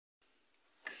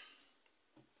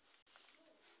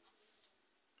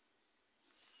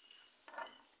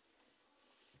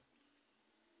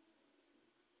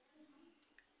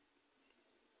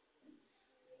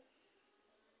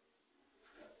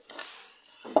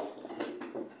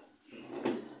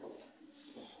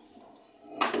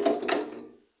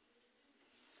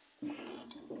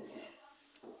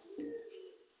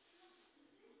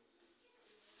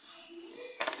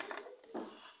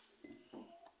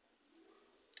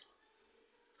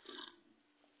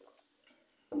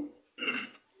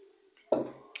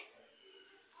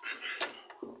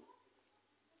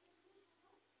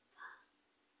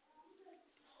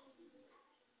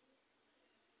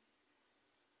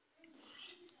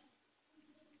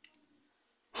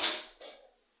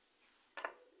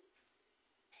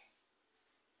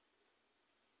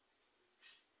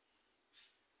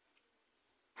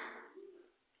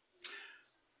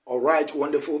All right,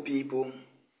 wonderful people.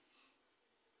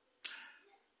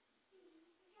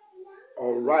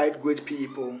 All right, great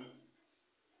people.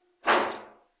 I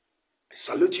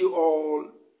salute you all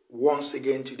once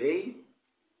again today.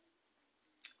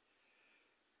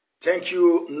 Thank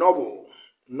you, Noble.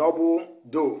 Noble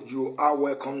Dove, you are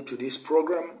welcome to this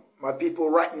program. My people,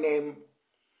 right name,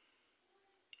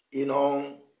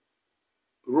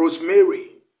 Rosemary,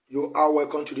 you are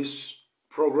welcome to this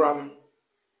program.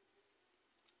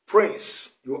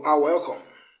 Prince, you are welcome.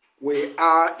 We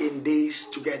are in this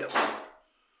together.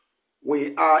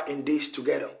 We are in this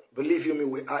together. Believe you me,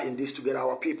 we are in this together.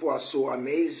 Our people are so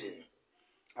amazing.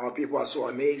 Our people are so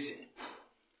amazing.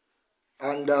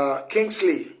 And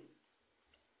Kingsley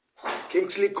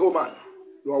Coleman,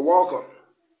 you are welcome.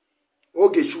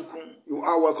 Okechukwu, you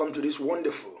are welcome to this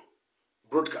wonderful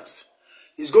broadcast.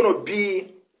 It's going to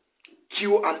be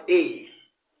Q&A.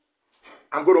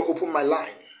 I'm going to open my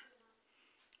line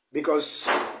because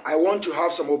I want to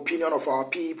have some opinion of our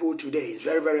people today. It's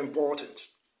very, very important.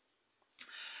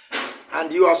 And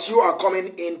as you are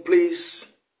coming in,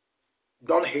 please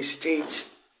don't hesitate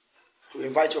to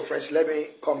invite your friends. Let me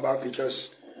come back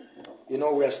because, we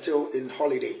are still in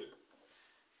holiday.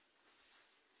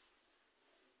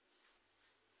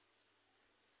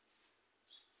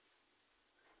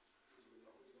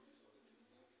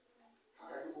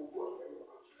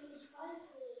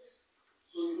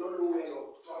 So you don't know where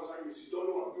your trouser is. You don't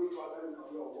know what blue trouser you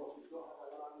can wear or what. You don't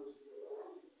have another nose to wear.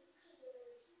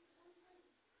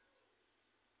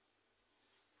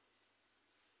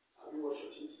 Have you washed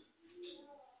your teeth?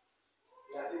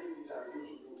 Yeah, take it easy. I'm going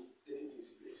to go. Take it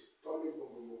easy, please. Don't make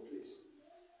boom, please.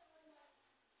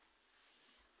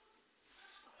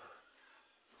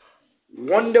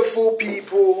 Wonderful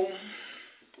people.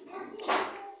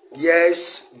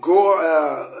 Yes,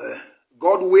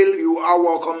 God will, you are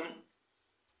welcome.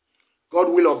 God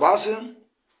will Obasa.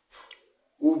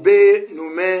 Ube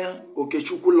Nume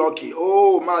Okechukwu Lucky.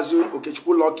 Oh, Mazi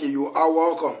Okechukwu Lucky, you are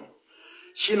welcome.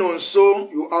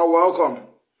 Shinonso, you are welcome.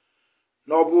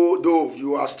 Noble Dove,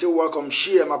 you are still welcome.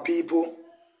 Share, my people.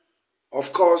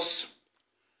 Of course,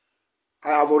 I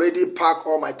have already packed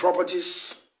all my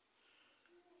properties.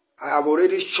 I have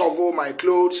already shoveled my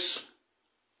clothes.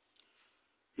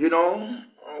 We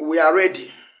are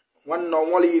ready. One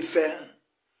normally fair.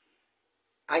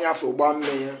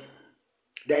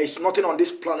 There is nothing on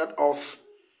this planet Earth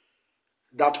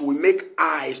that will make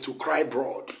eyes to cry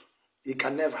blood.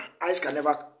 Eyes can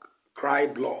never cry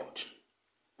blood.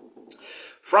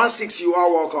 Francis, you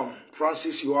are welcome.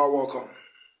 Francis, you are welcome.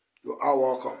 You are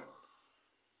welcome.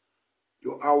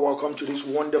 You are welcome to this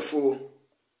wonderful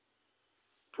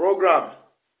program.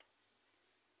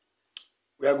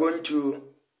 We are going to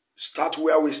start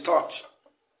where we start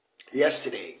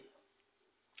yesterday.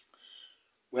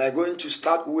 We are going to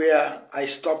start where I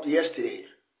stopped yesterday.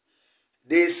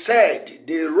 They said,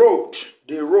 they wrote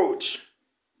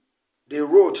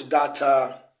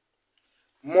that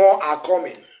more are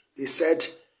coming. They said,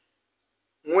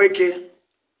 Nweke,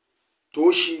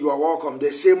 Toshi, you are welcome.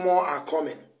 They say more are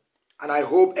coming. And I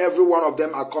hope every one of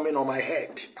them are coming on my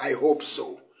head. I hope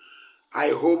so.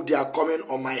 I hope they are coming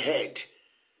on my head.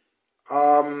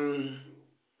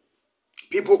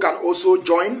 People can also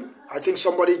join. I think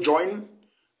somebody joined.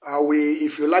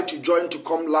 If you like to join to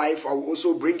come live, I will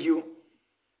also bring you.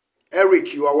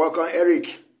 Eric, you are welcome.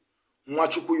 Eric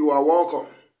Mwachukwu, you are welcome.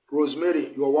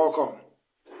 Rosemary, you are welcome.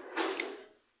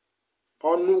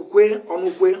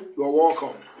 Onukwe, you are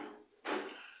welcome.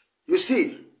 You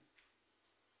see,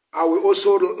 I will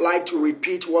also like to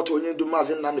repeat what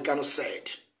Mazi Nnamdi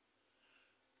said.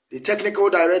 The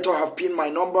technical director have pinned my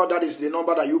number. That is the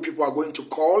number that you people are going to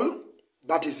call.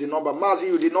 That is the number. Mazi,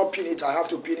 you did not pin it. I have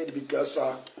to pin it because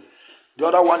the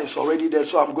other one is already there.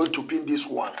 So I'm going to pin this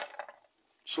one.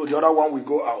 So the other one will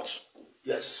go out.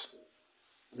 Yes.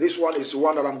 This one is the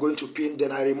one that I'm going to pin.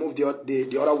 Then I remove the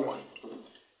other one.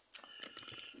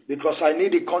 Because I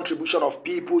need the contribution of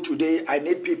people today. I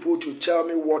need people to tell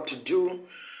me what to do.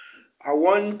 I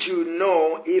want to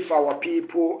know if our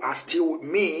people are still with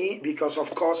me. Because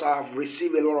of course I have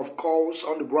received a lot of calls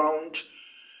on the ground.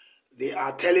 They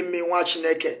are telling me,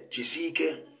 Wachineke,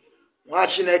 Jisike,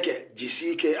 Wachineke,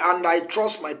 Jisike, and I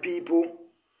trust my people.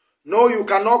 No, you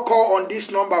cannot call on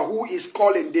this number. Who is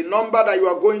calling? The number that you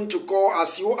are going to call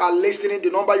as you are listening,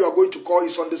 the number you are going to call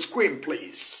is on the screen,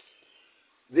 please.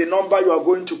 The number you are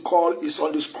going to call is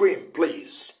on the screen,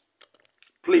 please.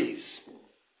 Please.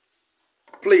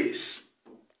 Please.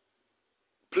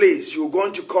 Please, you're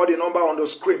going to call the number on the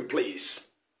screen, please.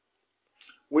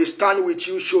 We stand with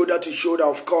you shoulder to shoulder.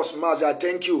 Of course, Mazi, I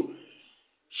thank you.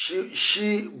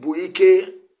 She Buike,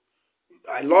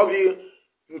 I love you.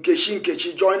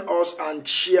 Nkechi, join us and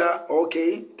share.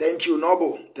 Okay, thank you,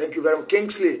 Noble. Thank you very much.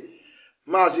 Kingsley,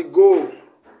 Mazi, go.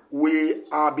 We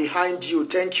are behind you.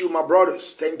 Thank you, my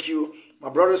brothers. Thank you, my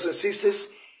brothers and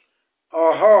sisters.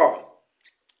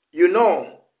 You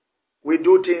know, we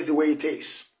do things the way it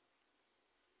is.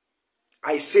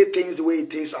 I say things the way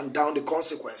it is and down the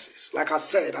consequences. Like I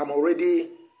said, I'm already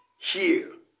here.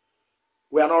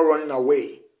 We are not running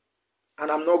away. And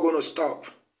I'm not going to stop.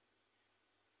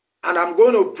 And I'm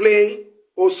going to play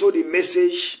also the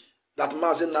message that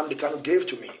Mazi Nnamdi Kanu gave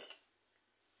to me.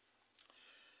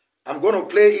 I'm going to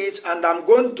play it, and I'm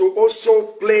going to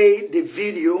also play the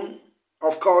video.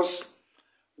 Of course,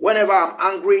 whenever I'm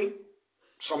angry,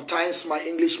 sometimes my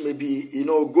English may be,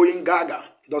 going gaga.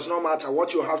 It does not matter.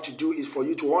 What you have to do is for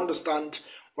you to understand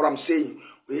what I'm saying.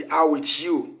 We are with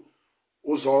you.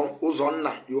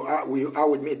 Uzonna, we are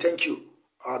with me. Thank you.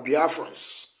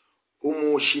 Biafrans.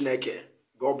 Umu Shineke.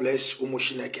 God bless Umu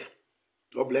Shineke.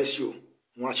 God bless you.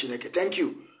 Umu Shineke. Thank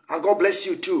you. And God bless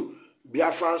you too.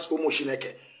 Biafrans Umu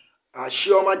Shineke.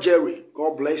 Shioma Jerry.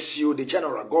 God bless you. The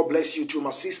General. God bless you too,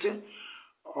 my sister.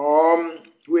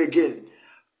 We again.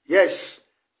 Yes,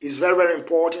 it's very, very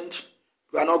important.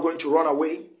 We are not going to run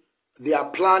away. Their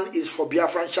plan is for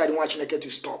Biafran child to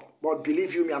stop. But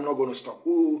believe you me, I'm not going to stop.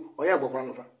 We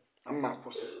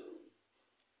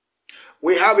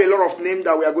have a lot of names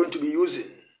that we are going to be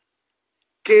using.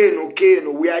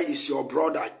 Kanu, where is your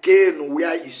brother? Kanu,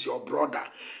 where is your brother?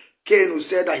 Kanu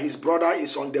said that his brother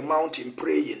is on the mountain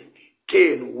praying.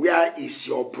 Kanu, where is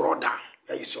your brother?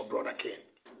 Where is your brother, Kanu?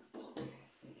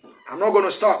 I'm not going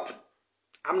to stop.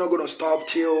 I'm not going to stop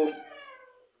till,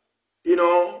 we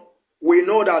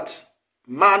know that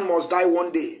man must die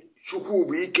one day.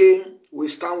 Chukwu Ike, we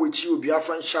stand with you,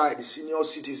 Biafran child, the senior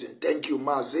citizen. Thank you,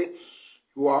 Mazi.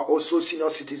 You are also senior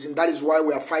citizen. That is why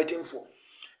we are fighting for.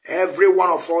 Every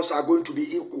one of us are going to be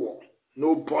equal.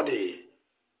 Nobody.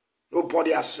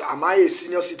 Am I a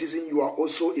senior citizen? You are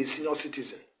also a senior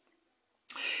citizen.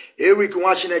 Eric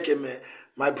Nwachineke,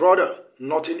 my brother,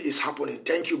 nothing is happening.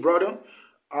 Thank you, brother.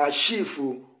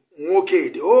 Shifu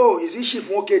Nwokede. Oh, is it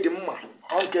Shifu Nwokede mma?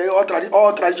 Okay,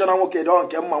 all traditional Nwokede.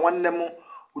 Okay, mma one name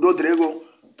Udo Drego.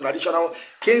 Traditional.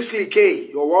 Kingsley K,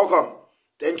 you're welcome.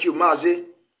 Thank you, Mazi.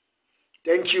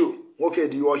 Thank you.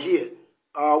 Nwokede, you are here.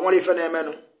 What if an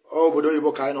amen? Oh, but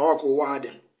you kind of awkward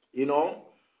word.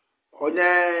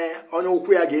 Onye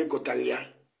ukwu ya ga-ekotari ya.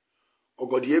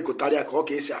 Ogodi ekotari ya ka o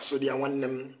ka esi asodi ya nwanne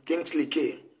m. Kingsley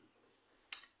K.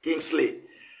 Kingsley.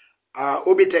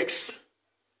 Obitex.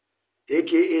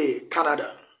 AKA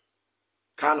Canada.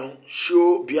 Kanu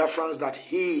show Biafrans that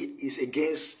he is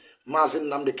against Mazi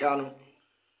Nnamdi Kanu.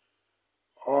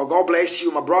 God bless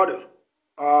you, my brother.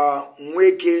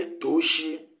 Nweke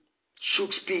Toshi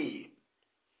Shukespeare.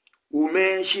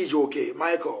 Ume Shijoke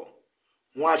Michael.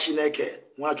 Nwachineke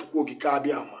Nwachukwu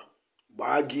Kikabiama.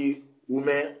 Bagi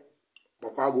Ume.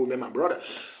 Bakwago Ume, my brother.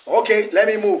 Okay, let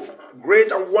me move.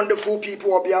 Great and wonderful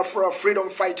people of Biafra, freedom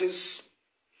fighters.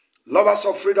 Lovers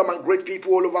of freedom and great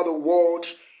people all over the world,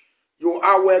 you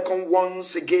are welcome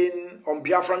once again on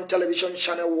Biafran Television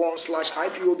Channel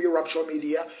 1/IPOB Rapture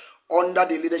Media under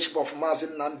the leadership of Mazi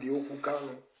Nnamdi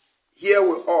Kanu. Here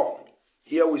we are.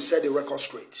 Here we set the record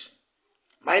straight.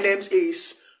 My name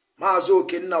is Mazi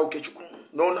Okenna Okechukwu,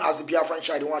 known as the Biafran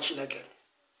Child,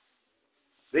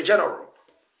 the General.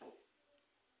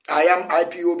 I am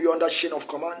IPOB under chain of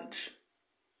command.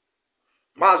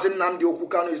 Mazi Nnamdi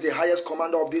Kanu is the highest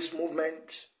commander of this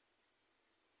movement.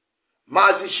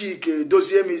 Mazi Chike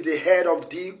Doziem is the head of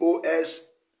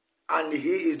DOS, and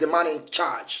he is the man in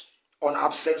charge on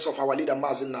absence of our leader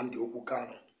Mazi Nnamdi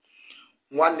Kanu.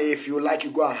 One day, if you like,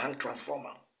 you go and hang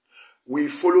transformer. We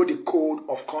follow the code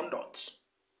of conduct.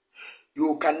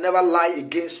 You can never lie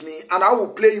against me, and I will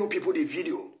play you people the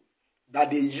video that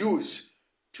they use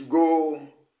to go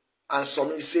and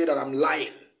some say that I'm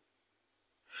lying.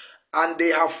 And they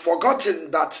have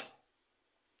forgotten that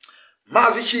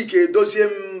Mazi Chike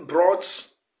Doziem brought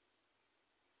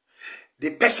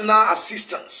the personal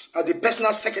assistance, the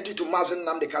personal secretary to Mazi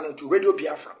Nnamdi Kanu to Radio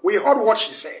Biafra. We heard what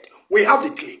she said. We have the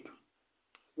clip.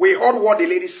 We heard what the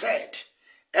lady said.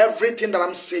 Everything that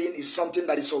I'm saying is something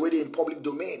that is already in public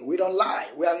domain. We don't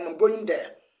lie. We are going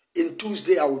there. In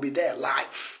Tuesday, I will be there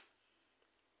live.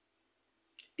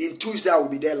 In Tuesday, I will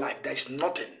be there live. There is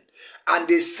nothing. And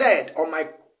they said on my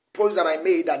post that I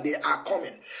made that they are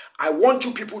coming. I want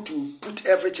you people to put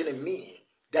everything in me.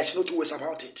 There's no two ways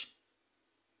about it.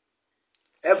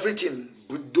 Everything.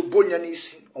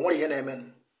 Bonyanisi. On what you hear,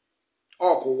 amen.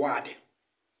 Oko wade.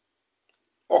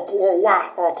 Oko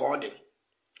wa. Oko ode.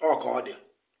 Oko ode.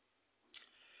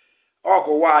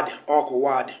 Oko wade. Oko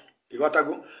wade. You got to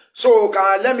go. So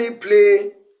let me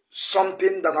play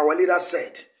something that our leader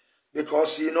said.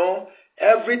 Because, you know,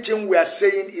 everything we are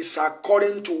saying is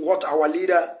according to what our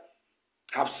leader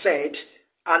have said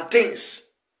and things.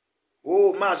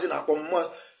 Oh, Mazi,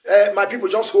 my people,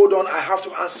 just hold on. I have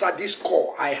to answer this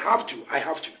call. I have to.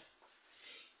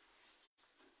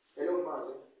 Hello,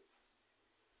 Mazi.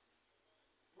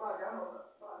 Mazi, I'm not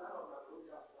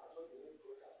broadcast. I just didn't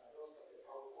broadcast. I just started.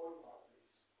 I will call you back, please.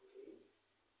 Okay?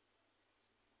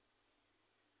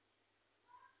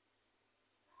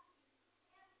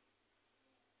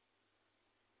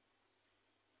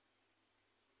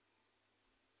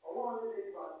 I want to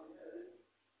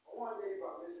deliver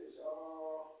a message.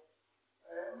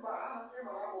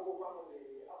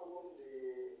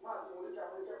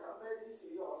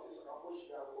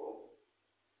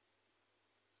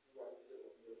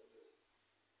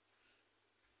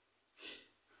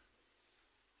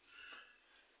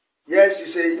 Yes,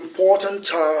 it's an important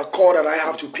call that I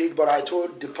have to pick, but I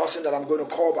told the person that I'm going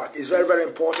to call back. It's very, very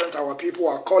important. Our people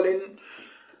are calling.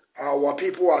 Our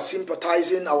people are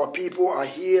sympathizing. Our people are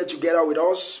here together with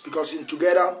us because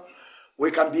together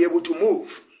we can be able to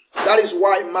move. That is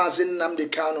why Mazi Nnamdi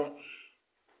Kanu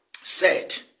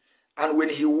said, and when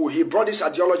he brought this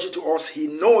ideology to us, he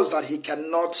knows that he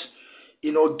cannot,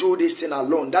 you know, do this thing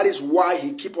alone. That is why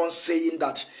he keep on saying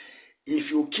that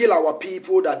if you kill our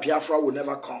people, that Biafra will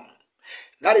never come.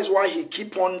 That is why he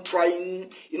keep on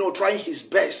trying, you know, trying his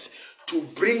best to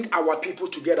bring our people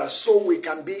together so we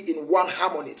can be in one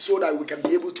harmony, so that we can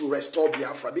be able to restore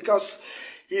Biafra. Because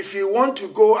if you want to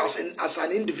go as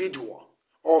an individual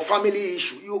or family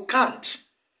issue, you can't.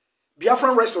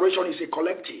 Biafran restoration is a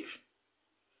collective.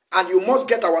 And you must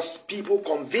get our people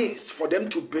convinced for them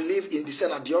to believe in the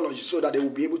same ideology so that they will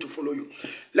be able to follow you.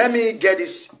 Let me get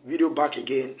this video back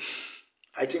again.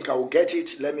 I think I will get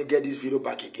it. Let me get this video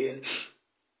back again.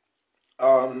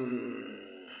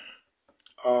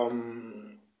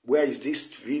 Where is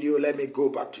this video? Let me go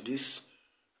back to this.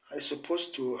 I'm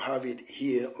supposed to have it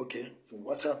here. Okay.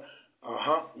 What's up?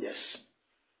 Yes.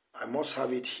 I must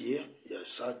have it here.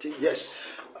 Yes, I think.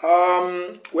 Yes.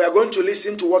 We are going to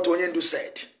listen to what Onyendu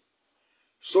said.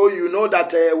 So you know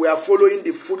that we are following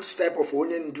the footstep of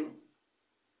Onyendu.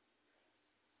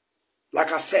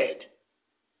 Like I said,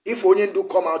 if Onyendu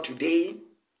come out today,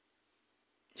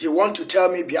 he want to tell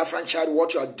me, Biafran child,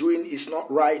 what you are doing is not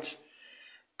right.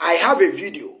 I have a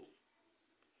video.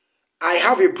 I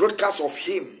have a broadcast of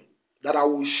him that I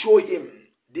will show him.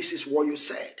 This is what you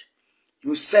said.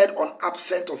 You said on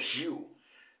absent of you,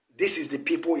 this is the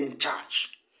people in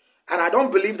charge. And I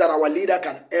don't believe that our leader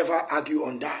can ever argue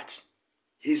on that.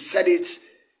 He said it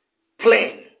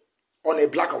plain on a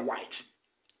black and white.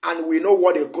 And we know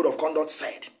what the code of conduct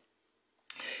said.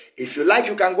 If you like,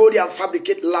 you can go there and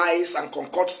fabricate lies and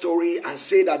concoct story and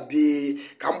say that the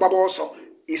Kambaba also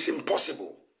is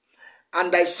impossible.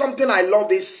 And there is something I love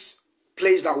this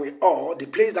place that we are. The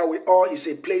place that we are is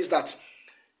a place that,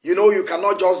 you know, you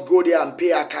cannot just go there and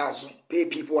pay cars, pay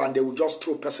people and they will just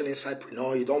throw a person inside.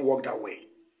 No, it don't work that way.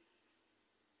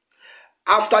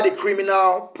 After the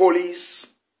criminal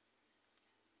police,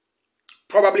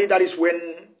 probably that is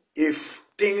when, if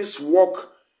things work,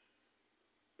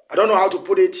 I don't know how to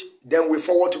put it, then we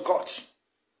forward to court.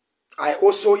 I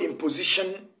also in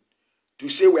position to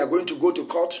say we are going to go to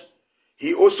court.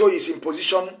 He also is in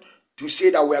position to say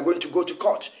that we are going to go to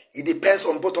court. It depends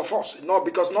on both of us. No,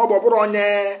 because not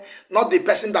the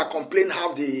person that complained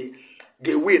have the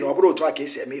win.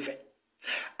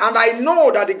 And I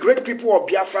know that the great people of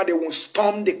Biafra, they will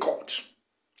storm the court.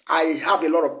 I have a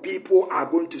lot of people are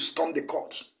going to storm the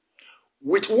court.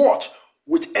 With what?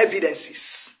 With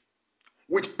evidences.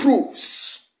 With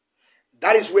proofs.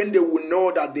 That is when they will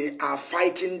know that they are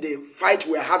fighting. The fight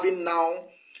we are having now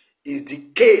is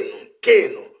the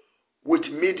Kanu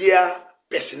with media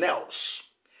personnel.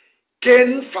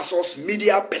 Kanu versus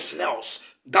media personnel.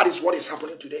 That is what is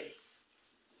happening today.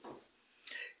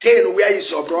 Kanu, where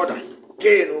is your brother?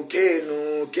 Kanu,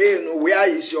 where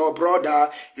is your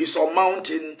brother? He's on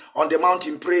the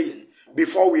mountain praying.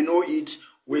 Before we know it,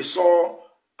 we saw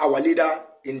our leader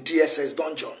in TSS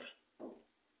dungeon.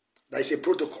 There is a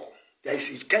protocol. You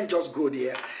can't just go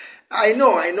there. I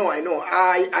know.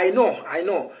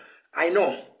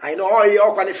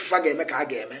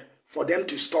 For them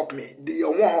to stop me.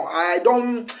 I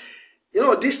don't, you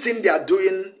know, this thing they are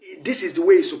doing, this is the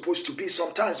way it's supposed to be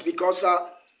sometimes, because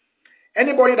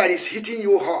anybody that is hitting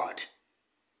you hard,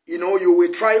 you know, you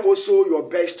will try also your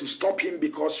best to stop him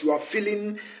because you are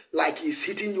feeling like he's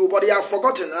hitting you, but they have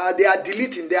forgotten. They have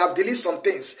deleted some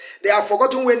things. They have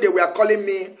forgotten when they were calling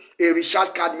me a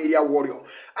Richard Card media warrior.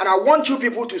 And I want you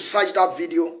people to search that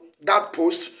video, that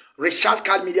post, Richard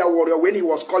Card Media Warrior, when he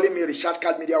was calling me Richard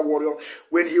Card Media Warrior,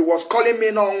 when he was calling me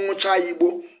Noncha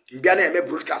Igbo,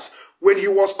 broadcast, when he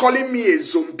was calling me a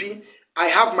zombie, I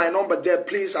have my number there.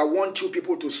 Please, I want you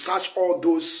people to search all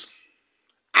those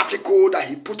articles that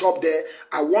he put up there.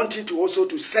 I want you to also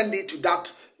to send it to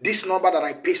this number that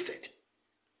I pasted.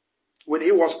 When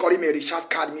he was calling me a Richard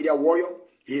Card Media Warrior,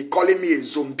 he calling me a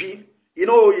zombie. You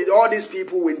know, all these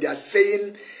people, when they are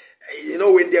saying, you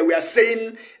know, when they were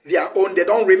saying their own, they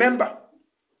don't remember.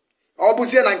 We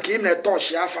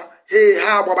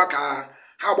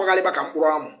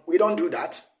don't do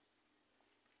that.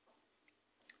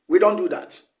 We don't do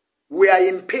that. We are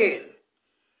in pain.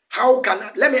 How can,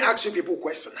 let me ask you people a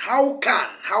question. How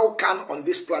can on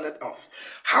this planet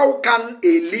Earth, how can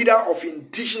a leader of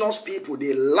indigenous people,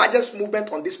 the largest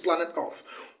movement on this planet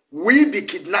Earth, we be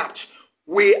kidnapped?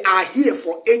 We are here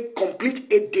for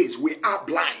complete 8 days. We are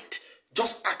blind.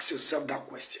 Just ask yourself that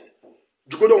question.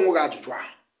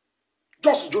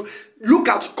 Just look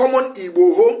at common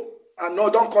Igboho. And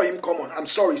no, don't call him common. I'm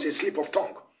sorry, it's a slip of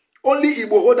tongue. Only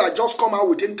Igboho that just come out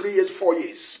within 3 years, 4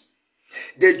 years.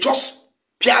 They just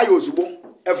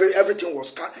everything was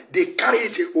cut. They carry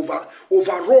it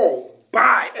overall.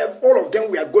 All of them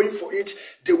were going for it.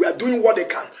 They were doing what they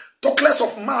can. Talk less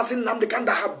of Mazi Nnamdi that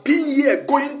have been here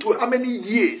going to how many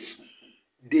years?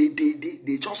 They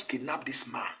just kidnapped this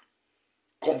man.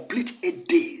 Complete 8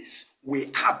 days.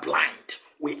 We are blind.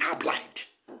 We are blind.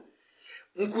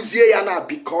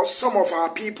 Because some of our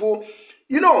people,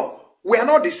 you know, we are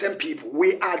not the same people.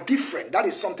 We are different. That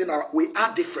is something that we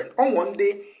are different. On one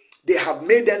day, they have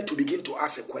made them to begin to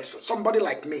ask a question. Somebody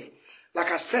like me,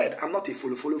 like I said, I'm not a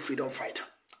follow freedom fighter.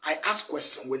 I ask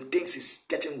questions when things is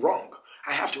getting wrong.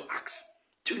 I have to ask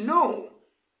to know.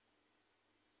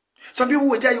 Some people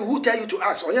will tell you, who tell you to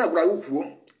ask? Am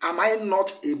I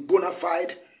not a bona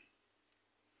fide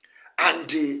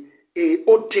and a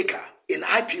oath taker in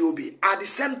IPOB? At the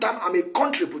same time, I'm a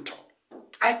contributor.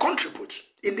 I contribute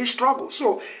in this struggle.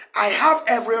 So I have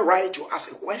every right to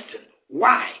ask a question.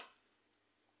 Why?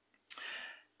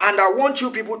 And I want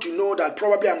you people to know that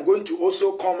probably I'm going to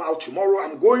also come out tomorrow.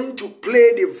 I'm going to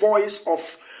play the voice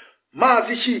of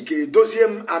Mazi Shike,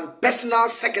 Doziem, and personal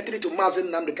secretary to Mazi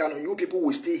Nnamdi Kanu. You people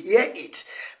will still hear it.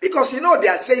 Because, you know, they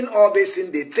are saying all this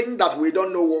and they think that we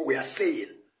don't know what we are saying.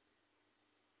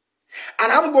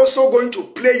 And I'm also going to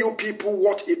play you people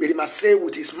what Iberima say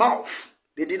with his mouth.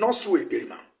 They did not sue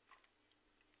Iberima.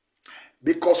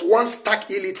 Because one stark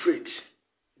illiterate,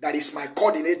 that is my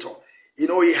coordinator, you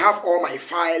know, he have all my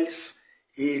files.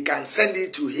 He can send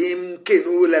it to him.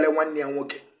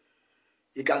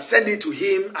 He can send it to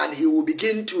him and he will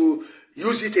begin to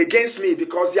use it against me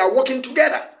because they are working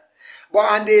together.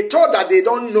 And they thought that they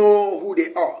don't know who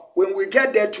they are. When we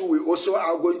get there too, we also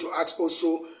are going to ask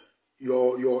also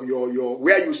your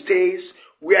where you stays,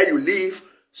 where you live,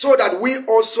 so that we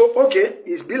also, okay,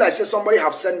 it's be like say somebody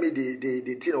have sent me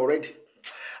the thing already.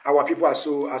 Our people are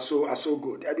so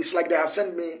good. It's like they have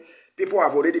sent me. People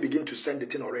have already begun to send the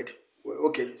thing already.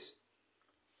 Okay.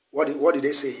 What did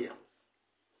they say here?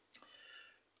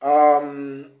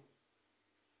 I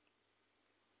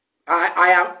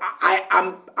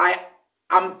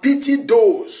am pity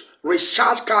those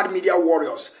recharge card media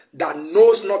warriors that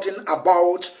knows nothing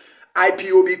about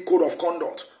IPOB code of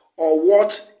conduct or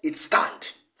what it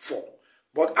stands for,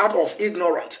 but out of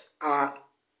ignorance are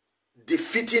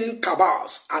defeating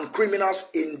cabals and criminals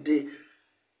in the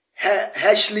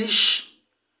Heshlish,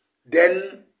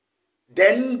 then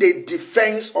the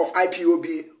defense of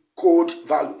IPOB code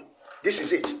value. This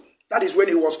is it. That is when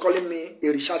he was calling me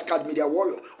a recharge card media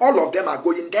warrior. All of them are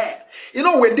going there. You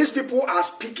know, when these people are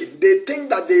speaking, they think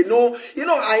that they know. You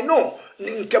know, I know.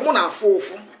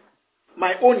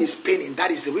 My own is paining.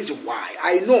 That is the reason why.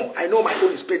 I know my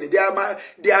own is paining.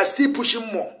 They are still pushing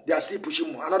more. They are still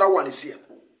pushing more. Another one is here.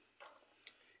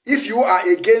 If you are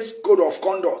against code of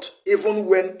conduct, even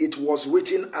when it was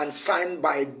written and signed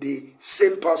by the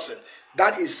same person,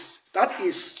 that is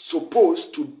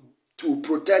supposed to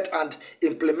protect and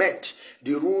implement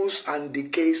the rules and the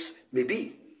case may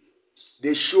be.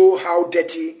 They show how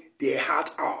dirty their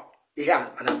hearts are. He's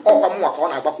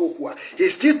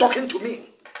still talking to me.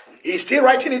 He's still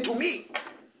writing it to me.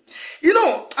 You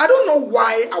know, I don't know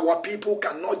why our people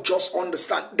cannot just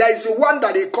understand. There is one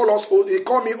that they call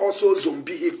me also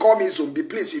zombie. He call me zombie.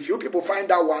 Please, if you people find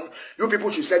that one, you people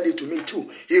should send it to me too.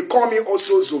 He call me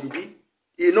also zombie.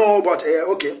 You know, but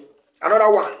okay.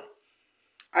 Another one.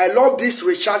 I love this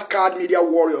recharge card media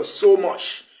warriors so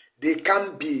much. They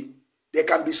can be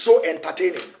so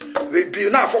entertaining. We be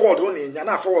now forward running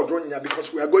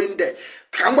because we are going there.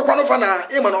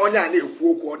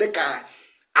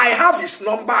 I have his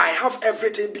number, I have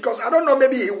everything, because I don't know,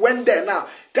 maybe he went there now,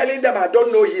 telling them I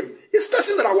don't know him. This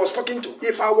person that I was talking to,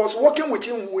 if I was working with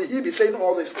him, will he be saying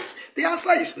all these things? The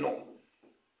answer is no.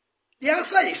 The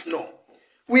answer is no.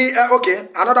 We, okay,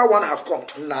 another one have come.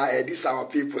 Nah, these are our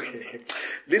people.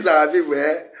 These are our people,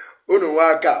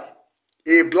 Unuwaka.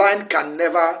 A blind can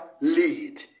never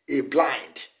lead a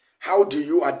blind. How do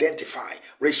you identify?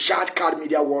 Richard Card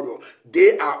Media Warrior.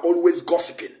 They are always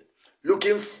gossiping,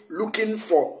 looking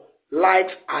for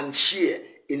likes and share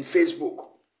in Facebook.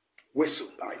 We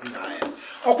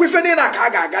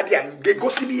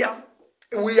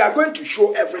are going to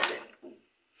show everything.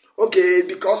 Okay,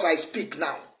 because I speak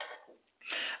now.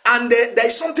 And there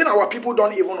is something our people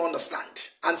don't even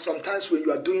understand. And sometimes when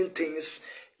you are doing things,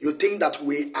 you think that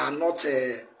we are not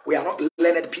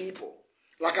learned people.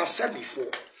 Like I said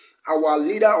before, our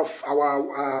leader of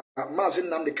our Mazi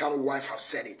Nnamdi Kanu wife have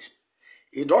said it.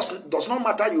 It does not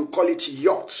matter you call it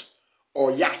yacht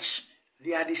or yash.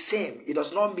 They are the same. It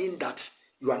does not mean that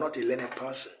you are not a learned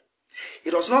person.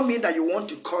 It does not mean that you want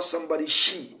to call somebody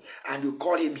she and you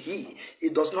call him he.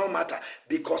 It does not matter,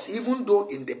 because even though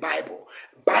in the Bible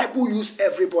use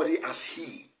everybody as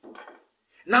he.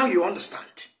 Now you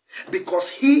understand, because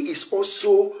he is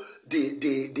also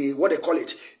the what they call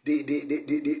it, the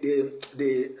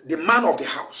man of the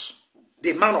house,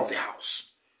 the man of the house.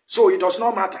 So it does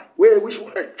not matter which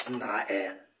one.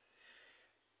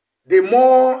 The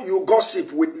more you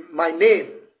gossip with my name,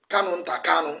 Kanu,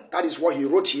 that is what he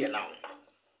wrote here now.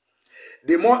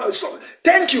 The more, so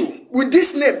thank you with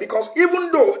this name, because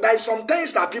even though there are some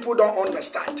things that people don't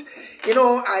understand, you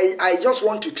know, I just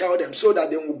want to tell them so that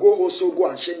they will also go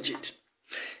and change it.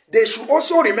 They should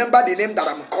also remember the name that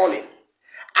I'm calling,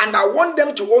 and I want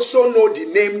them to also know the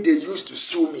name they used to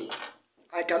sue me.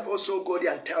 I can also go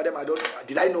there and tell them, I don't know,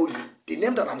 did I know you? The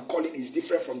name that I'm calling is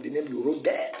different from the name you wrote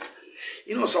there.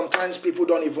 You know, sometimes people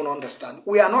don't even understand.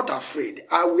 We are not afraid.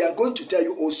 We are going to tell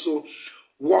you also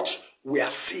what we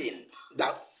are seeing.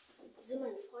 That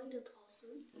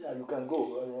yeah, you can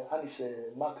go. And it's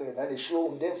a market and a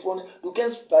show. Then phone. You can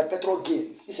buy petrol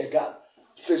game. It's a girl.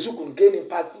 Facebook gain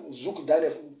impact. Zook dine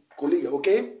colleague.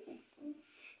 Okay.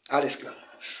 Alles klar.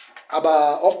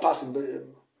 Aber off passing.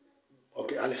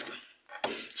 Okay, alles klar.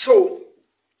 So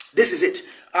this is it.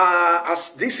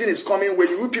 As this thing is coming, when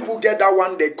you people get that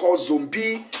one they call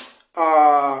zombie,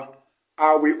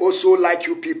 we also like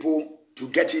you people to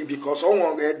get it, because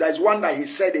there's one that he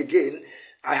said again.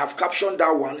 I have captioned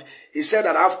that one. He said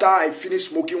that after I finish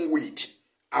smoking weed,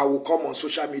 I will come on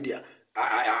social media.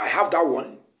 I have that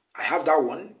one. I have that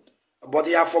one. But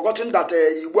they have forgotten that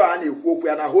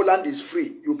Holland is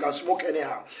free. You can smoke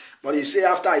anyhow. But he said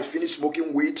after I finish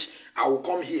smoking weed, I will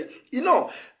come here. You know,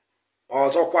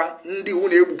 ndị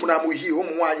unu egbupuna mu hie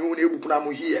ụmụ nwaanyị unu egbupuna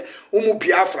mu hie ụmụ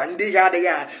Biafra ndị ga adịghị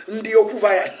ya ndị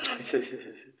okwuva ya.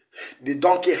 The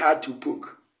donkey had to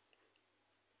book.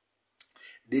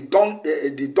 The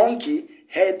donkey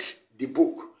had the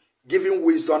book, giving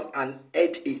wisdom, and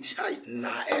ate it.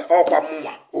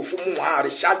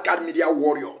 Richard Card Media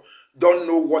Warrior don't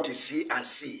know what is see and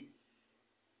see.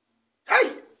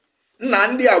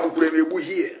 Nnamdi Abukuremebu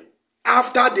here.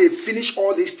 After they finish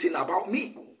all this thing about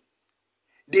me,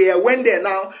 they went there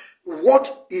now.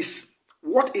 What is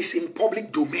in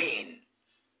public domain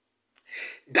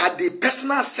that the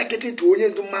personal secretary to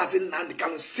Onyendu Mazi Nnamdi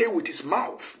can say with his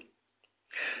mouth?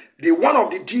 The one of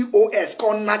the DOS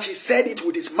called Nachi said it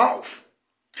with his mouth.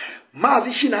 Mazi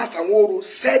Shina Sanworu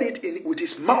said it with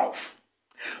his mouth.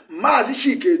 Mazi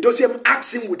Shike Dosiem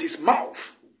asked him with his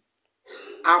mouth.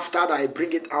 After that, I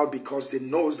bring it out because they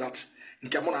knows that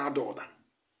Nkemona Adoda.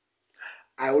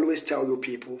 I always tell you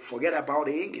people, forget about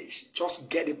the English. Just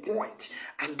get the point.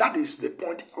 And that is the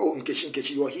point. Oh,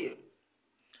 Nkechi, you're here.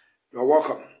 You're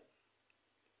welcome.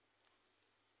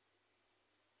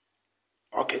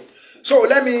 Okay. So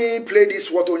let me play this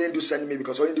what Onyendu sent me,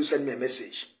 because Onyendu sent me a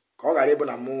message.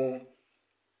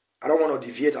 I don't want to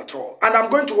deviate at all. And I'm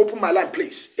going to open my line,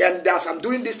 please. And as I'm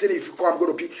doing this thing, if you call, I'm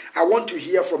going to pick. I want to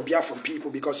hear from Biafran people,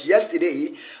 because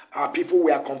yesterday, people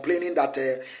were complaining that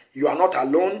you are not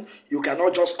alone. You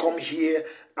cannot just come here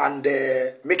and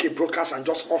make a broadcast and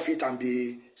just off it and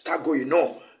start going.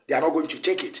 No, they are not going to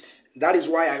take it. That is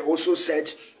why I also said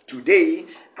today,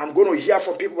 I'm going to hear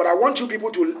from people. But I want you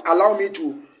people to allow me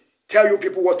to tell you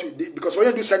people what to do, because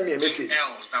Onyendu send me a message.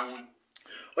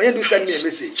 Onyendu send me a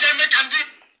message.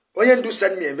 Onyendu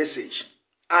send me a message,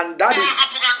 and that is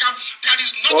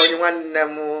only one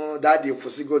daddy. I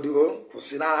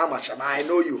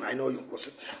know you.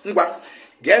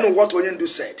 Get what Onyendu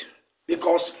said,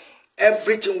 because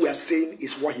everything we are saying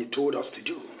is what he told us to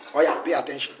do. Oh yeah, pay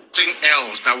attention. Nothing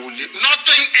else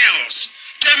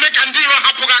There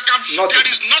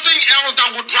is nothing else that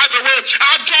would drive away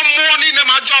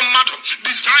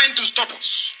designed to stop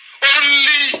us.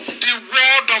 Only the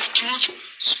word of truth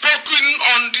spoken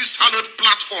on this hallowed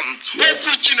platform. Yes.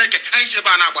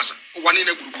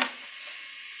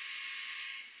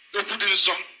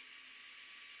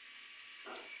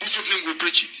 This evening we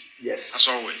preach it. Yes. As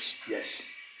always. Yes.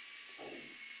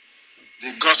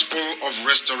 The gospel of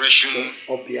restoration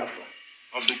of Biafra.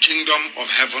 Of the kingdom of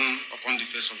heaven upon the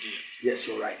face of the earth. Yes,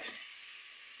 you're right.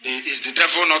 Is the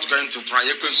devil not going to try? Are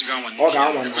we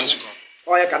going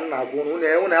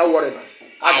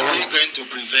to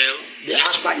prevail? The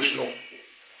answer is no.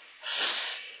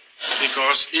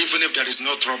 Because even if there is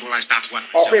no trouble, I start one.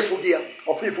 It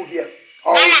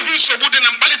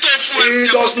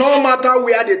does not matter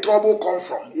where the trouble comes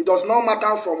from. It does not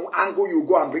matter from angle you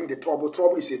go and bring the trouble.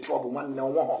 Trouble is a trouble.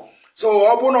 So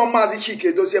Mazi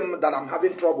Okenna that I'm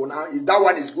having trouble now. That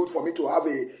one is good for me to have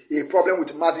a problem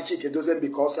with Mazi Okenna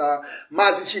because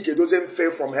Mazi Okenna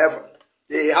fell from heaven.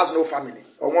 He has no family.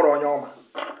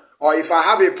 Or if I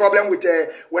have a problem with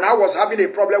when I was having a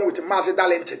problem with Mazi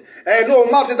Darlington. No,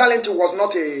 Mazi Darlington was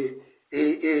not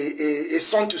a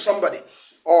son to somebody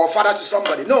or father to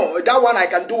somebody. No, that one I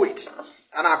can do it.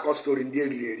 And I cost story in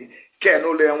the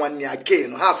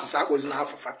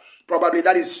probably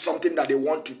that is something that they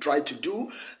want to try to do,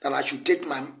 that I should take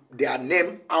their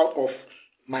name out of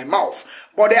my mouth.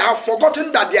 But they have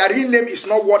forgotten that their real name is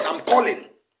not what I'm calling.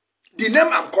 The name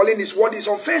I'm calling is what is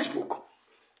on Facebook.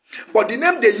 But the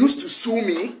name they used to sue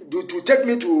me, to take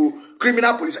me to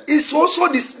criminal police, is also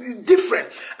different.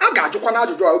 We are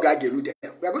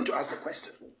going to ask the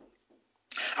question.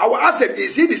 I will ask them,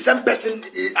 is he the same person?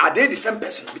 Are they the same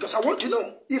person? Because I want to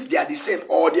know if they are the same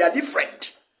or they are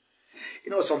different. You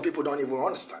know, some people don't even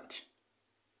understand.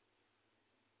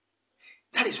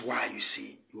 That is why, you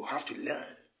see, you have to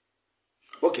learn.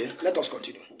 Okay, let us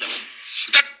continue.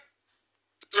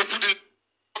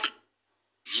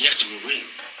 Yes, we will.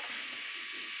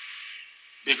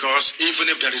 Because even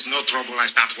if there is no trouble, I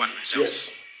start one myself. Yes.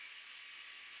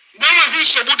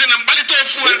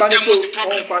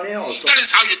 That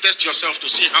is how you test yourself to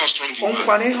see how strong you are.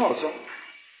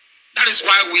 That is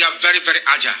why we are very, very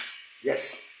agile.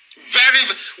 Yes.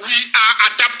 We are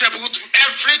adaptable to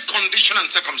every condition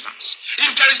and circumstance.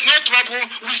 If there is no trouble,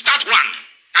 we start one.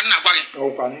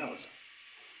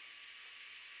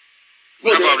 We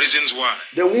have our reasons why.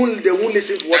 They won't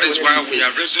listen to what that is why we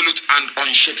are resolute and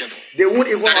unshakable. They won't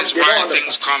even that is why things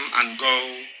understand. Come and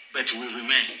go, but we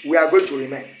remain. We are going to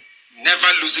remain. Never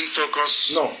losing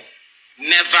focus. No.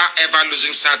 Never ever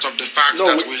losing sight of the fact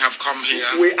that we have come here.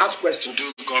 We ask questions. To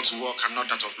do God's work and not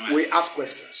that of man. We ask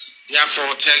questions.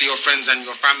 Therefore, tell your friends and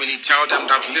your family, tell them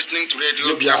that listening to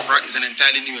Radio Biafra is an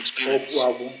entirely new experience.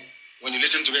 When you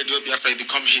listen to Radio Biafra, you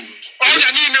become healed.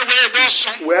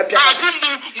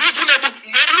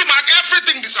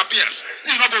 Everything disappears.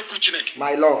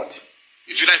 My Lord.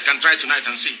 If you like, you can try tonight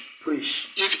and see. Preach.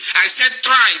 If I said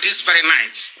try this very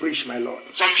night. Preach, my Lord.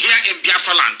 From here in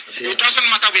Biafra land. Okay. It doesn't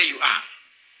matter where you are.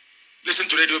 Listen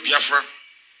to Radio Biafra.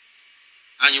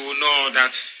 And you will know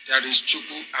that there is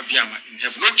Chukwu Abiyama in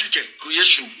heaven. Not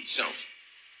creation itself.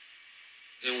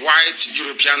 The white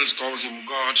Europeans call him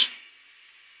God.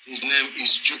 His name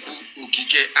is Chukwu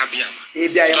Abiyama.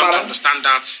 If you don't understand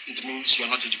that, it means you're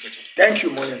not educated. Thank you,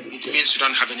 Moyen. It means you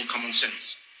don't have any common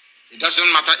sense. It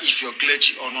doesn't matter if you're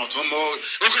clergy or not. You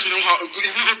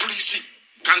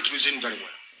can't reason very well.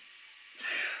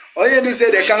 Oh, you say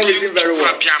they can't reason very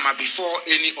well. Before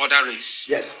any other race.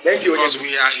 Yes, thank you, because Onyendu.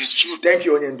 We are his children. Thank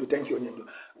you, Onyendu. Thank you, Onyendu.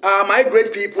 My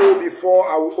great people, before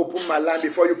I will open my line,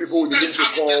 before you people will begin to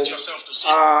call,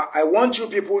 I want you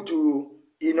people to,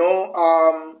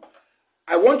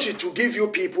 I want you to give you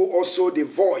people also the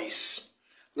voice.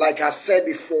 Like I said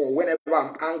before, whenever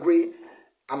I'm angry,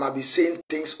 I might be saying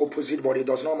things opposite, but it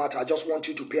does not matter. I just want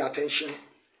you to pay attention.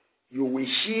 You will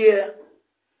hear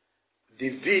the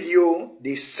video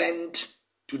they sent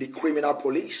to the criminal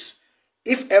police.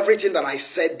 If everything that I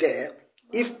said there,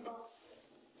 if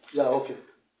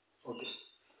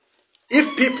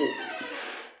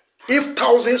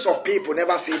thousands of people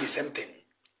never say the same thing,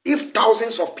 if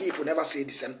thousands of people never say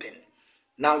the same thing,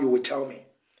 now you will tell me.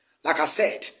 Like I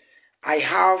said, I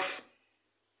have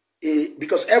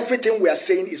because everything we are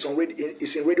saying is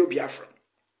in Radio Biafra.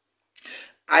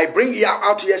 I bring it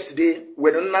out yesterday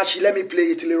when Onnashi, let me play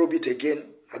it a little bit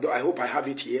again. I hope I have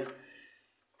it here.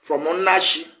 From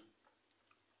Onnashi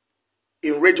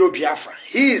in Radio Biafra.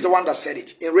 He is the one that said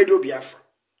it in Radio Biafra.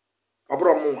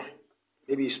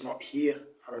 Maybe it's not here.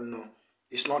 I don't know.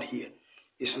 It's not here.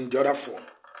 It's in the other phone.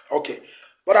 Okay.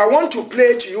 But I want to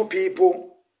play to you people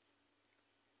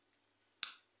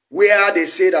where they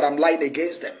say that I'm lying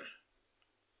against them.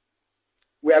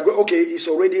 We are okay, it's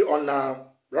already on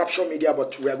Rapture Media,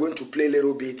 but we are going to play a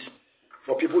little bit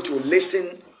for people to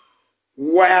listen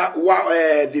where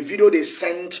the video they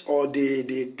sent, or the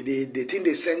thing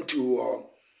they sent to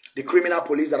the criminal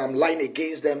police, that I'm lying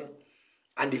against them.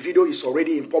 And the video is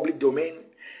already in public domain.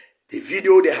 The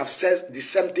video, they have said the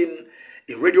same thing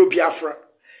in Radio Biafra.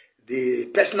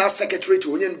 The personal secretary to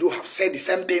Onyendu have said the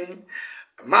same thing.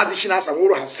 Mazi Okenna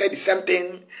have said the same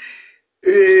thing.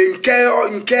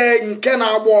 Nke na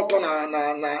agba ọtọ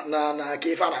na ka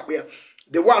ife na akpịa,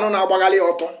 the one on agbagali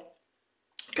ọtọ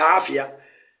ka afia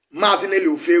Mazi Neli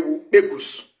Ofewu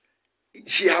Bekus,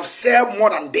 she have said more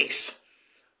than this.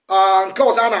 Nke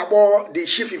ọzọ na akpọ the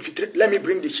chief infiltrator. Let me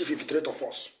bring the chief infiltrator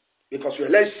first, because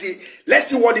let's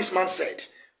see what this man said.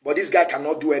 But this guy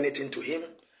cannot do anything to him,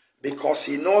 because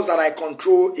he knows that I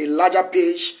control a larger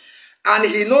page, and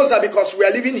he knows that because we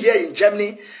are living here in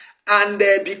Germany, and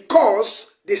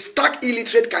because the stark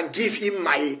illiterate can give him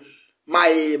my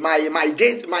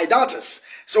daughters,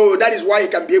 so that is why he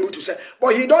can be able to say.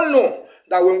 But he don't know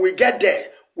that when we get there,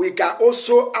 we can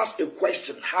also ask a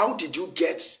question: how did you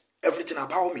get everything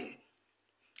about me?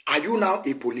 Are you now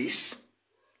a police?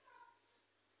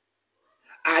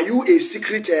 Are you a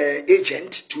secret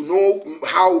agent to know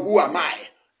who am I?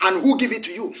 And who give it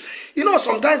to you? You know,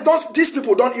 sometimes these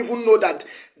people don't even know that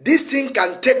this thing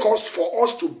can take us, for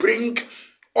us to bring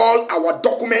all our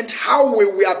documents, how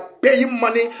we are paying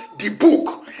money, the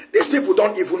book. These people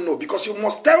don't even know, because you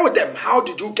must tell them, how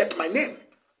did you get my name?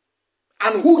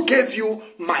 And who gave you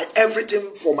my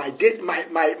everything, for my date, my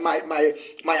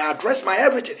address, my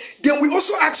everything? Then we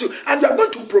also ask you, and we are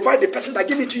going to provide the person that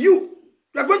gave it to you.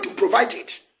 We are going to provide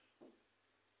it.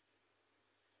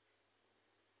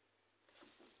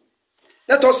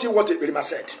 Let us see what Ibrima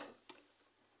said.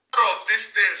 Of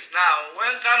these things now,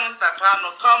 when Kanu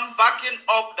come backing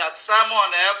up that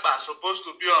Simon Eba supposed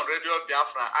to be on Radio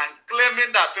Biafra and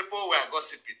claiming that people were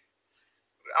gossiping.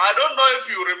 I don't know if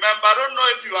you remember, I don't know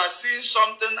if you are seeing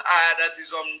something that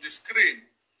is on the screen,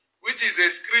 which is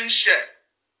a screen share,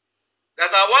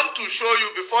 that I want to show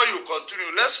you before you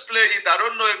continue. Let's play it. I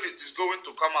don't know if it is going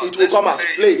to come out. It will come out.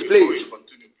 Play it.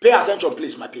 Pay attention,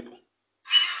 please, my people.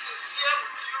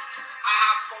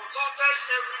 Consulted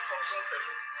every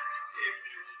consultable. If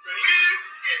you believe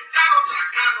in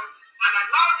Kanu and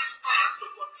allow this man to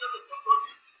continue to control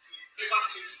the legal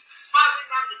team, Mazi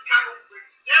Okenna will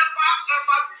never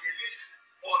ever be released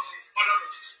until further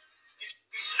notice. It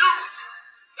is you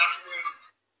that will.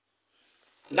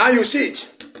 Now you see it.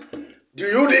 Do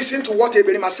you listen to what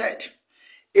Ibrima said?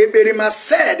 Ibrima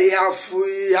said he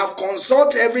have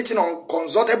consulted everything on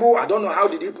consultable. I don't know how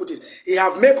did he put it. He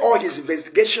have made all his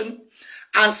investigation.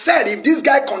 And said, if this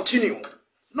guy continue,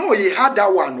 no, he had that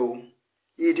one, no.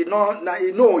 He did not,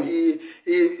 no, he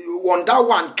won that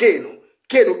one, Kanu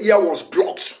ear was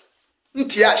blocked.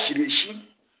 His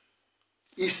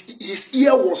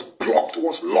ear was blocked,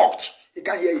 was locked. He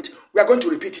can't hear it. We are going to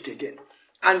repeat it again.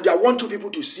 And I want two people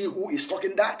to see who is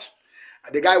talking that.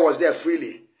 And the guy was there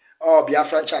freely. Oh,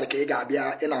 Biafran child, he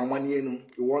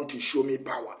want to show me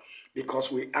power.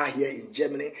 Because we are here in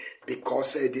Germany,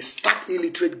 because the stark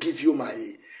illiterate give you my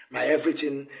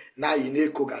everything. Now you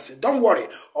need Kogas. Don't worry.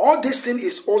 All this thing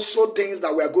is also things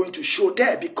that we are going to show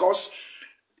there, because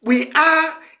we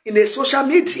are in a social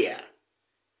media.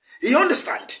 You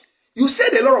understand? You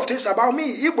said a lot of things about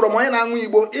me. Ibrom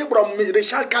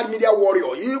Richard Card Media Warrior.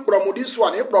 Ibrom this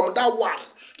one. Ibrom that one.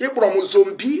 Ibrom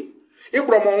Zombie.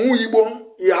 Ibrom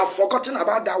Onwibo. You have forgotten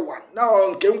about that one.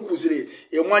 Now, Kemkuziri,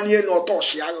 a 1 year no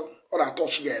touch. Or a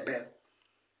touch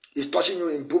is touching you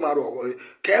in Bumaro.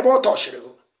 Cable touch.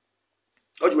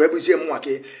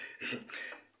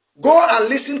 Go and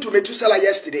listen to Methuselah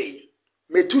yesterday.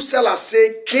 Methuselah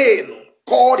said Cain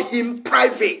called him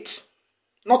private.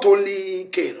 Not only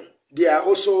Cain, there are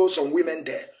also some women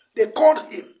there. They called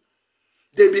him.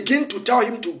 They begin to tell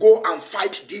him to go and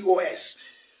fight DOS.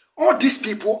 All these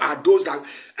people are those that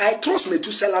I trust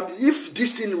Methuselah. If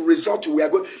this thing result we are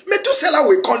going, Methuselah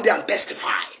will come there and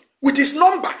testify with his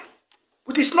number.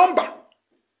 With his number.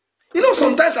 You know,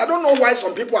 sometimes I don't know why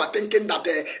some people are thinking that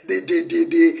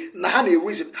Nahani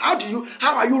reason.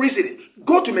 How are you reasoning?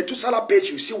 Go to Methuselah page,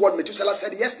 you see what Methuselah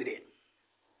said yesterday.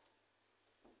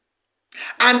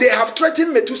 And they have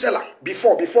threatened Methuselah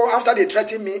before after they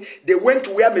threatened me, they went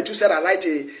to where Methuselah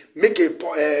make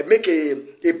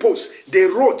a post. They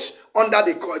wrote under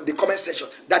the comment section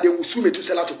that they will sue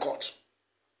Methuselah to court.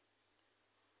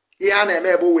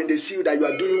 When they see that you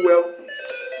are doing well,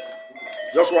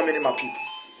 just 1 minute, my people.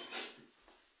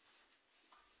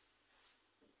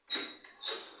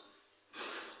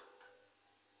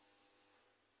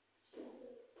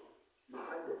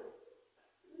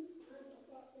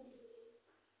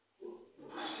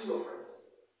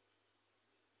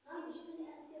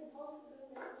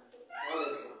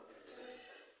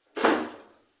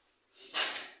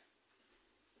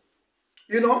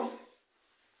 You know?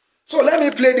 So let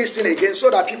me play this thing again so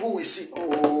that people will see.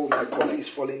 Oh, my coffee is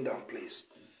falling down, please.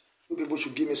 You people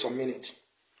should give me some minutes.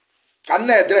 Can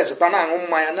I address Panang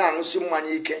my nang sim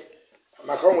manike?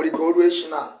 My comedy code wish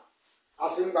now. I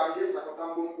sing back in my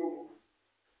tambo.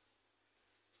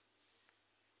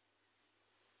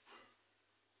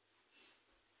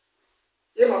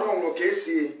 You know,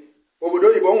 Casey. Obodo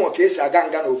Oyibo nwo ka esi aga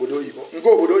nga na obodo Oyibo. Nke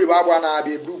obodo Oyibo abụọ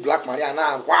na-abịa blue black Maria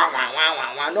na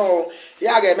wa no.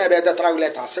 Ya ga-eme ebe the travel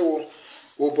letter say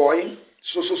oh boy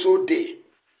so day.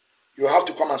 You have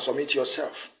to come and submit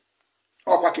yourself.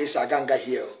 Ọkwa ka esi aga nga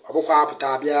here. Ọbụkwa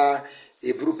apụta abịa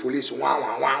a blue police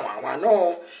wa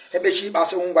no. Ebe chi ba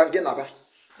say ngwa nke na ba.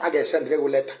 A ga-send regular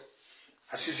letter.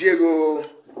 Asizie go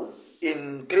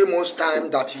in 3 months time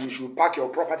that you should pack your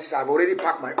properties. I've already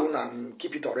packed my own and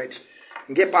keep it already.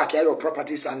 Get back here your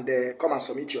properties and come and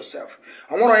submit yourself.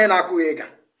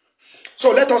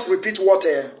 So let us repeat what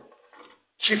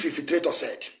Chief Infiltrator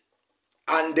said.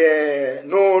 And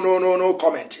no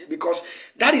comment. Because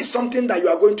that is something that you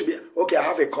are going to be... Okay, I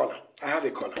have a caller.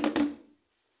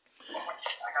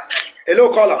 Hello,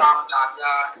 caller.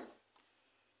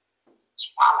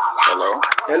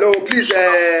 Hello, please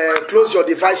close your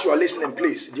device you are listening,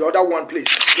 please. The other one, please,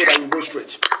 so that you go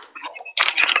straight.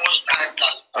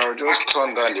 I'll just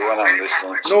turn down the one I'm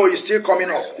listening to. No, it's still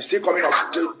coming up.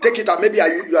 Take it out. Maybe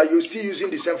you still using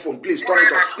the same phone. Please turn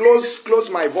it off. Close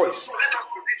my voice.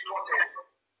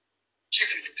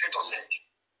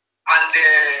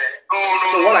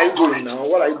 So what are you doing now?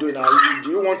 Do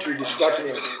you want to distract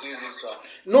me?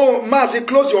 No, Mazi,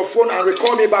 close your phone and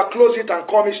recall me back. Close it and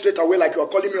call me straight away like you are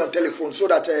calling me on telephone so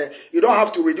that you don't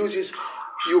have to reduce this.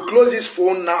 You close this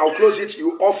phone now. I'll close it.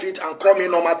 You off it and call me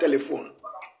normal telephone.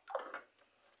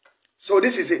 So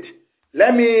this is it.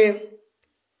 Let me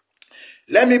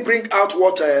bring out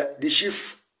what the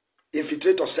Chief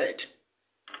Infiltrator said.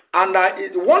 And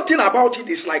one thing about it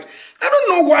is like, I don't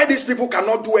know why these people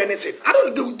cannot do anything.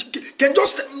 Can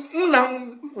just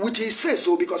with his face,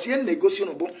 so because he ain't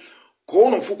negotiable.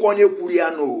 Kono fukonye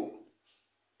kuriano.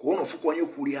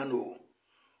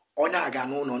 Ona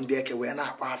agano nondeke we na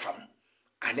apafam.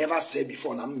 I never said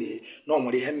before na me no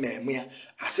mo de hemme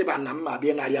aseba na mma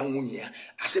bi na ria nwunye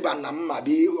aseba na mma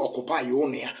bi occupy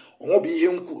onua onwo bi ihe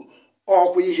nkuru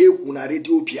okwa ihe ekwu na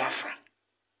radio Biafra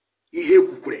ihe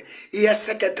ekwukure ihe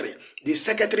secretary the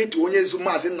secretary to onye nzu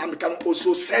Mazi Nnamdi Kanu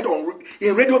also said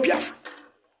in radio Biafra.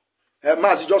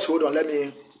 Mazi, just hold on,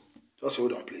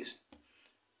 please.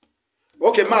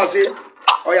 Okay, Mazi,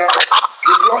 oh yeah,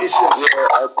 the floor is yours. Yeah,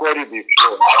 I called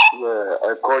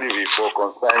you before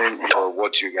concerning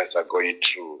what you guys are going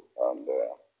through, and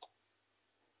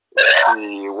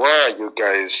why are you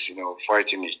guys,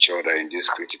 fighting each other in this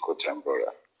critical time,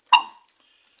 brother?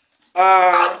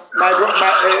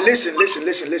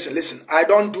 Listen. I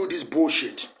don't do this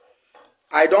bullshit.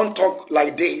 I don't talk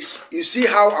like this. You see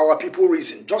how our people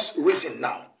reason. Just reason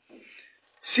now.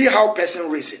 See how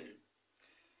person reason.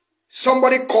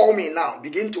 Somebody call me now,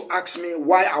 begin to ask me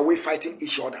why are we fighting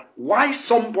each other? Why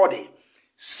somebody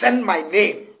send my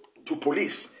name to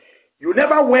police? You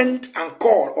never went and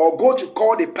called or go to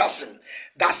call the person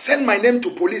that sent my name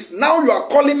to police. Now you are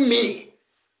calling me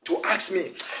to ask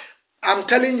me. I'm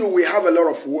telling you, we have a lot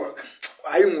of work.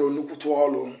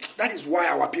 That is why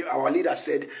our leader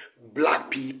said, black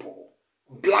people.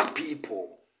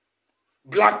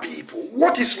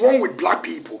 What is wrong with black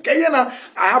people? Okay,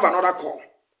 I have another call.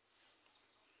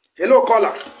 Hello,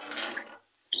 caller.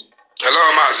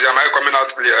 Hello, Mazi. Am I coming out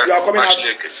clear? You are coming out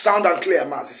sound and clear,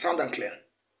 Mazi. Sound and clear.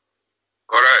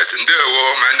 All right.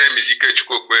 My name is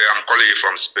Okechukwu. I'm calling you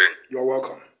from Spain. You're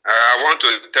welcome. I want to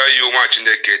tell you,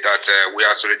 Machineke, that we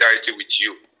are solidarity with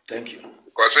you. Thank you.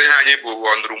 Because Kanu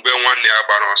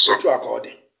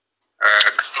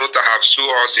have sued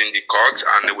us in the court,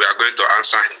 and we are going to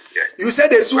answer him here. You said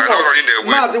they sue us.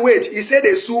 Mazi, wait. He said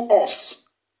they sue us.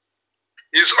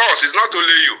 It's us. It's not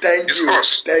only you. It's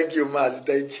us. Thank you, Mazi.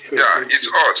 Thank you. Yeah, it's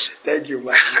us. Thank you,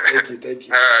 Mazi. Thank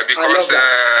you. Because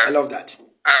I love that.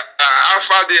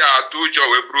 After they are two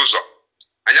job bruiser,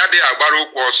 and they are baru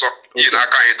also in a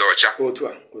kind of chat.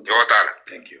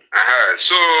 Thank you.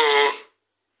 So,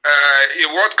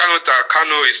 what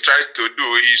Kanu is trying to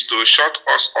do is to shut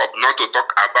us up, not to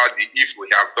talk about the if we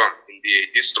have done in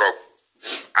this struggle,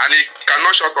 and it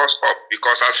cannot shut us up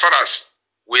because as far as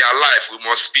we are alive, we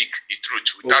must speak the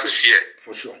truth without fear.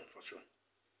 For sure.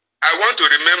 I want to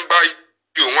remember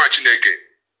you, Machineke.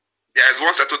 There is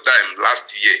one certain time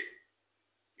last year,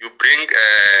 you bring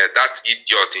that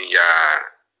idiot in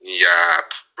your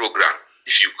program,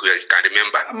 if you can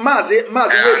remember. Mazi,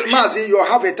 you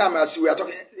have a time as we are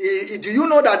talking. Do you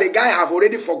know that the guy have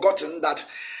already forgotten that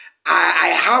I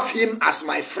have him as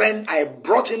my friend. I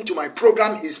brought him to my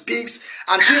program. He speaks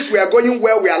and things we are going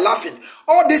well. We are laughing.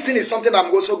 All this thing is something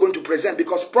I'm also going to present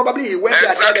because probably he went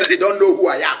there and they don't know who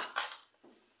I am.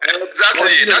 Exactly.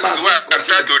 Continue, That's why I'm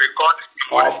trying to record.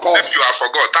 Of course. If you have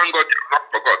forgot, thank God you have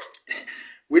not forgot.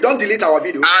 We don't delete our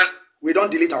videos. And we don't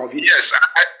delete our videos. Yes, I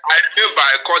remember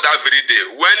I called that very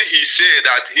day when he said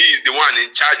that he is the one in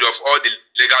charge of all the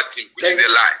legal team, which is a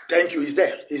lie. Thank you. He's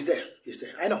there. He's there. He's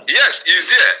there. I know. Yes, he's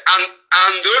there. And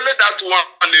only that one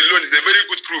alone is a very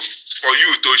good proof for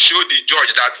you to show the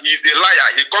judge that he is a liar.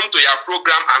 He come to your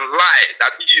program and lie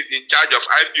that he is in charge of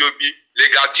IPOB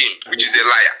legal team, which is a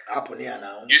liar.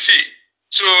 You see,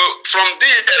 so from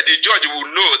there, the judge will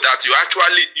know that you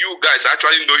guys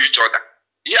actually know each other.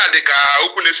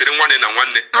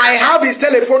 I have his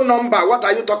telephone number. What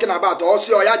are you talking about?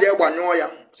 Also, we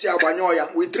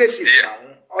trace it now.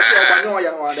 Also,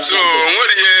 so a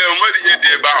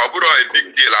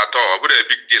big deal at all. A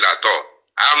big deal at all.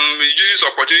 I'm using this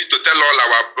opportunity to tell all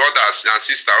our brothers and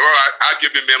sisters, all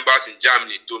IPOB members in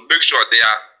Germany, to make sure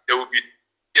they will be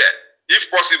there. If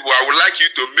possible, I would like you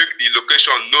to make the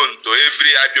location known to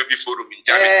every IPOB forum in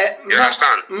Germany. You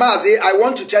understand? Mazi, I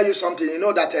want to tell you something. You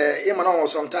know that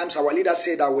sometimes our leaders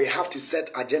say that we have to set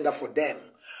agenda for them.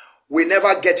 We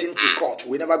never get into court.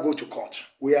 We never go to court.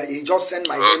 He just sent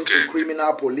my name to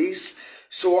criminal police.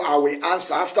 So I will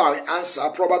answer. After I answer,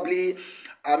 probably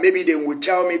maybe they will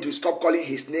tell me to stop calling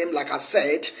his name. Like I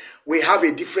said, we have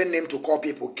a different name to call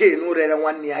people. So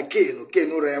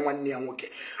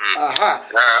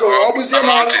obviously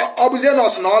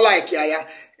not like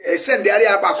send the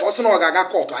area back. Also no gaga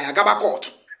court. I gaba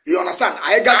court. You understand?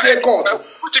 I just say court.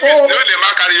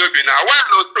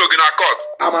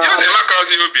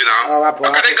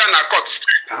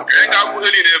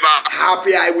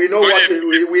 Happy, we know what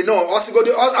we know. Also go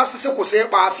to say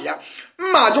Bafia.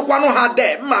 Majukwano had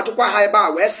there, Majukwa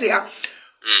Haiba, where see her.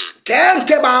 Can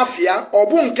Kebafia or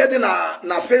Boom Kedina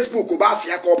na Facebook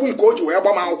Bafia or Boom Coach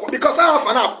because I have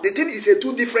an app. The thing is a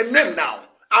two different name now.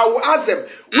 I will ask them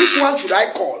which one should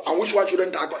I call and which one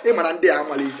shouldn't I call.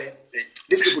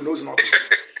 These people knows nothing.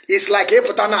 It's like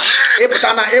Eputana,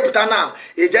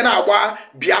 Ejana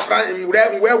Biafra,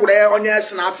 where on your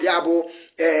snafiabo,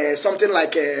 something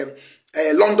like a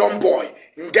London boy.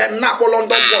 Get Napo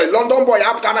London boy,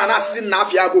 Aptana, and assassin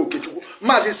Nafiabo Kichu.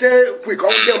 Mazi say, quick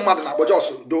on them, Madam, but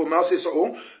also do Mouse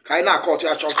so, Kaina caught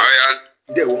your chop.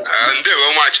 They will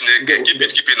watch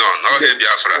keep on.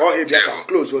 Oh, Biafra,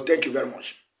 close. Oh, thank you very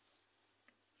much.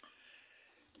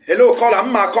 Hello, caller.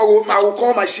 I will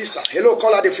call my sister. Hello,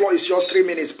 caller. The floor is yours. 3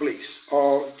 minutes, please.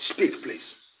 Or speak,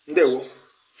 please. Hello.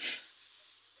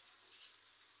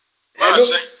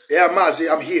 Yeah, Mazi,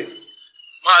 I'm here.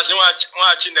 Mazi,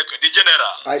 the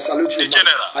general. I salute you, the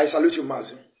general. I salute you,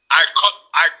 Mazi. I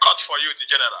cut for you, the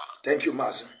general. Thank you,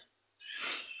 Mazi.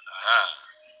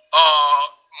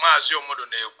 Mazi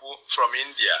Omodoneku from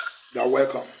India. You are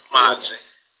welcome. Mazi.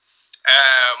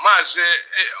 Mazi,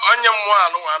 onye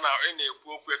mwana wana ene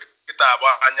ekwu kita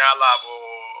aba anyala abo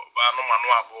anụmanụ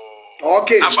abo.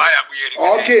 Okay. Afaya kuyeri.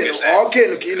 Okay,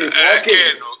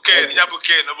 nyabu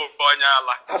kenu bụ onye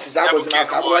ala. Asiza gozi na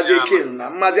ka abwazi kenu na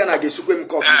mmazi na gesukwe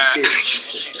mkop kenu.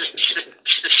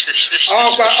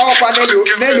 Opa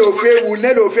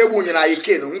nelo ofebu nyina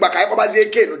ikenu ngba ka ikpobazi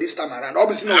ekenu this time around.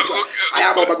 Obviously no to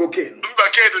ayababago kenu. Ngba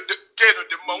kenu the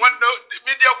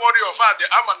media warrior fa the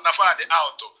aman na fa the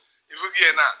out.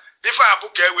 If I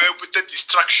book away with the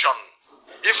distraction,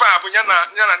 if I put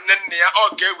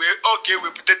okay, we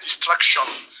put the distraction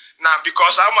now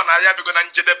because I'm an aya because I'm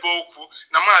the boku.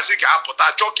 Namazi apple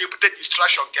that jockey put the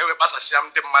distraction. Can we pass a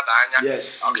siam de madanya?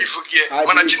 Yes. Okay, forget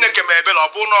when a chineke mebel or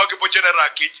bono general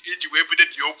kit, we put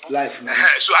the yoke life.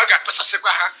 So I got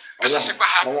Passasequaha. Thank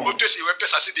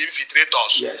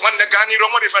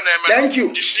you.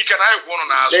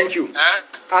 Thank you.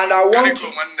 And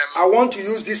I want to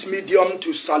use this medium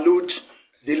to salute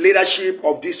the leadership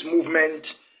of this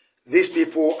movement. These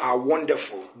people are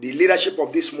wonderful. The leadership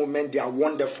of this movement, they are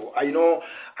wonderful. I know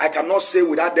I cannot say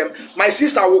without them. My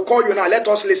sister, I will call you now. Let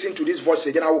us listen to this voice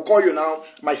again. I will call you now,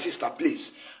 my sister,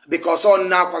 please. Because on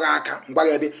now, no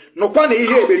one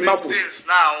here.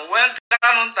 Now, when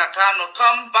Kanu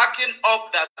come backing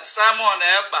up that Simon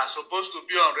Eba supposed to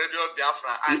be on Radio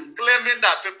Biafra and claiming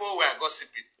that people were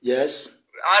gossiping. Yes.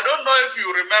 I don't know if you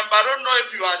remember. I don't know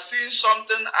if you are seeing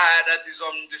something that is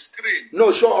on the screen.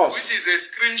 No, show us. Which is a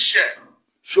screen share.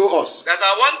 Show us. That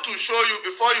I want to show you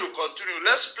before you continue.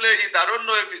 Let's play it. I don't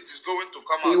know if it is going to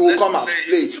come out. It will come out.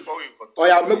 Play it. Before we continue. Or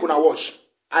yeah, make una watch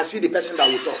and see the person that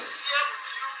will talk.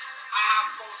 I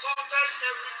have consulted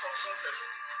every consultant.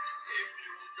 If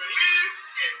you believe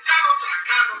in Kanu,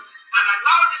 and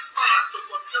allow this man to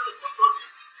continue to control the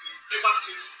labor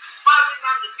team, Mazi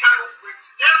Kanu will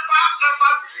never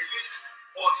ever be released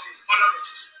until further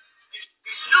notice. It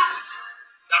is you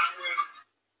that will.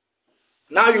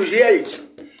 Now you hear it.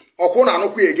 Okuna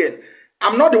Anokwu again.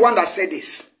 I'm not the one that said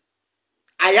this.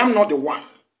 I am not the one.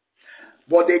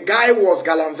 But the guy was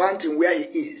gallivanting where he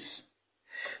is.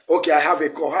 Okay, I have a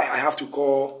call. I have to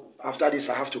call. After this,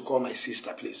 I have to call my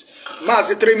sister, please.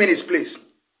 Mazi, 3 minutes, please.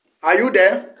 Are you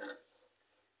there?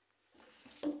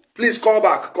 Please call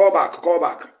back, call back, call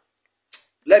back.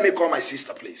 Let me call my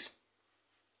sister, please.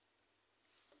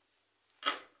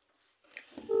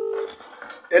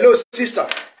 Hello, sister.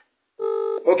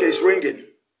 Okay, it's ringing.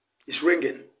 It's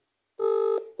ringing.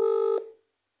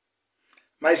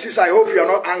 My sister, I hope you are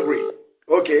not angry.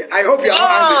 Okay, I hope you are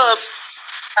not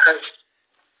angry.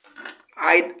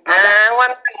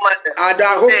 Ada,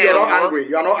 I hope you are not angry.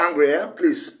 You are not angry, eh?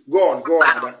 Please, go on,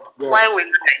 Ada. Go on. Why will I?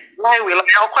 Why will I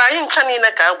be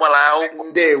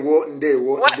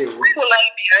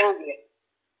angry?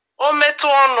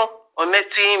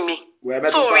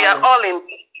 So we are all in.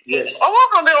 Yes.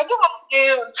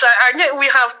 We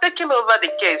have taken over the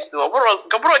case.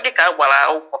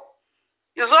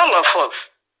 It's all of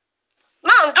us.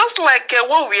 Now, just like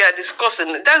what we are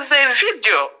discussing, there's a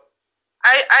video.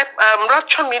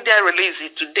 Rapture Media released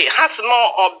it today. Has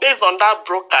more based on that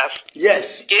broadcast.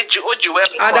 Yes.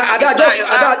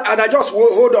 Ada, just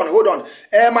hold on.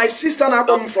 My sister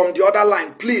Nabom from the other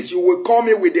line, please, you will call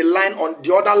me with the line on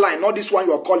the other line, not this one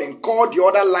you are calling. Call the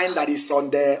other line that is on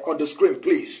the screen,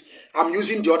 please. I'm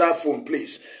using the other phone,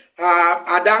 please.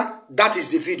 Ada, that is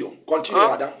the video. Continue,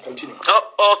 Ada. Continue.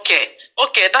 Oh, okay,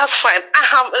 that's fine. I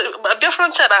have a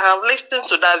different side. I have listened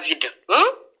to that video.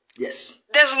 Yes.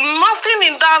 There's nothing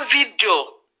in that video.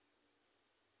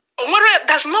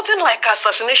 There's nothing like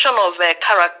assassination of a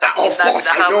character. Of course,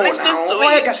 I know now.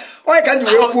 Why can't you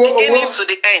from beginning to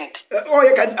the end?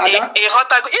 Even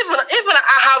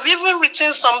I have even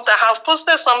written something. I have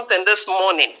posted something this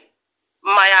morning.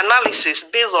 My analysis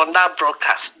based on that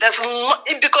broadcast. There's not,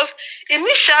 because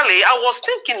initially I was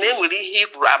thinking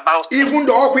Hebrew about even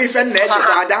the Okwifen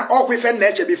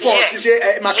nature before she say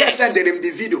send them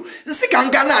the video. Nsi kan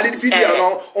Ghana the video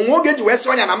no onwo get to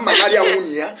Wesonya na mmanaria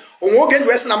wunya onwo get to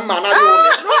West na mmanaria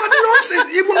wunya. No say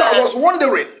even though I was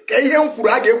wondering ke ihe nkuru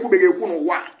aga ekubege ekwu no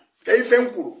wa ke ife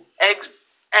nkuru.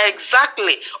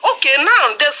 Exactly. Okay,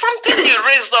 now there's something you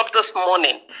raised up this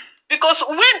morning. Because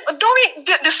during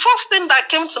the first thing that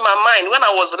came to my mind when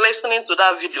I was listening to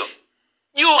that video,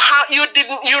 you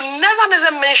never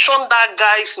mentioned that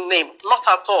guy's name, not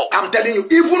at all. I'm telling you,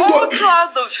 even all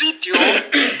throughout the video,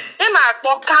 in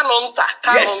Kanu.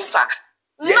 Yes.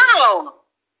 Now,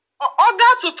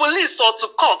 order to police or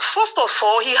to court. First of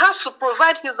all, he has to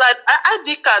provide his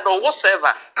ID card or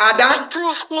whatever to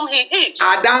prove whom he is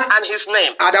and his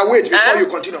name. Ada, wait before you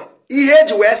continue. He had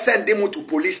to send him to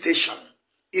police station.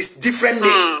 It's different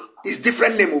name. It's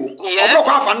different name. Yes. I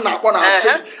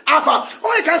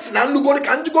can't see now.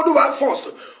 Can't you go do that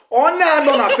first? On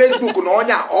Facebook,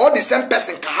 all the same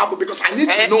person can happen because I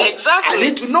need to know. Exactly. I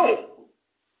need to know.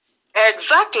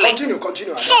 Exactly. Continue.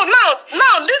 So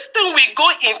now this thing will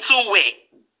go in two ways.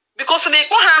 Because they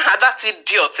go have that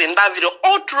idiot in that video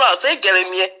all throughout.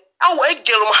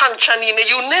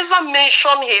 You never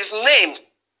mention his name.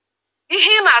 It's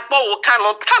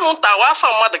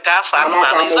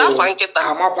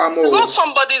not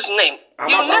somebody's name.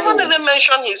 You never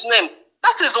mention his name.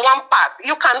 That is one part.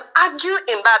 You can argue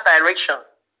in that direction.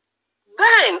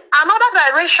 Then another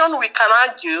direction we can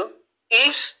argue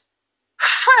is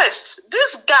first,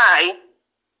 this guy,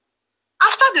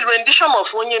 after the rendition of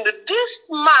Onyendu, this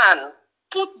man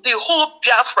put the whole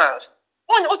Biafrans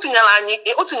in a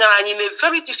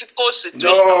very difficult situation.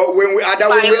 No,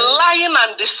 by lying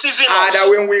and deceiving us.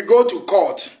 When we go to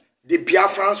court, the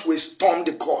Biafrans will storm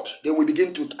the court. They will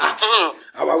begin to ask.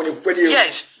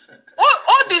 Yes.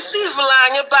 All deceive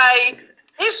by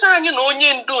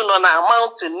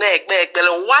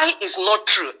why is not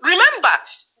true. Remember,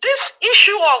 this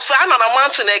issue of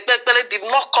mountain did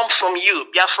not come from you,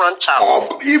 Biafran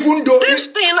child. Even though this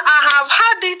thing, I have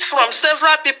heard it from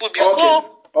several people before. Okay.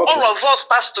 All of us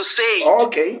passed to say it.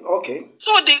 Okay.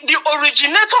 So the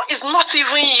originator is not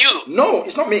even you. No,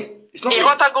 it's not me. It's not me. You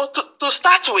got to go to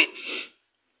start with.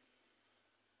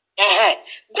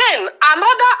 Then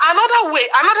another way,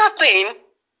 another thing.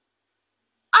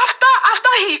 After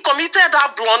he committed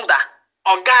that blunder,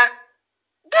 then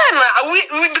we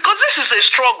because this is a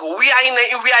struggle. We are in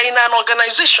an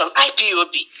organization,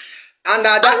 IPOB. And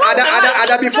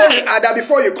Ada,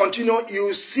 before you continue,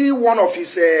 you see one of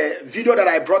his video that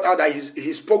I brought out that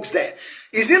he spoke there.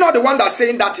 Is he not the one that's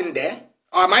saying that in there?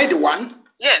 Am I the one?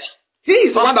 Yes. He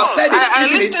is the one that said it,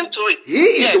 isn't it? To it.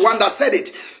 He is the one that said it.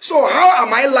 So how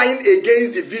am I lying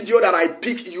against the video that I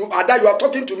pick you? That you are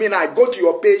talking to me and I go to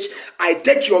your page, I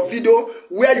take your video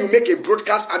where you make a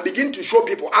broadcast and begin to show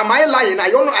people. Am I lying? Are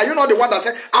you not the one that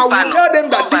said? I will tell them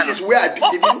that this is where I pick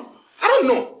the video. I don't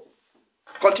know.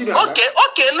 Continue. Okay.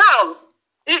 Now,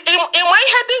 in my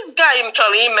head, this guy in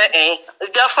Charlie,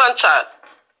 Biafran child,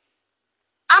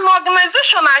 an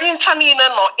organization I in China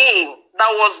in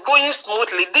that was going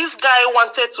smoothly. This guy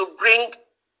wanted to bring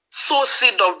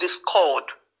seed of discord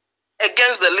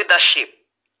against the leadership.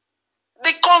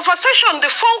 The conversation, the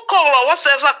phone call or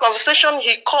whatever conversation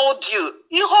he called you,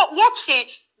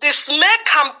 the smear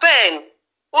campaign,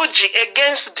 OG,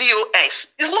 against DOS,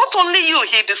 is not only you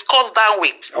he discussed that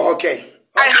with. Okay.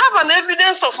 I have an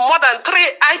evidence of more than 3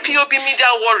 IPOB media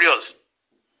warriors.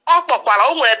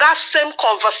 That same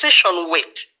conversation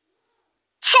with.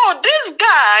 So this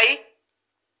guy,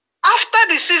 after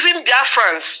deceiving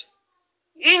Biafrans,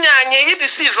 he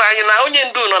deceived on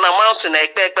a mountain,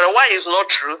 why is not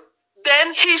true?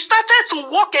 Then he started to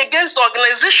work against the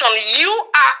organization. You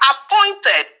are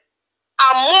appointed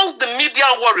among the media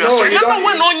warriors. No, remember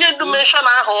when Onyendu mentioned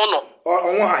Ahono?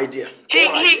 Idea. He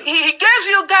gave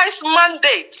you guys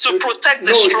mandate to protect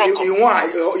the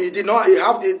struggle. He did not. He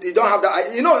don't have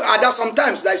that. You know, that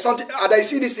sometimes there is something. I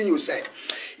see this thing you said.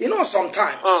 You know,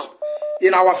 sometimes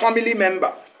in our family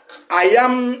member, I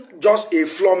am just a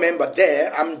floor member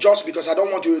there. I'm just because I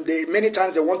don't want to. Many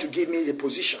times they want to give me a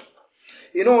position.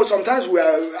 You know, sometimes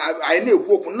I know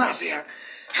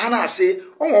Hannah say,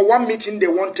 one meeting they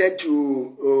wanted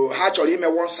to actually him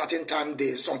at one certain time.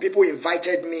 Some people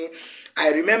invited me.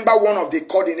 I remember one of the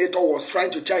coordinator was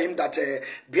trying to tell him that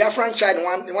Biafran child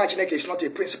one is not a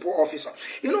principal officer.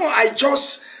 You know, I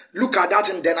just look at that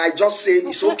and then I just say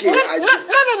it's okay. I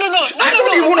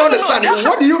don't even understand.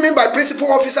 What do you mean by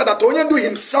principal officer? That Onyendu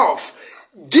himself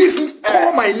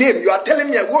call my name. You are telling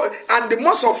me, and the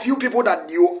most of you people that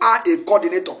you are a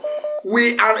coordinator.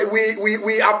 We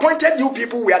appointed you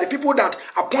people. We are the people that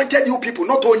appointed you people,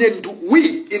 not Onyendu.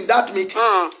 We in that meeting,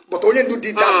 but Onyendu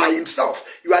did that by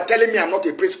himself. You are telling me I'm not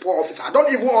a principal officer. I don't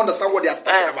even understand what they are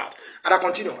talking about. And I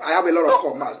continue. I have a lot of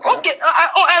comments. Okay,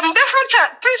 different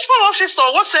principal officer,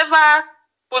 whatever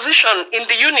position in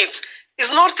the unit is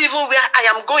not even where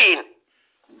I am going.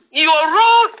 Your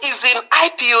role is in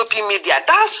IPOP media.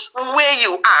 That's where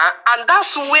you are, and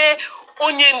that's where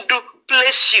Onyendu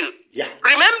place you. Yeah.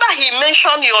 Remember, he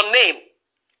mentioned your name.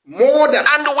 More than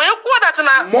and when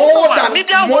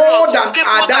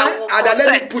Ada,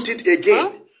 let me put it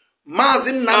again.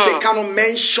 Mazi Okenna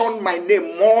mentioned my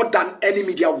name more than any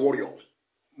media warrior.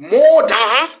 More than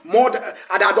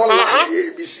and I don't lie,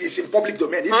 it's in public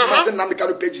domain. If Mazi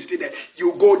Okenna page is still there,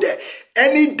 you go there.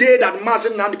 Any day that Mazi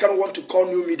Okenna want to call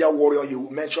new media warrior, you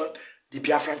mention the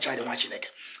Biafran child watching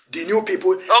again. The new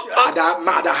people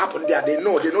that happened there, they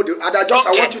know. I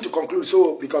want you to conclude,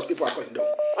 so because people are going down.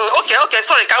 Okay,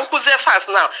 sorry, can we there fast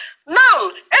now?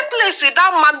 Now, a place with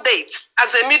that mandate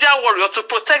as a media warrior to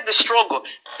protect the struggle.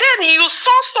 Then you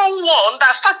saw someone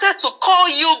that started to call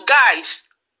you guys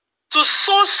to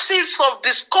sow seeds of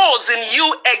discourse in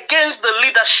you against the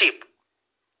leadership.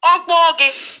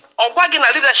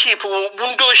 Leadership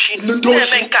Bundoshi.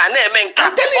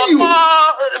 I'm telling you.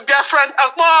 Biafran,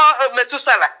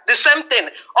 Metusala, the same thing.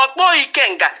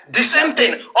 Ikenga, the same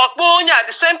thing.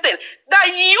 The same thing. That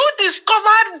you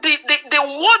discovered the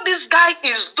what this guy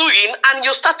is doing and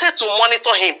you started to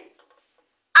monitor him.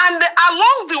 And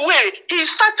along the way, he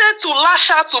started to lash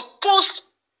out to post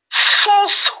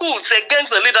falsehoods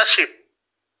against the leadership.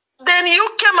 Then you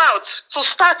came out to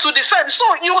start to defend.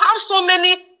 So you have so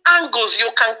many angles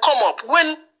you can come up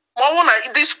when Mawona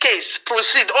in this case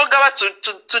proceed or go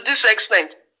to this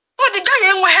extent. But the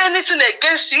guy ain't have anything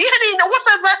against you.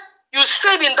 Whatever you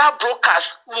said in that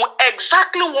broadcast,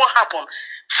 exactly what happened.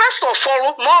 First of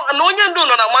all,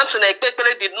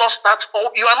 did not start.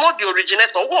 You are not the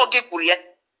originator.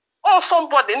 Or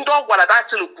somebody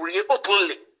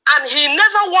openly. And he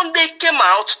never one day came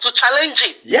out to challenge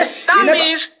it. Yes. That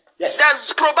means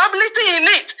there's probability in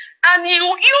it. And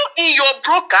you in your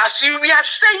broadcast, you are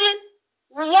saying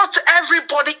what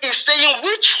everybody is saying,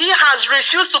 which he has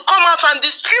refused to come out and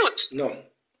dispute. No.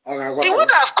 He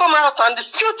would have come out and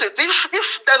dispute it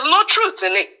if there's no truth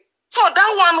in it. So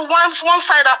that one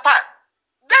side apart.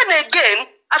 Then again,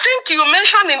 I think you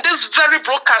mentioned in this very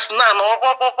broadcast now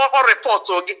or report,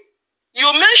 you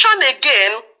mentioned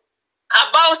again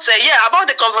about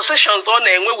the conversations on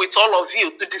with all of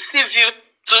you to deceive you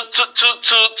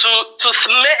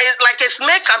like a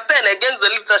smear campaign against the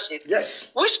leadership.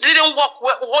 Yes. Which didn't work.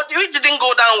 Which didn't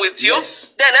go down with you.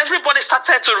 Yes. Then everybody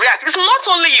started to react. It's not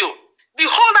only you. The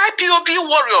whole IPOB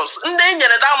warriors, they needed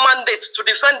that mandate to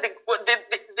defend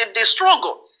the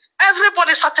struggle.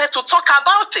 Everybody started to talk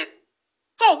about it.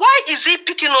 So why is he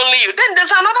picking only you? Then there's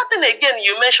another thing again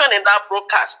you mentioned in that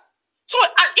broadcast. So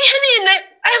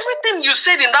everything you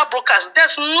said in that broadcast,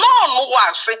 there's none who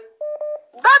has said.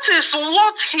 That is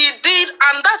what he did,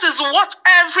 and that is what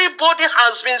everybody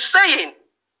has been saying,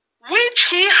 which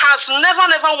he has never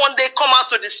one day come out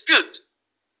to dispute.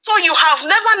 So you have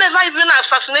never even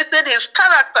assassinated his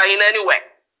character in any way.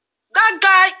 That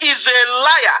guy is a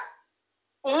liar.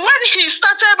 When he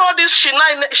started all this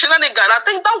shenanigan, I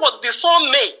think that was before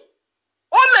May.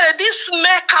 Only this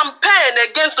May campaign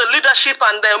against the leadership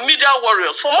and the media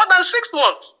warriors for more than 6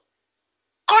 months.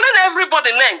 Calling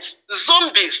everybody names,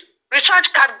 zombies, Richard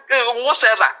Card,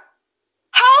 whatever.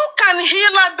 How can he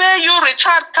label you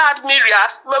Richard Card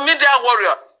media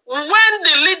warrior when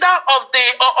the leader of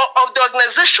the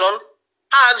organization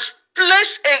has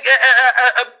placed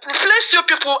you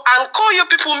people and call you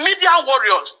people media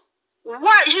warriors?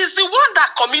 Why? He's the one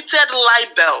that committed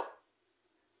libel.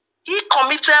 He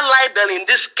committed libel in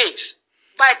this case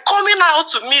by coming out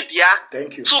to media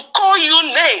to call you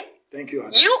name. Thank you,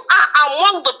 Adam. You are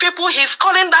among the people he's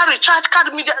calling that Richard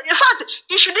Card media. In fact,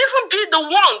 he should even be the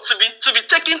one to be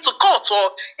taken to court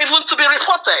or even to be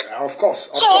reported. Of course.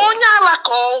 And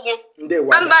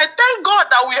I thank God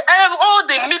that we have all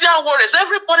the media warriors.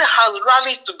 Everybody has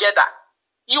rallied together.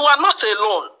 You are not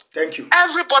alone. Thank you.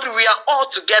 Everybody, we are all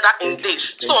together in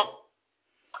this.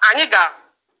 Aniga.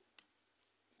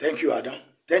 Thank you, Adam.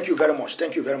 Thank you very much.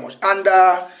 Thank you very much. And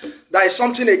there is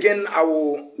something again I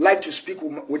would like to speak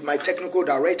with my technical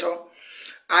director.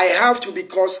 I have to,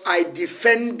 because I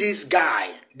defend this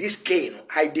guy, this Kane.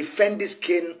 I defend this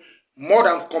Kane more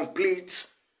than complete.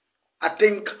 I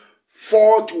think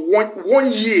 4 to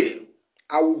 1 year.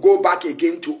 I will go back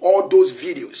again to all those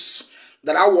videos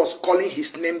that I was calling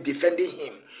his name, defending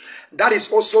him. That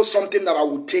is also something that I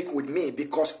would take with me,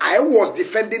 because I was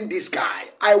defending this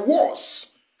guy.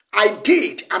 I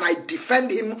did, and I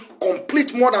defend him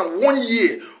complete more than 1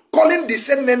 year, calling the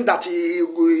same name that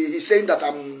he's saying that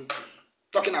I'm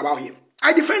talking about him.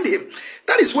 I defend him.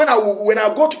 That is when I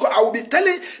go to court, I will be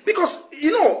telling, because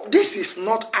this is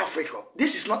not Africa.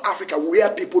 This is not Africa where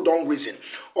people don't reason,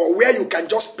 or where you can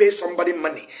just pay somebody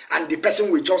money and the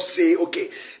person will just say, okay.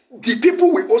 The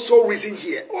people will also reason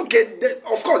here. Okay,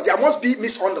 of course, there must be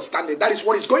misunderstanding. That is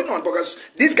what is going on,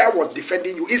 because this guy was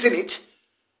defending you, isn't it?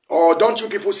 Or don't you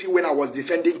people see when I was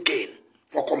defending Cain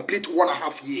for complete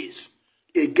 1.5 years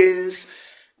against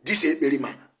this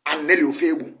Eberima and Nelly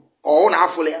Ofebu or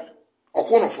Onafolia or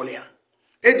Konofolia?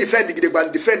 They defend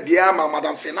the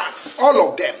Madam Finance. All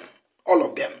of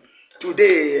them.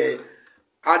 Today,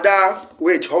 Ada,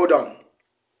 wait, hold on.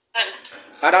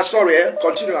 Ada, sorry,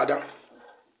 continue, Ada.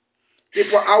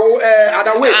 People, I will,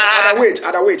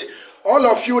 Ada, wait. All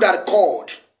of you that called,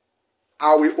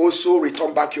 I will also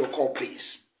return back your call,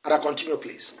 please. Ada, continue,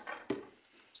 please.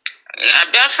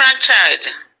 Biafran child,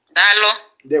 Dalo.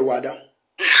 There, Wada.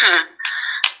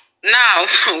 Now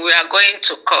we are going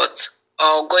to court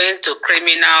or going to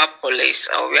criminal police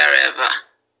or wherever.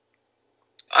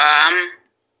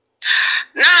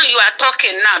 Now you are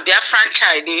talking now, Biafran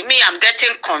child. Me, I'm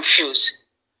getting confused.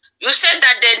 You said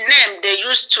that the name they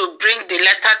used to bring the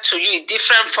letter to you is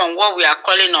different from what we are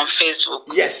calling on Facebook.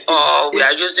 Yes. Or we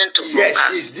are using to broadcast. Yes,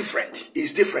 it's different.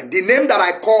 It's different. The name that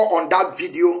I call on that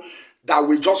video that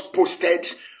we just posted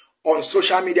on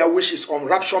social media, which is on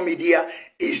Rapture Media,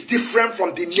 is different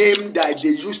from the name that they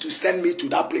used to send me to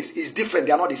that place. It's different.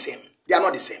 They are not the same. They are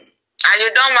not the same. And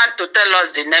you don't want to tell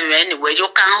us the name anyway. You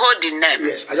can hold the name.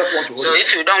 Yes, I just want to hold it. So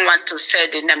if you don't want to say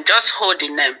the name, just hold the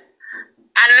name.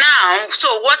 And now, so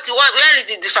where is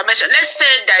the defamation? Let's say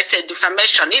there's a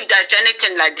defamation, if there's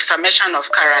anything like defamation of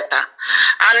character.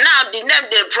 And now the name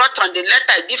they brought on the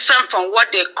letter is different from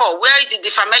what they call. Where is the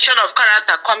defamation of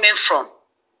character coming from?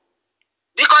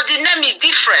 Because the name is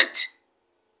different.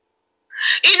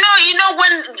 You know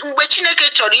when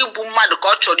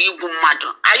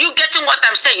are you getting what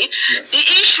I'm saying? Yes. The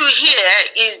issue here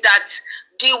is that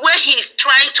the way he's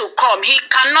trying to come, he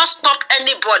cannot stop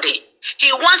anybody.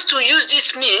 He wants to use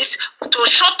this means to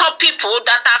shut up people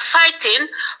that are fighting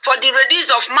for the release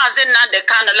of Mazi Okenna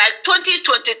Okechukwu. Like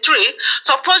 2023,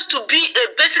 supposed to be a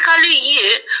basically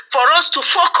year for us to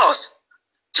focus,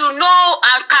 to know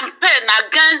and campaign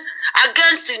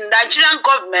against the Nigerian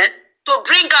government to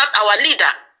bring out our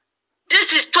leader.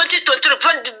 This is 2023,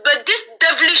 but these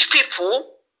devilish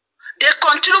people, They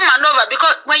continue maneuver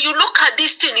because when you look at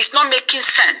this thing, it's not making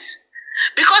sense.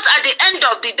 Because at the end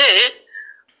of the day,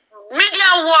 media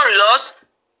warriors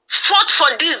fought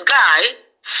for this guy.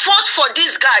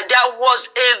 There was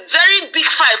a very big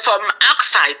fight from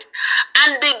outside,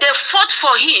 and they fought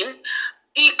for him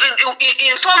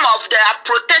in form of they are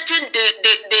protecting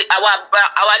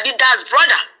our leader's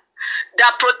brother. They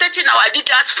are protecting our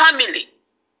leader's family.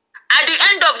 At the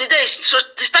end of the day, so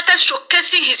they started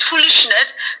showcasing his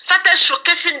foolishness, started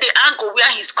showcasing the angle where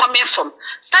he's coming from,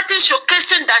 started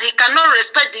showcasing that he cannot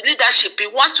respect the leadership. He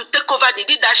wants to take over the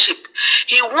leadership.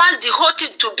 He wants the whole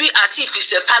thing to be as if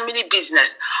it's a family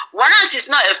business. Whereas it's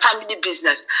not a family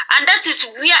business. And that is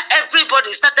where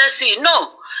everybody started saying,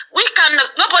 no,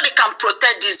 nobody can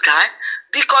protect this guy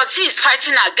because he is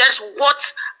fighting against what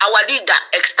our leader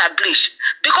established.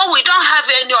 Because we don't have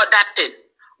any other thing.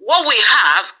 What we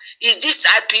have is this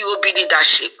IPOB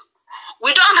leadership.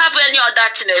 We don't have any other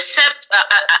thing except,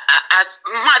 as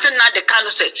Mazi Okenna Okechukwu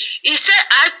said, he said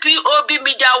IPOB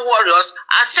media warriors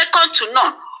are second to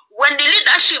none. When the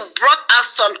leadership brought out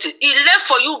something, it left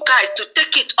for you guys to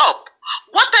take it up.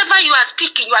 Whatever you are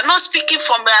speaking, you are not speaking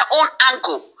from your own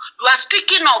angle. You are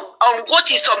speaking on what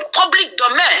is on public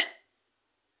domain.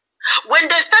 When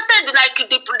they started, like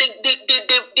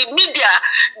the media,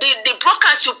 the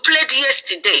broadcast you played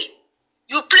yesterday,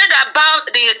 you played about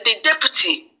the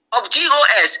deputy of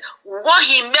GOS, what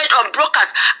he made on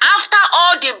broadcast after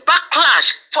all the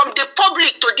backlash from the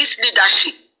public to this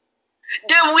leadership.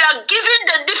 They were giving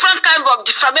the different kind of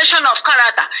defamation of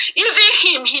character. Even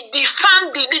him, he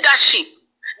defamed the leadership.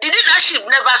 The leadership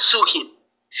never sued him.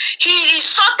 He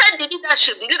insulted the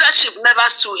leadership never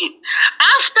sued him.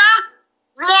 After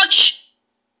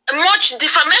much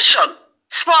defamation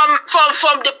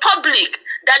from the public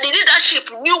that the leadership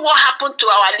knew what happened to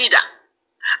our leader.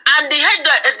 And they had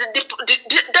the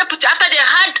deputy, after they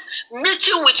had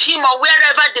meeting with him or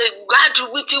wherever they had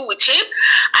meeting with him,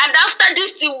 and after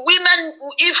this evil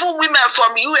women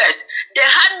from US, they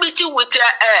had meeting with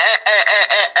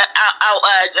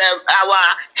our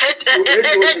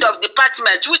head of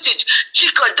department, which is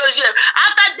Chico Dozier.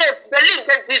 After they believe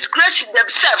they disgrace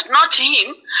themselves, not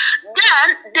him, then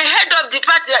the head of the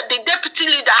party, the deputy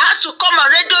leader, has to come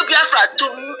on Radio Biafra to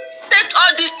state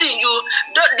all these things.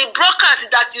 The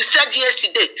broadcast that you said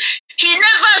yesterday, he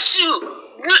never sued.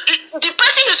 The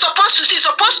person is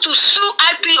supposed to sue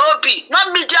IPOB,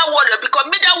 not media warrior, because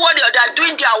media warrior, they are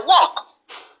doing their work.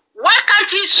 Why can't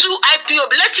he sue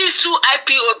IPOB? Let him sue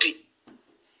IPOB.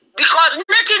 Because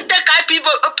let him take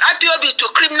IPOB to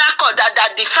criminal court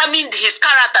that defaming his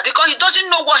character, because he doesn't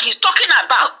know what he's talking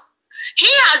about. He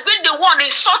has been the one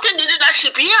insulting the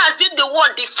leadership. He has been the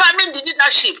one defaming the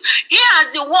leadership. He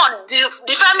has the one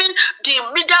defaming the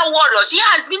media warriors. He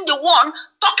has been the one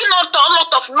talking a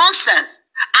lot of nonsense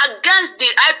against the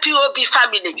IPOB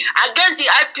family, against the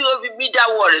IPOB media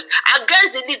warriors,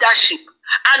 against the leadership.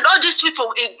 And all these people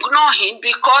ignore him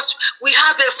because we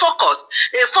have a focus.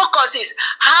 The focus is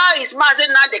how is Mazi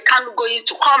Okenna Okechukwu going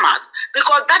to come out?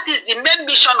 Because that is the main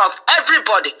mission of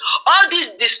everybody. All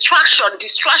this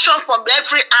distraction from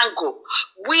every angle.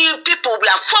 We are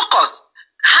focused.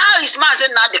 How is Mazi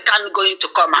Okenna Okechukwu going to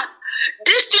come out?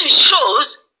 This thing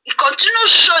shows, he continues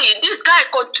showing, this guy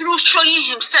continues showing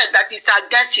himself that he's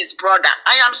against his brother.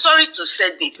 I am sorry to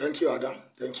say this. Thank you, Adam.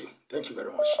 Thank you. Thank you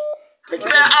very much. Thank you.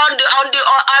 On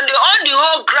the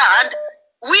whole ground,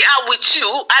 we are with you,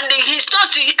 and he's not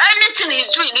anything he's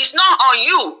doing is not on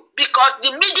you, because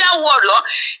the media warrior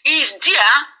is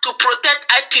there to protect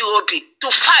IPOB,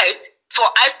 to fight for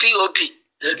IPOB.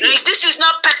 This is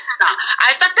not personal.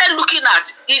 I started looking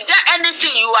at, is there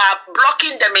anything you are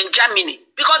blocking them in Germany?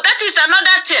 Because that is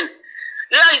another thing.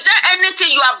 Is there anything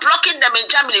you are blocking them in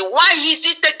Germany? Why is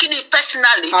he taking it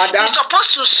personally? He's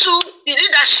supposed to sue the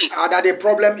leadership. Ada, the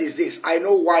problem is this. I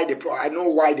know why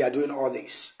they are doing all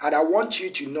this. And I want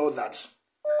you to know that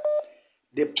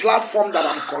the platform that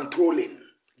I'm controlling,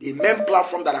 the main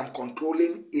platform that I'm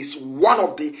controlling, is one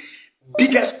of the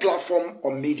biggest platform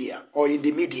on media or in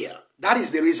the media. That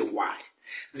is the reason why.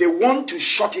 They want to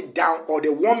shut it down, or they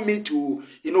want me to,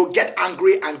 get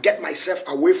angry and get myself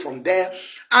away from there.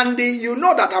 And you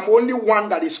know that I'm only one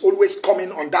that is always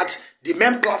coming on the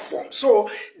main platform. So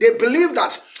they believe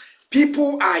that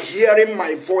people are hearing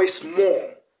my voice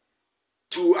more.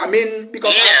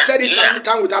 Because I've said it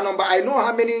time with that number. I know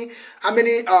how many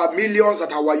millions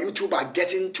that our YouTube are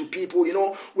getting to people.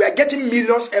 We are getting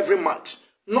millions every month.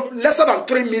 Not lesser than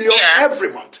 3 million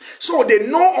every month. So they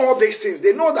know all these things.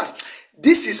 They know that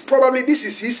this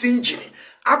is his engine.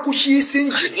 Akushi is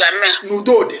engine.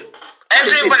 Nudode.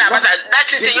 Everybody,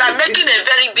 that is it. You are making a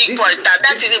very big point.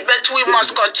 That is it, but we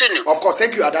must continue. Of course,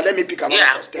 thank you, Ada. Let me pick another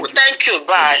person. Thank you.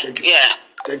 Bye. Thank you. Yeah.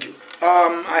 Thank you.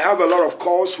 I have a lot of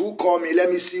calls. Who called me? Let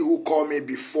me see who called me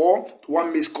before.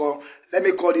 One missed call. Let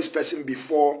me call this person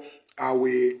before I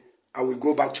will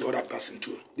go back to other person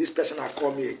too. This person have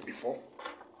called me before.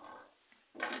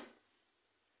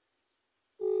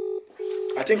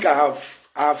 I think I have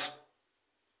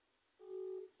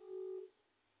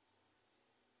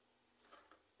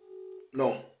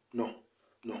no.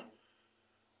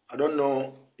 I don't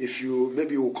know if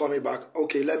maybe you will call me back.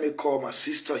 Okay, let me call my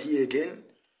sister here again.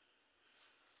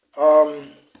 I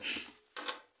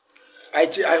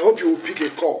hope you will pick a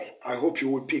call. I hope you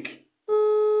will pick.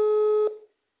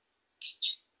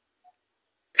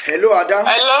 Hello, Ada.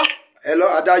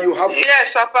 Hello, Ada. You have.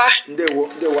 Yes, Papa.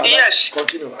 Yes.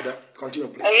 Continue, Ada. Continue,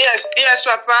 please. Yes,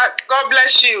 Papa. God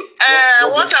bless you.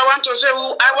 What I want to say,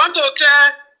 I want to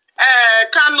tell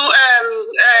Kanu,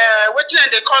 what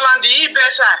they call on the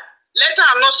e-besa. Let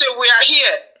her not say we are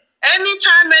here.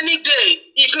 Anytime, any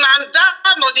day, if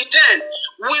Nnamdi not the 10,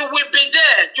 we will be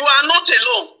there. You are not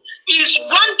alone. It's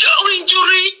one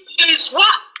injury,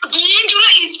 the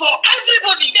injury is for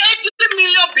everybody. 80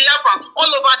 million Biafrans all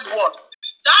over the world.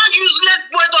 That useless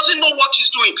boy doesn't know what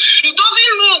he's doing. He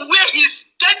doesn't know where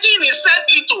he's getting himself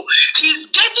into.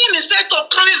 He's getting himself to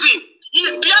prison.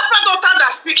 It's Biafra daughter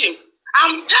that's speaking.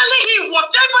 I'm telling him,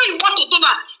 whatever he want to do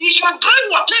now, he should bring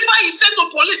whatever he said to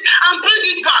police and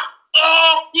bring it back.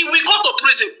 Or he will go to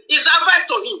prison. It's advice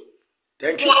to him.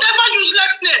 Thank you. Whatever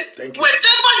useless name,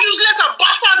 whatever useless and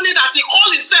bastard name that he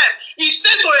called himself, he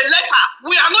sent to a letter.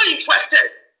 We are not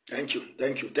interested. Thank you. We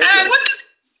are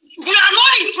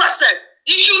not interested.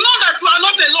 You should know that you are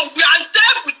not alone. We are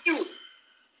there with you.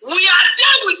 We are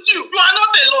there with you. You are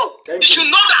not alone. You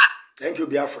should know that. Thank you,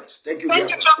 Biafrans. Thank you,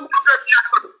 Biafra.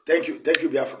 Thank you,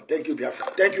 Biafra. Thank you, Biafra.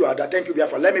 Thank you, Ada. Thank you,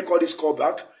 Biafra. Let me call this call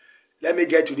back. Let me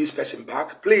get to this person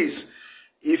back. Please,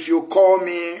 if you call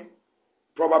me,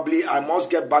 probably I must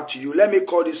get back to you. Let me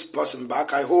call this person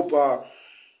back. I hope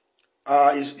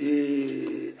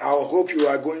you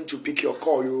are going to pick your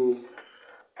call.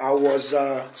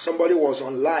 Somebody was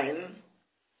online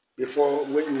before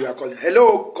when you were calling.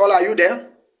 Hello, caller, are you there?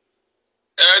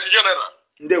 General.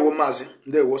 Ndewo Mazi.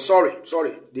 Ndewo. Sorry.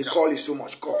 The call is too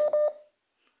much. Call.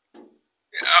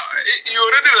 You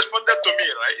already responded to me,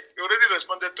 right? You already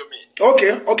responded to me.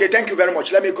 Okay. Thank you very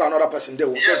much. Let me call another person.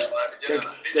 Ndewo. Yes,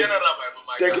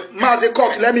 Thank you. Mazi,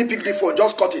 cut. Let me pick the phone.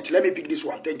 Just cut it. Let me pick this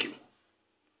one. Thank you.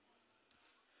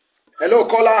 Hello,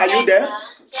 caller. Are you there?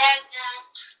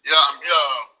 Yeah, I'm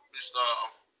here, Mr.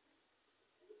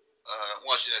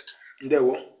 Washington.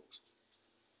 Ndewo.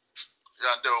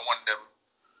 Yeah, Ndewo one them.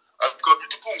 I've got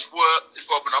to come if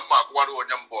I'm not mark what on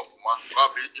your buff,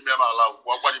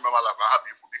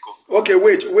 Okay,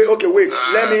 wait.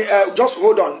 Let me just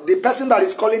hold on. The person that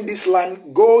is calling this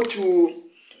line, go to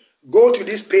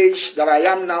this page that I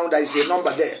am now. There is a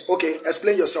number there. Okay,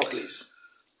 explain yourself, please.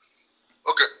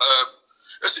 Okay,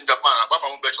 it's in Japan. I bought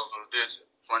from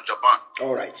Japan.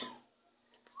 All right.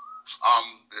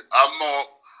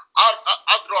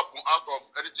 I dropped out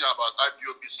of anything about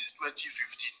IPOB since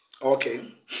 2015. Okay.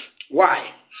 Why?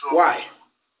 Why?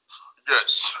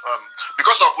 Yes.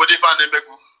 Because of what they find in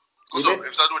Megu. Because of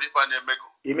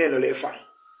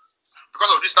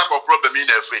this type of problem in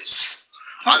their face.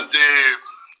 And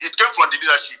it came from the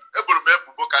leadership.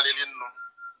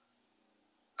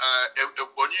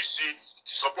 When you see the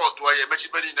support why I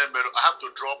have to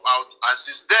drop out, and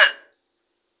since then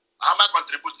I am not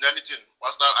contributing anything.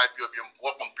 Was that IPOB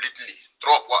work completely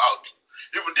drop out.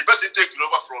 Even the person taking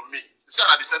over from me, the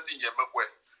same thing the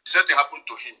same thing happened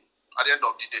to him at the end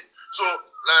of the day. So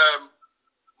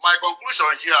my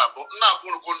conclusion here, but now it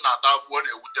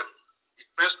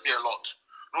pains me a lot.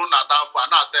 No, not there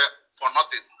for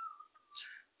nothing.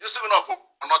 This is not for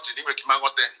nothing.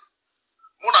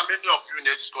 Many of you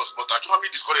need discuss, but I don't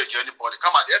discourage anybody.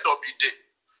 Come at the end of the day,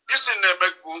 this in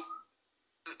like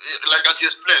as you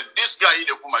explained, this guy in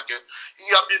the market,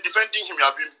 you have been defending him. You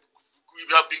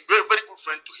have been very, very good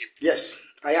friend to him. Yes,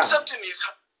 I am. Something is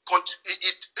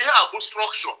it have a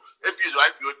structure. At the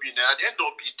end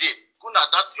of the day,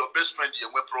 that your best friend is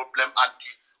a problem, and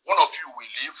one of you will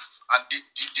leave, and the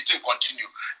thing continue.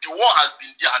 The war has been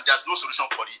there, and there's no solution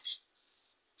for it.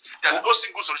 There's no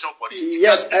single solution for it.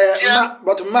 Yes,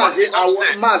 but Mazi,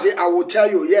 I will tell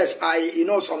you. Yes,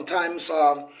 sometimes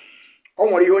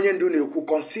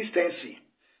consistency,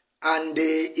 and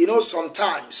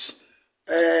sometimes.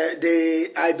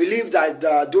 I believe that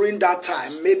during that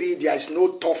time, maybe there is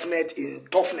no toughness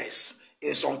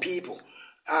in some people.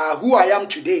 Who I am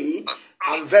today,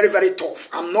 I'm very, very tough.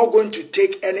 I'm not going to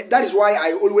take any. That is why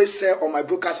I always say on my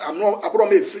broadcast, I'm not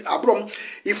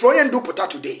if only do put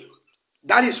today,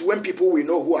 that is when people will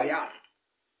know who I am.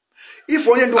 If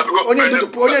only do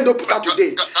put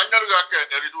today.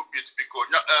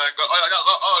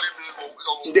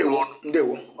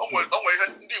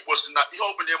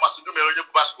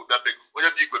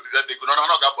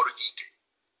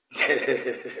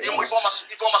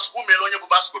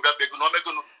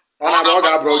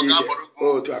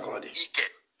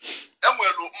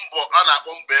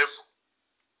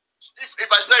 If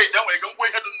I say it, then we can go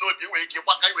ahead and know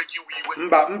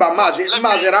Mba Mazi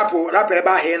rap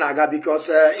eba he na aga because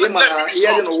let me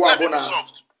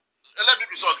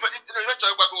be soft. But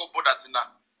eventually we go about that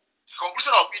now. The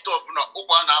conclusion of it up na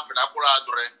ụgbọ na apụda kwụrụ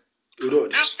adure.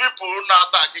 These people na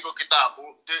attack ego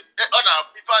kitabu the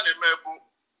if I na-eme bụ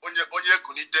onye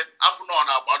kunite afu na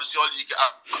na agbarusi all ike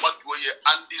agbatuo ye,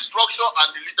 and the structure and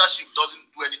the leadership doesn't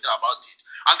do anything about it,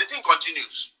 and the thing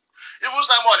continues. Even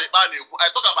Simon I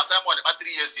talk about Simon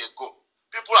 3 years ago.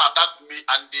 People attacked me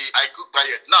and I could buy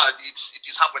it. Now it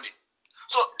is happening.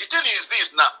 So the thing is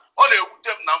this now. All the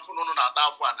them now for no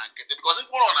because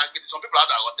some people are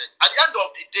at the end of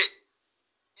the day,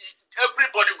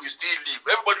 everybody will still live.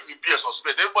 Everybody will be a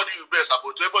suspect. Everybody will be a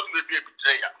saboteur. Everybody will be a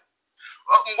betrayer.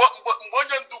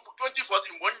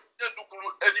 2014, when you do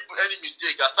any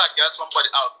mistake, I sack somebody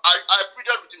out. I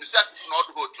pleaded with him. He said not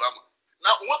go to him.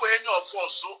 Now, when any of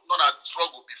us so not had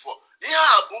struggle before, only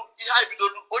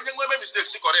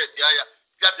mistakes correct.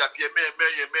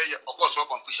 Of course, no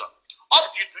confusion. Up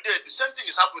to today, the same thing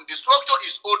is happening. The structure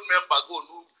is old member go,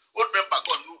 new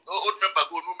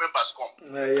members come.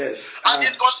 Yes. And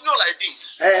it continues like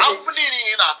this.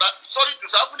 Sorry to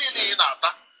say, I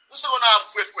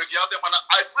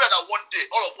pray that one day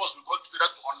all of us will come together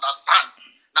to understand.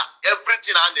 Now,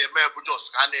 everything I name,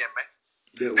 just can name.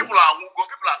 People are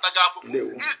tagging for food.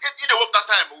 Either work that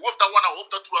time, work that 1 hour,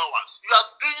 work that 2 hours. You are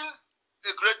doing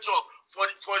a great job for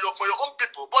your own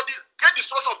people. But get the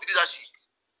structure of the leadership.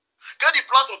 Get the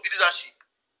plans of the leadership.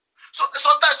 So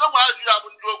sometimes someone has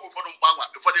go for them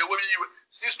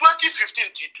since 2015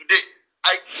 to today,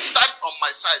 I stand on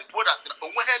my side. Because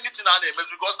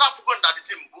now forgotten that the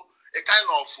team a kind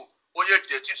of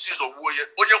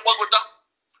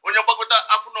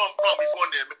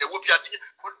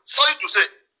sorry to say,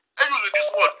 I use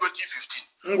this word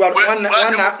 2015. One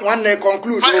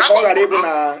conclude. I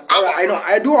know.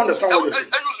 I do understand what you're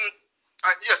saying.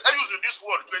 Yes, I use this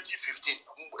word 2015,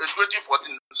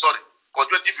 2014. Sorry, because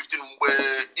 2015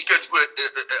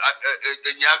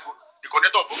 the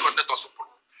connector of connector support.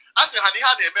 I say, Hani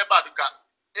had a member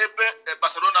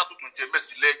Barcelona to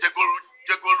Messi,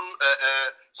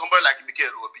 somebody like Mikel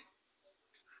Obi.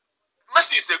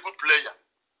 Messi is a good player.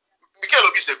 Mikel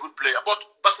Obi is a good player, but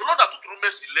Barcelona to through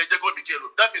Messi, Mikel Obi,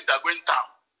 that means they are going down.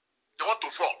 They want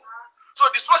to fall. So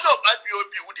the structure of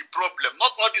IPOB with the problem,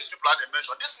 not all these people I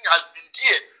mentioned. This thing has been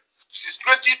here since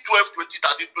 2012,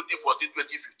 2013, 2014,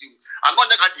 2015. And one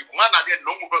negative one again,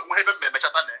 no more heaven may match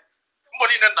at an end.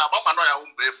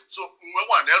 So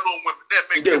one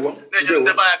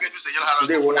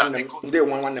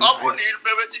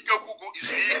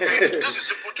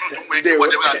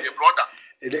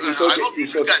It's okay.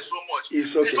 It's okay. So much.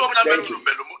 It's okay. Thank you.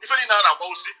 That's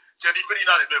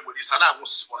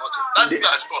where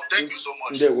I stop. Thank you so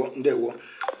much.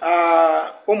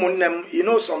 You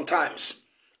know, sometimes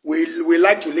we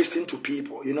like to listen to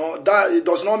people. You know, that it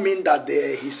does not mean that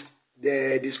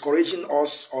they're discouraging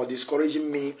us or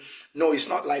discouraging me. No, it's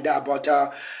not like that. But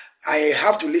I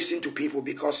have to listen to people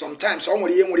because sometimes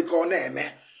somebody, you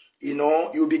know,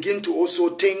 you begin to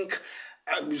also think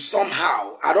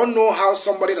somehow. I don't know how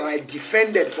somebody that I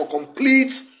defended for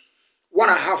complete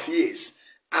 1.5 years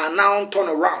are now turn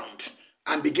around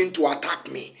and begin to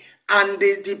attack me. And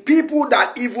the people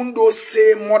that even though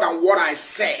say more than what I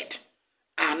said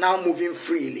are now moving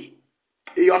freely.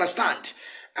 You understand?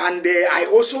 And I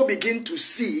also begin to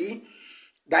see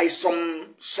there is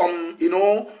some you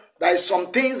know, there is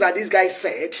some things that this guy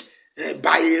said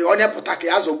by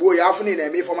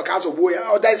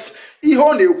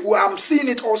I'm seeing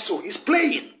it also. He's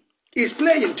playing. He's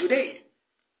playing today.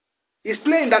 He's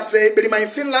playing that in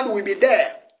Finland will be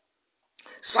there,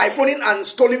 siphoning and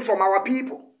stealing from our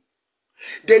people.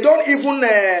 They don't even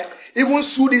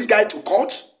sue this guy to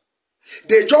court.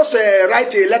 They just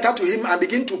write a letter to him and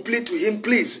begin to plead to him,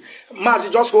 please. Mazi,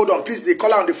 just hold on, please. They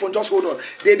call on the phone, just hold on.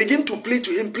 They begin to plead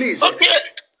to him, please. Okay.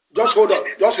 Just hold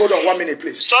on 1 minute,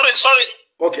 please. Sorry.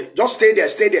 Okay, just stay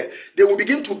there. They will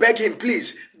begin to beg him,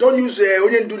 please. Don't use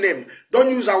Onyendu name. Don't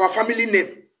use our family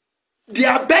name. They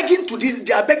are begging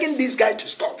this guy to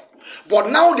stop. But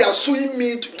now they are suing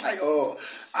me.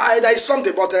 There is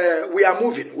something, but we are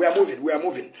moving. We are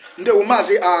moving.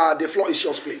 The floor is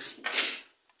yours, please.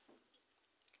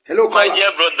 Hello, caller. My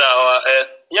dear brother.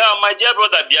 Yeah, my dear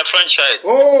brother, Biafran child.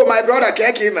 Oh, my brother,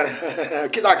 Keki, man.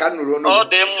 Oh,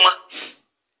 them.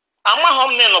 I'm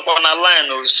on a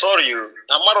line. Sorry,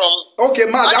 okay,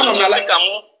 Mazi, I'm on the line.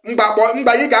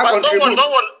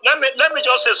 Let me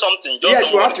just say something.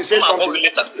 Yes, you have to say something.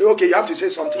 Okay, you have to say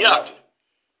something. Yeah,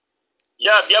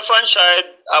 yeah, Biafran child.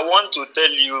 I want to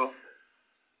tell you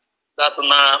that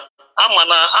now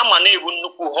I'm an even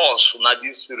horse na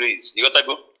this race. You gotta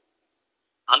go.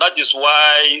 And that is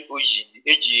why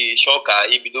Eji Shoka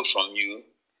Ibido from you.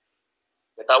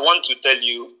 But I want to tell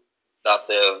you that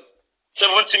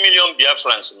 70 million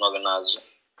Biafrans in organize.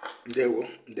 They will.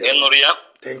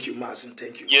 Thank you, Mazi.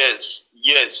 Thank you. Yes.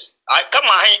 I come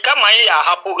here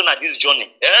happen at this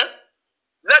journey.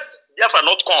 Let Biafra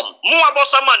not come.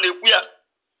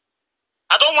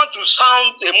 I don't want to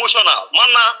sound emotional.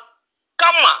 Mana,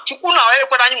 come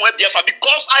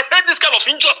because I hate this kind of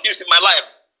injustice in my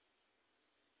life.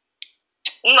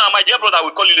 No, my dear brother, I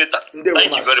will call you later.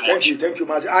 Thank you very much. Thank you,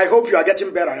 Mazi. I hope you are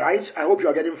getting better, right? I hope you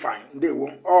are getting fine.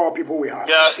 All people we have.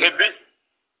 Yeah,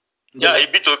 a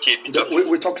bit okay.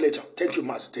 We talk later. Thank you,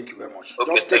 Mazi. Thank you very much.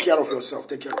 Okay, just take care of yourself.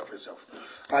 Take care of yourself.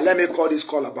 Let me call this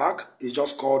caller back. He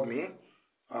just called me.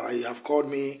 He have called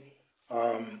me.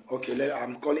 Okay,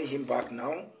 I'm calling him back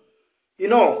now. You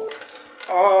know,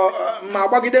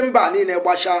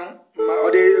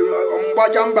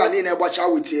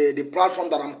 with the platform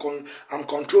that I'm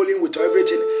controlling with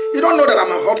everything. You don't know that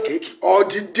I'm a hot cake, or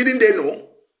didn't they know?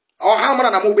 Or how much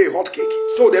I'm a hot cake,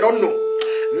 so they don't know.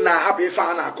 Happy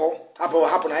fan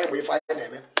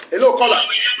hello, caller.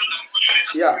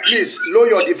 Yeah, please lower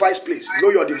your device, please.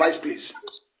 Lower your device, please.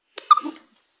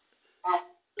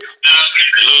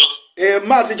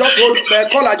 Mazi, just hold,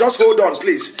 caller, just hold on,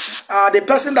 please. The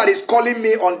person that is calling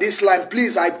me on this line,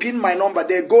 please, I pin my number.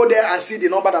 They go there and see the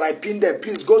number that I pin there.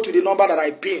 Please go to the number that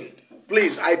I pin.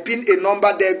 Please, I pin a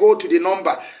number there. Go to the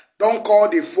number. Don't call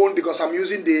the phone because I'm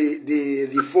using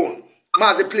the phone.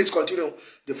 Mazi, please continue.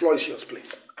 The floor is yours,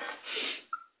 please.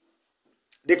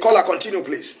 The caller, continue,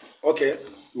 please. Okay,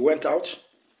 you went out.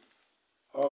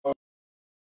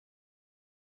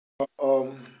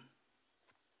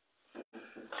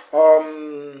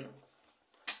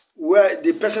 Where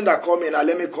the person that called me now,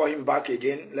 let me call him back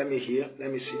again. Let me hear.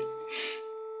 Let me see.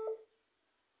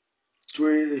 Do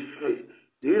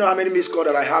you know how many missed calls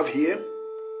that I have here?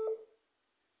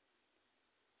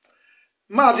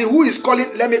 Mazi, who is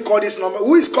calling? Let me call this number.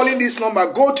 Who is calling this number?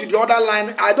 Go to the other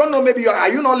line. I don't know, maybe are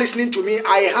you not listening to me?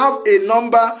 I have a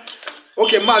number.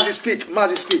 Okay, Mazi, speak.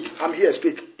 Mazi, speak. I'm here.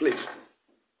 Speak, please.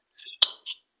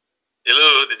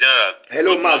 Hello, the general.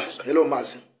 Hello, Mazi. Hello,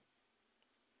 Mazi.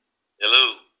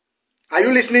 Hello. Are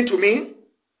you listening to me?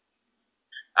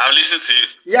 I'm listening to you.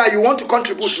 Yeah, you want to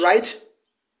contribute, right?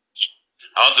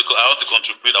 I want to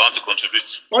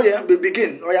contribute. Oh yeah,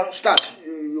 begin. Oh yeah, start.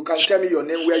 You can tell me your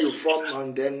name, where you're from,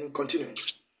 and then continue.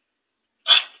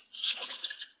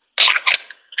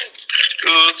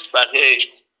 Good, but hey,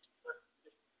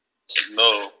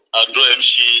 no, I'll do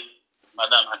MC,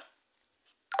 madam.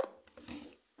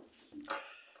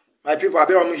 My people, I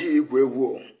be on here.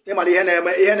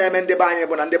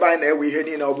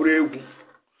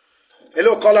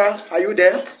 Hello, caller, are you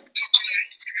there?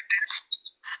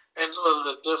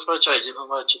 Hello, Biafra child, you know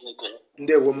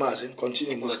Mazi,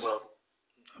 continue, Mazi.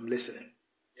 I'm listening.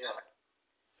 Yeah.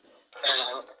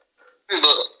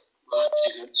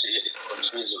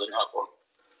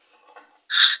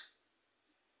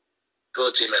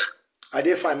 I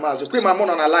did find Mazi. Put my mom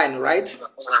on a line, right?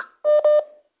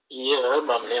 Yeah,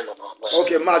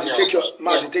 okay, Mazi,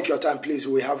 take your time, please.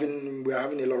 We're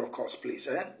having a lot of calls, please.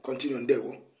 Continue on there.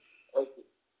 Okay,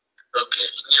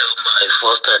 yeah, my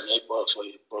first time neighbor for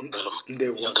your problem.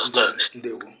 You understand?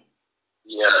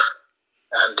 Yeah,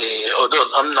 and although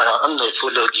I'm not a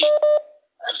full logi,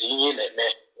 and you name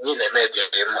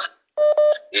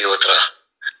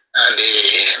and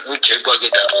we check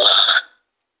budget at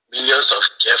millions of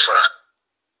Biafra.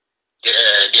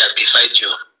 They are beside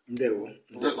you. More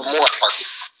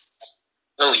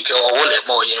no, we can all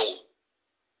more you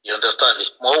understand it?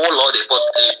 More law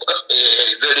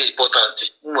very important. He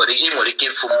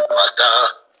came from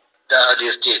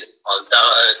this thing on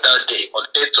that day on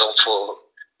 10th of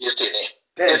this thing.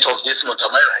 10th of this month,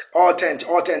 am I right? All 10th.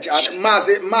 And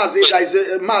Mazi,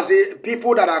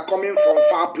 people that are coming from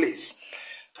far place.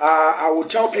 I will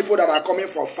tell people that are coming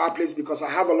from far place because I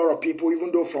have a lot of people,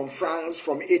 even though from France,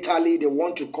 from Italy, they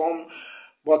want to come.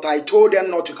 But I told them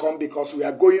not to come because we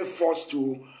are going first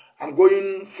to I'm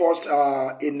going first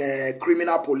in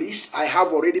criminal police. I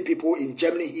have already people in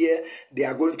Germany here. They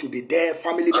are going to be there.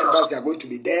 Family members, they are going to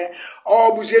be there.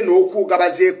 Obuze Noku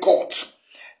Gabaze court.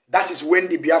 That is when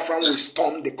the Biafran will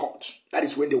storm the court. That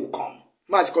is when they will come.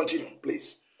 Mazi, continue,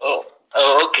 please. Oh,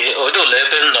 okay. Although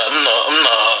I'm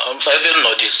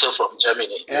not the stuff from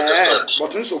Germany.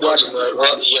 But also all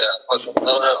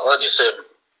the same.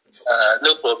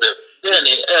 No problem. Then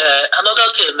another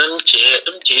thing, as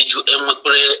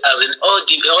in all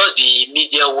the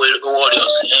media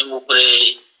warriors, their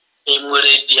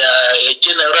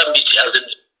general meeting, as in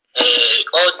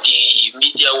all the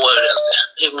media warriors,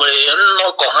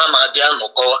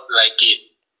 like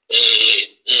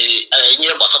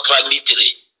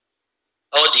military,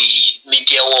 all the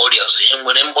media warriors,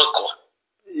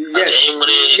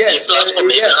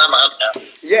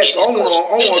 yes,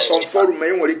 almost some forum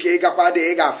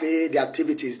the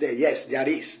activities there. Yes, there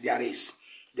is.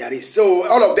 So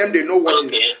all of them, they know what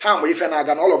is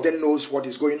all of them knows what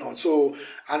is going on. So,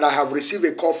 and I have received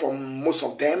a call from most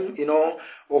of them, you know,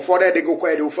 or further they go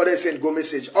quiet, or further send go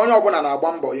message on your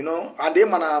you know, and they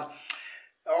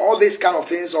all these kind of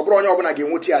things or at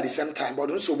the same time,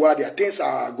 but also their things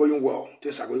are going well.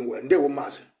 They will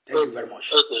mass. Thank you very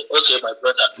much. Okay, my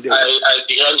brother. I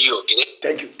behind you, okay?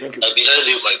 Thank you. I behind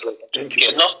you, my brother. Thank you.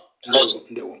 Okay, no.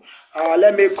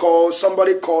 Let me call.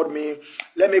 Somebody called me.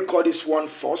 Let me call this one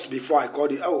first before I call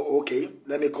it. Oh, okay.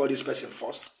 Let me call this person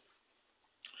first.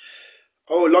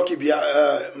 Oh, lucky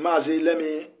Mazi.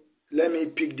 Let me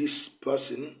pick this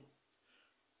person.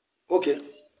 Okay.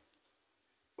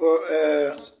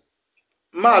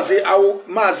 Mazi.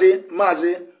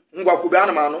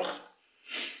 Ngwakubana mano.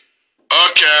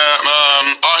 Okay,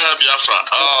 Biafra.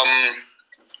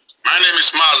 My name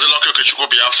is Mazi Okenna Okechukwu,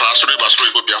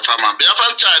 Biafra man.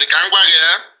 Biafran child, I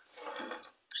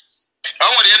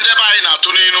want the end by na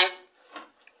tuninu.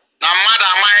 Na mada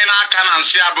mine aka na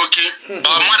nsi aboki,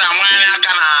 or mada mine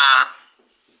aka na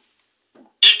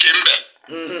ikembe.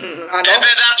 Ebe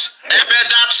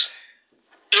that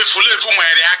if you live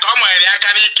mwere aka na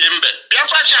ikembe.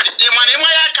 Biafra child, imani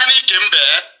mwere aka na ikembe.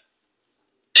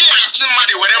 I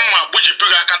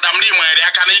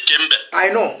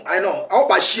know.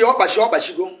 Obashi go.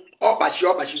 About 6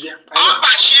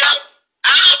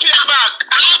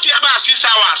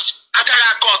 hours.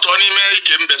 Akaga court on email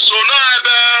ikembe. So no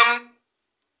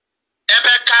ebe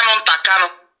Kanu takano.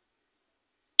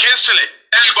 Kensele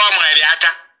ebe mwere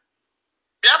aka.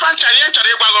 Biafran challenge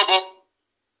chare gbagobo.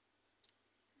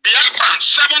 Biafrans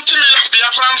 70 million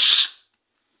Biafrans.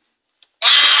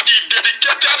 All the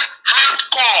dedicated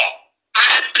hardcore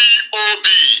IPOB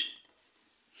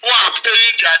who are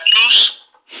paying their dues,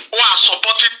 who are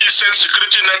supporting Eastern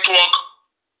Security Network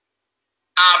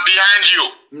are behind you.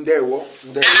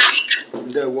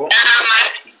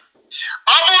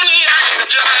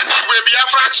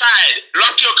 Biafra child,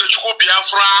 Lucky Okechukwu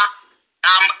Biafra,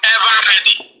 I'm ever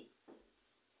ready.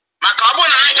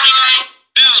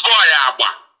 This boy abwa.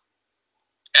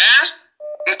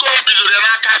 Nko bizure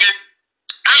n'aka gị.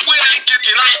 Agwụ ya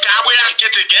nkịtị na nke agwụ ya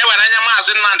nkịtị ka e were anya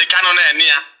Maazị Nnamdi Kanu na-eni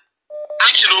ya.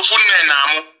 Achịrị ofu nne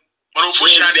na-amụ, mara ofu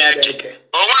chi adịghị eke.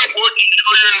 Onwe mgbe ojiji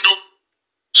onye ndu.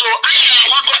 So anyị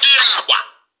na-agbagodi ya agwa.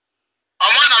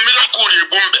 Ọma na mmiri ọkụ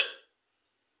na-egbu mbe.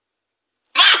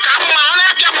 N'ọka mma ọ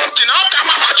na-eke m ntị na ọka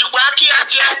mma gbachikwa aka ya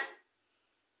jee.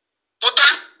 Pụta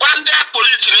gwa ndị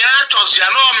polisi na ya chọzi ya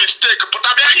no mistake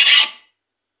pụta bịa ihe.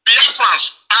 Biafrans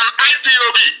and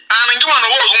IPOB and give on a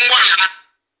world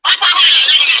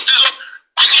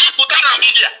put on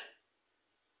media.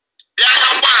 They are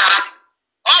on bar.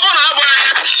 Open up.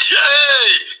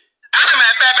 I'm a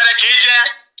pepper KJ.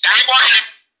 Can I go ahead?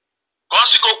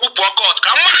 Gossip court.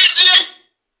 Come on, see.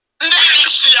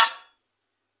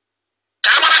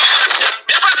 Come on,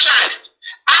 Biafra child.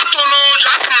 I don't know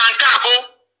Jasmine and Cabo.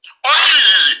 Or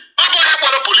easy. I'm going to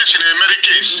put a police in a American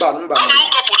case. How do you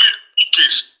go police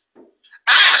case? I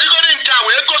have to go in car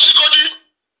where go see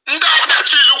Nga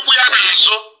feel we are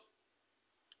so.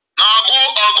 Now go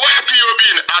POB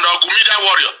and media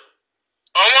warrior.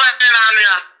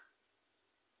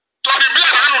 To the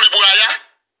black anu ni buaya.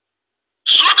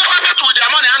 So go back to the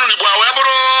money anu ni buaya. We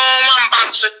bro one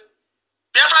bounce.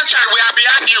 Biafran child, we are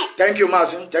behind you. Thank you,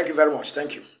 Mazi. Thank you very much.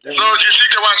 Thank you. So you see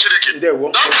the one children.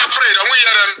 Don't be afraid.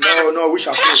 No, we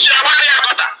shall see.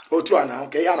 Otuana,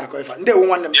 okay, yana koifa. Nde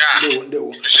one them.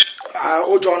 Ndewo.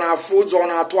 Ojona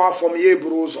to from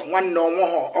Hebrews. One no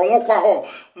more. Onwokwa ho.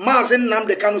 Mazi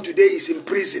Nnamdi Kanu today is in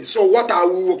prison. So what are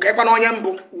we? Kepa no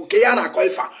nyembu. Ukeyana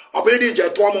koifa. Obedi je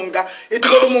to munga. It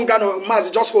go do munga no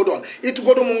Mazi. Just hold on. It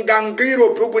go do munga ngiro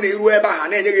probu ne iru eba ha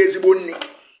na enye ezigbo nni.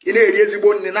 ị na-eri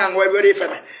ezigbo nri na-aṅụ ebere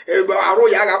ifeme arụ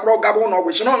ya ga-akpọrọ gaba ụlọ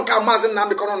ọgwụ chịnọ nke Maazị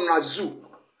Nnamdi Kanu na zoo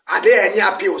adịghị enye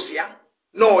appeals ya.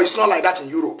 No, it's not like that in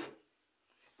Europe.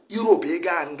 Europe ị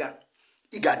gaa nga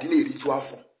ị ga-adị na-eriju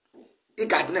afọ ị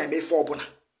ga-adị na-eme ife ọbụla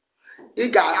ị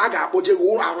ga-akpọje gị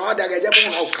ụlọ arụ ọdịa ga-eje bụ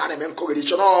ụlọ ọgwụ ka na-eme nkọgịrị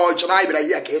chọrọ anyị bịara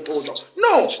ihe ka ịtụ ụjọ.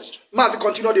 No, Maazị,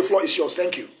 continue, the floor is yours.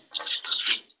 Thank you.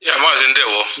 Yeah, Mazi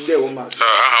Ndewo Mazi.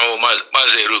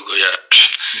 Mazi Erugo, yeah.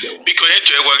 Because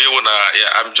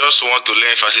I'm just want to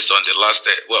lay emphasis on the last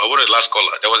the last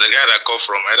caller. There was a guy that called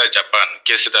from either Japan,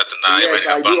 case that now yes,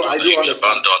 I do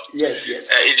understand. Yes.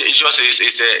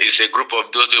 It's a group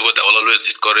of those people that will always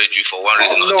discourage you for one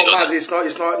reason or the other. Mazi,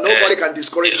 it's not. Nobody can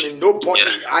discourage me. Nobody.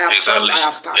 Yeah, I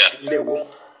have started. Ndewo.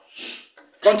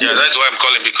 Continue. Yeah, that's why I'm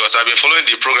calling, because I've been following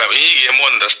the program. You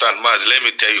understand, Mazi. Let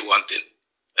me tell you one thing.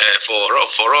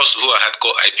 For us who are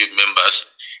hardcore IP members,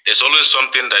 there's always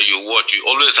something that you watch. You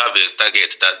always have a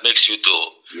target that makes you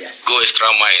to go extra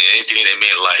mile in anything in a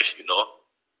main life, you know.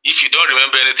 If you don't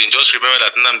remember anything, just remember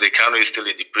that Nnamdi Kanu is still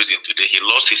in the prison today. He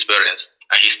lost his parents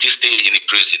and he still stays in the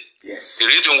prison. Yes. The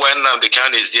reason why Nnamdi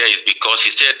Kanu is there is because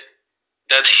he said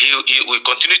that he will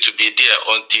continue to be there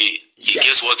until he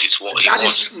gets what he wants. That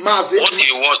is Mazi. What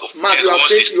he wants. Mazi,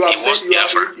 you have said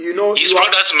his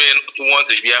brothers may want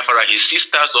the Biafra, his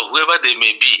sisters or whoever they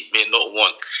may be may not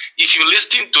want. If you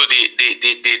listen to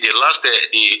the last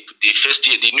the first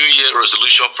year, the New Year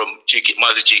resolution from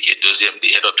Mazi Doziem,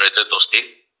 the head of Treasury of State,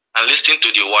 and listen to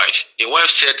the wife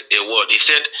said a word. He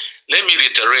said, "Let me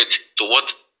reiterate to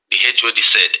what the HOD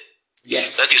said."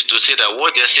 Yes. That is to say that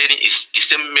what they are saying is the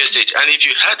same message. And if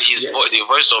you heard his voice, the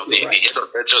voice of the head of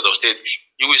Treasury of State,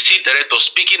 you will see director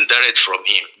speaking direct from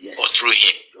him or through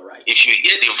him. Right. If you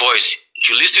hear the voice, if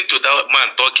you listen to that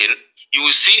man talking, you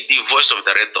will see the voice of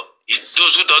the director. Yes.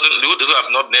 Those who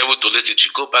have not been able to listen,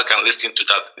 should go back and listen to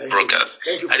that broadcast.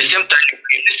 At the same time, if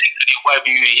you listen to the wife,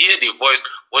 you will hear the voice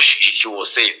what she was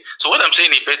saying. So what I'm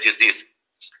saying in effect is this: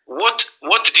 what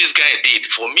this guy did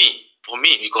for me,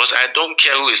 because I don't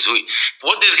care who is who.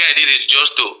 What this guy did is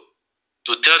just to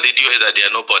tell the DOS that they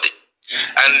are nobody.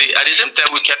 And at the same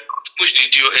time, we can push the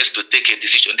DOS to take a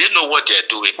decision. They know what they are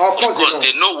doing. Of course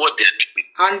they know what they are doing.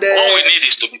 And all we need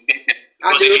is to be patient.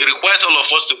 Because if it requires all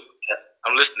of us to,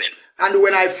 I'm listening. And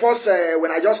when I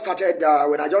just started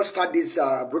this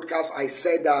broadcast, I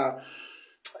said the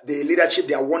leadership,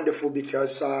 they are wonderful,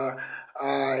 because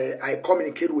I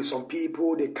communicate with some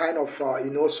people, the kind of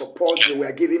support they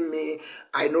were giving me.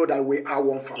 I know that we are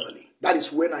one family. That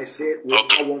is when I say we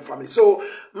are one family. So,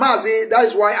 Mazi, that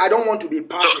is why I don't want to be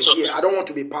partial here. I don't want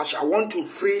to be partial. I want to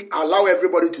allow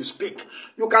everybody to speak.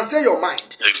 You can say your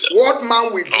mind. Exactly. What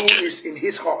man will do is in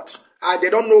his heart. They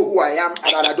don't know who I am,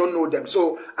 and I don't know them.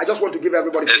 So, I just want to give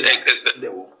everybody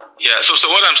Yeah, so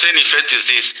what I'm saying in fact is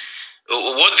this.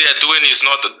 What they are doing is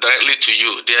not directly to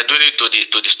you. They are doing it to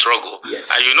the struggle. Yes.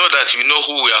 And you know that we know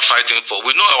who we are fighting for.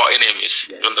 We know our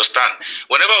enemies. Yes. You understand?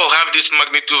 Whenever we have this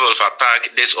magnitude of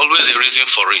attack, there's always a reason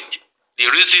for it. The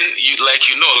reason, like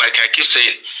I keep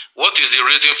saying, what is the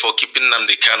reason for keeping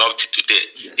Nnamdi Kanu up to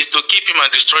today? Yes. Is to keep him and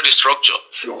destroy the structure.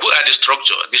 Sure. Who are the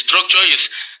structure? The structure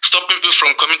is stopping people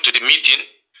from coming to the meeting,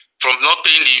 from not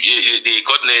paying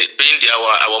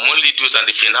our monthly dues and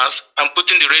the finance, and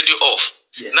putting the radio off.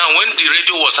 Yes. Now, when the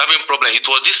radio was having problem, it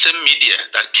was this same media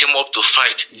that came up to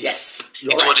fight. Yes. It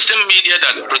was the same media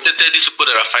that protected these people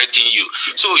that are fighting you.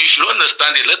 Yes. So you should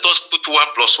understand it. Let us put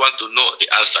 1 + 1 to know the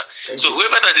answer. So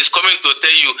whoever that is coming to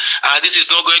tell you, this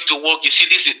is not going to work, you see,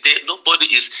 this is there.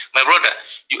 Nobody is, my brother,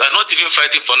 you are not even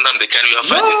fighting for Nnamdi Kanu, you are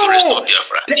fighting to restore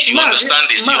Biafra. If you understand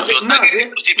this,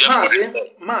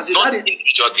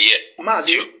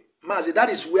 Mazi,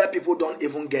 that is where people don't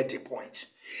even get the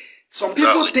point. Some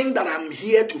people think that I'm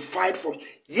here to fight for...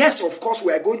 Yes, of course,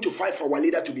 we are going to fight for our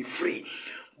leader to be free.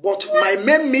 But my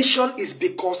main mission is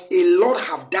because a lot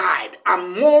have died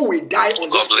and more will die on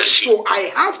this place. So I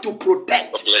have to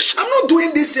protect. I'm not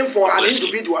doing this thing for an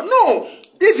individual. No.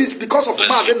 If it's because of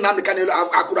Mazi Nnamdi Kanu,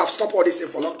 I could have stopped all this thing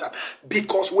for a long time.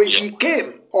 Because when he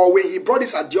came, or when he brought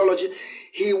this ideology,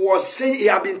 he was saying, he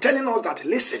had been telling us that,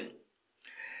 listen,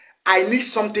 I need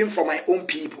something for my own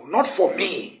people, not for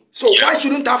me. So why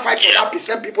shouldn't I fight for that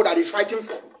percent people that is fighting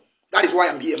for? That is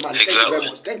why I'm here, man. Thank you very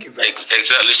much. Thank you very much.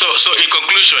 Exactly. So in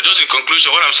conclusion,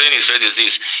 what I'm saying is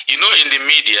this. You know, in the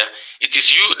media, it is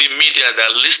you, the media,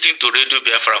 that listen to Radio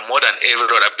Biafra more than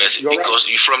every other person. Because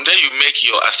from there you make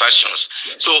your assertions.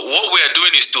 Yes. So what we are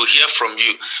doing is to hear from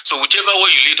you. So whichever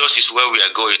way you lead us is where we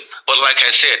are going. But like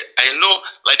I said, I know,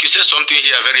 like you said something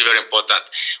here very, very important.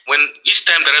 When each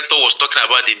time the director was talking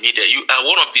about the media, you are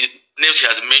one of the names he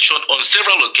has mentioned on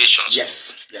several occasions.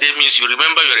 Yes. That means you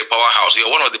remember you're a powerhouse.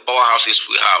 You're one of the powerhouses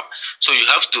we have. So you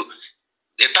have to,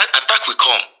 attack will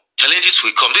come. Challenges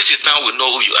will come. This is now we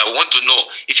know who you are. I want to know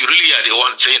if you really are the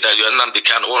one saying that you're Nnamdi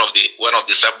Kanu, one of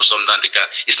the disciples of Nnamdi Kanu.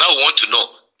 It's now we want to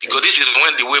know. Because this is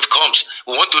when the wave comes.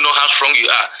 We want to know how strong you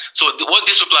are. So what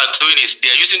these people are doing is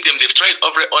they are using them. They've tried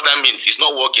other means. It's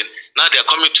not working. Now they are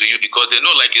coming to you because they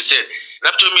know, like you said,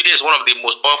 Rapture Media is one of the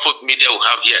most powerful media we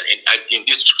have here in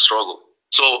this struggle.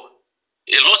 So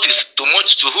a lot is too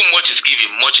much. To whom much is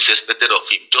given, much is expected of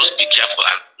him. Just be careful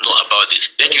and know about this.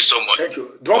 Thank you so much. Thank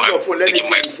you. Drop your phone. Let me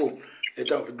pick your phone.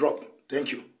 Drop. Thank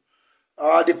you.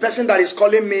 The person that is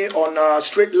calling me on a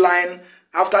straight line.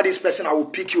 After this person, I will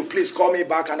pick you. Please call me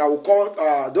back, and I will call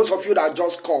those of you that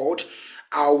just called.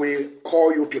 I will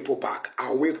call you people back.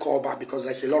 I will call back because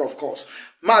there's a lot of calls.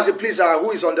 Mazi, please,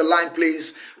 who is on the line,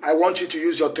 please? I want you to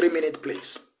use your 3 minutes,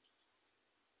 please.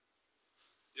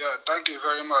 Yeah, thank you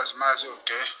very much, Mazi.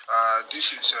 Okay,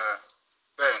 this is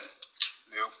Ben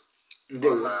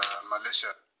from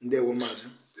Malaysia.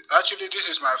 Actually, this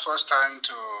is my first time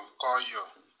to call you,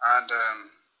 and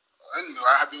anyway,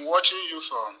 I have been watching you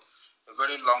for a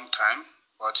very long time,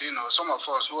 but some of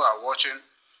us who are watching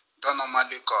don't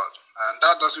normally call, and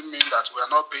that doesn't mean that we are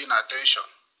not paying attention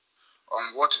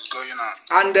on what is going on.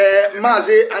 And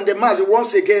Mazi,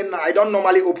 once again, I don't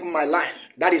normally open my line.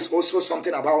 That is also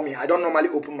something about me. I don't normally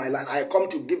open my line. I come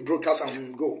to give broadcast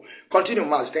and go. Continue,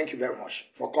 Mazi. Thank you very much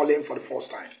for calling for the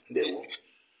first time.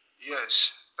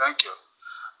 Yes, thank you.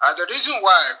 The reason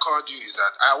why I called you is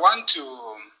that I want to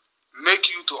make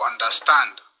you to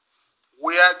understand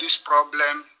where this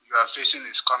problem you are facing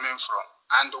is coming from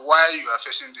and why you are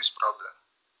facing this problem.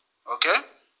 Okay?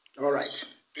 All right.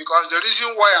 Because the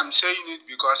reason why I'm saying it,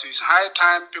 because it's high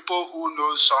time people who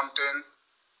know something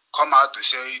come out to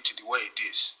say it the way it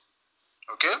is.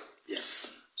 Okay? Yes.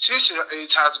 Since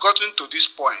it has gotten to this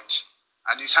point,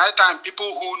 and it's high time people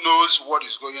who knows what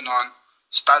is going on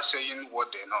start saying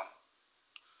what they know.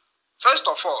 First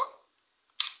of all,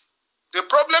 the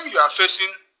problem you are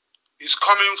facing is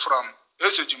coming from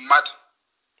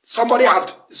Somebody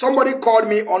called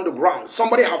me on the ground.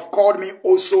 Somebody have called me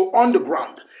also on the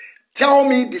ground. Tell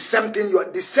me the same thing.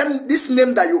 This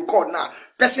name that you called now.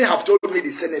 Person have told me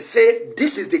the same. Say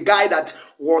this is the guy that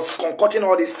was concocting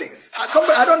all these things.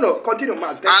 I don't know. Continue,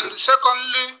 Mazi. And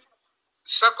secondly,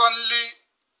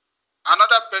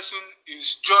 another person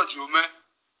is George Ume.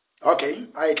 Okay,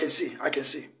 I can see.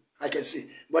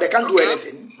 But they can't do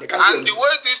anything. They can't do anything. The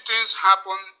way these things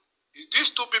happen.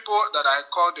 These two people that I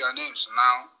call their names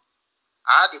now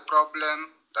are the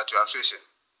problem that you are facing.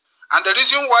 And the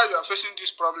reason why you are facing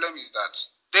this problem is that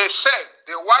they said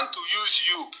they want to use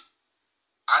you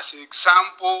as an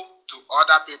example to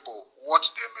other people, what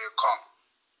they may come.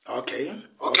 Okay?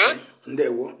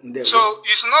 So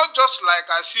it's not just like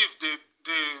as if they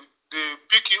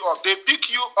pick you up. They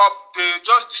pick you up, they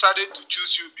just decided to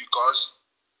choose you because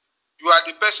you are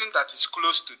the person that is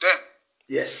close to them.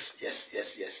 Yes.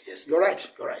 You're right.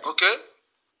 Okay?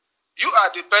 You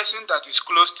are the person that is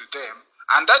close to them,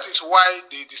 and that is why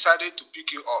they decided to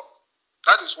pick you up.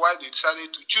 That is why they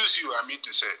decided to choose you, I mean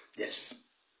to say. Yes.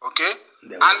 Okay?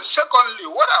 And secondly,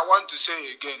 what I want to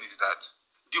say again is that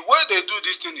the way they do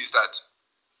this thing is that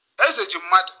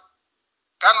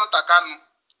Kanu,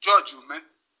 George Ume,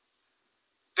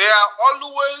 they are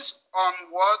always on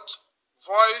what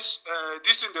voice,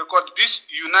 this thing they call this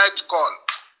unite call.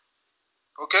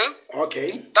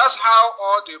 Okay. That's how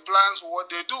all the plans, what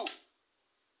they do.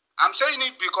 I'm saying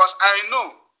it because I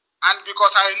know, and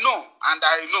because I know, and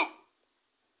I know.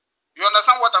 You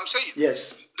understand what I'm saying?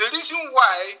 Yes. The reason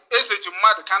why SH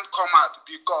Mad can't come out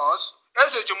because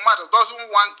SH Mad doesn't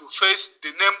want to face the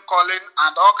name calling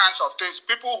and all kinds of things.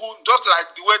 People who, just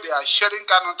like the way they are sharing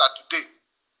Canada today,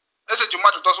 SH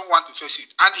Mad doesn't want to face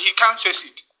it, and he can't face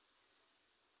it.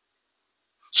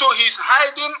 So he's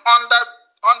hiding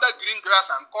under green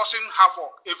grass and causing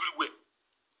havoc everywhere.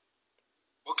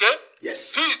 Okay?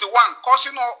 Yes. He is the one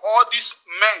causing all this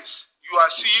mess you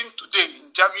are seeing today in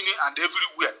Germany and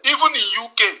everywhere, even in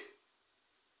UK.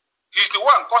 He's the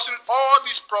one causing all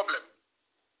this problem.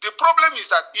 The problem is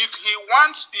that if he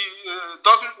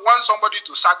doesn't want somebody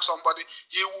to sack somebody,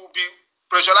 he will be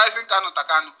pressurizing Kanu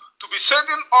to be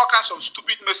sending all kinds of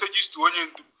stupid messages to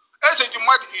Onyendu. SH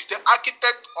Mad is the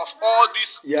architect of all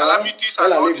these calamities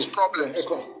and all these problems.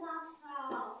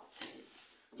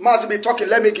 Mazi be talking.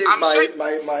 Let me give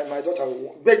my daughter.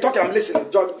 Be talking. I'm listening.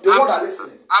 The one I'm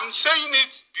listening. I'm saying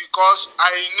it because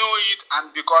I know it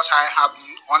and because I have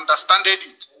understood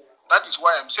it. That is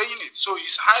why I'm saying it. So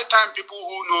it's high time people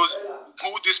who knows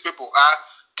who these people are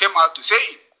came out to say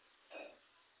it.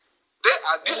 They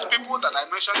these people that I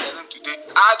mentioned today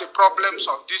are the problems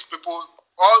of these people,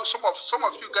 or some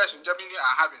of you guys in Germany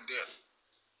are having there.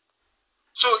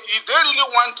 So if they really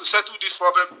want to settle this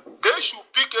problem, they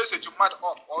should pick Ejimad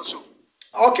up also.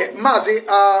 Okay, Mazi,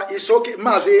 it's okay.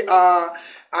 Mazi,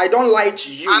 I don't lie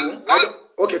to you.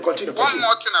 Okay, continue. One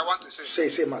more thing I want to say.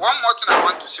 Say, Mazi. One more thing I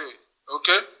want to say.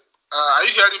 Okay? Are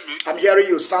you hearing me? I'm hearing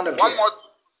you. Sound clear. One more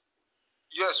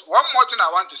thing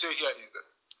I want to say here is that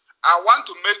I want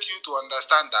to make you to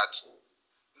understand that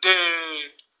the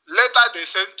letter they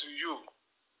sent to you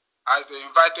as they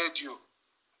invited you,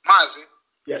 Mazi,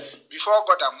 yes, before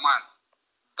God and man,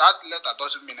 that letter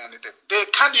doesn't mean anything. They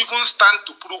can't even stand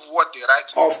to prove what they write.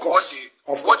 Of course.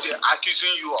 What they're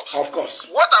accusing you of. Of course.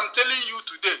 What I'm telling you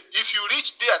today, if you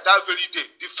reach there that very day,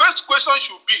 the first question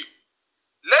should be,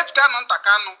 let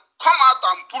Kanu come out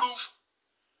and prove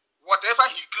whatever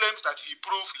he claims that he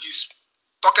proved he's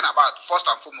talking about, first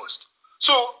and foremost. So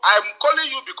I'm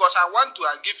calling you because I want to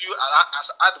give you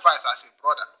as advice as a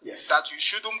brother, yes, that you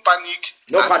shouldn't panic.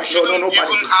 No panic. No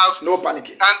panicking. No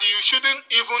panicking. And you shouldn't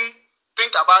even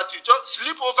think about it. Just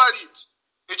sleep over it.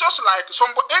 It's just like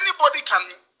anybody can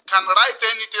write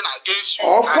anything against you.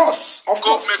 Of course.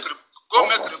 Go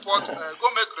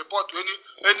make report to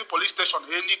any police station,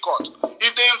 any court.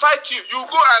 If they invite you, you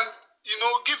go and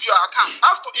give your account.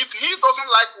 After, if he doesn't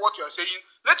like what you are saying,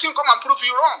 let him come and prove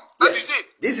you wrong. That is it.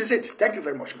 This is it. Thank you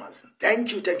very much, Mazi.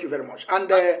 Thank you very much. And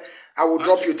I will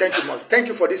drop you. Thank you, Mazi. Thank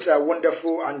you for this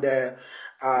wonderful and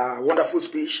wonderful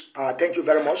speech. Thank you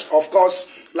very much. Of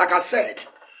course, like I said,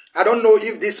 I don't know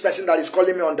if this person that is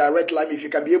calling me on direct line, if you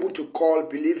can be able to call,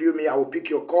 believe you me, I will pick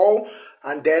your call,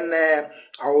 and then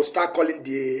I will start calling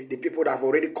the people that have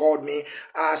already called me.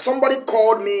 Somebody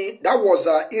called me, that was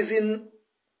isn't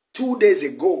 2 days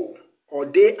ago or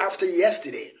day after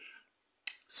yesterday.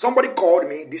 Somebody called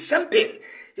me, the same thing.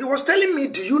 He was telling me,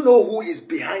 do you know who is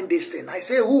behind this thing? I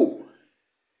say, who?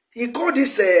 He called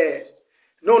this,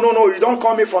 no, you don't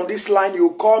call me from this line.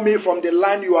 You call me from the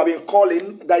line you have been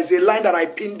calling. There is a line that I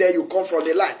pinned there. You come from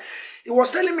the line. He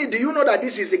was telling me, do you know that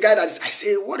this is the guy that is, I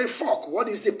say, what the fuck? What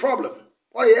is the problem?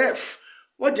 What the F?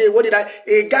 What did I,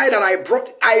 a guy that I brought,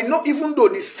 I know, even though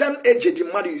the same age the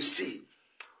man you see,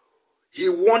 he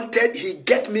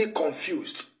get me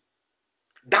confused.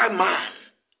 That man,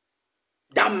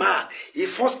 he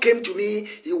first came to me,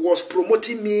 he was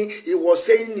promoting me, he was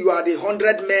saying, you are the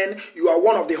 100 men, you are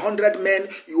one of the 100 men,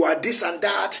 you are this and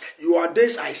that, you are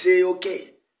this. I say,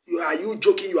 okay, are you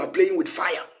joking? You are playing with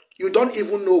fire. You don't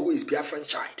even know who is Biafran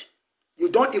child. You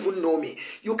don't even know me.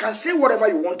 You can say whatever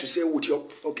you want to say with your,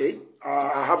 okay,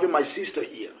 I have my sister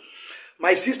here.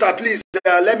 My sister, please,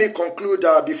 let me conclude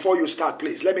before you start,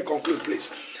 please. Let me conclude, please.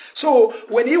 So,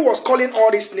 when he was calling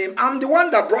all this name, I'm the one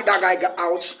that brought that guy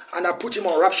out, and I put him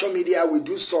on Rapture Media. We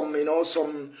do some,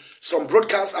 some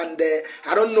broadcasts, and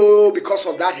I don't know, because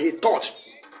of that, he thought.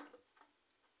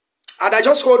 And I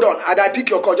just, hold on, and I pick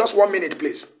your call, just 1 minute,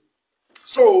 please.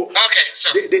 So, okay,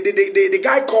 so. The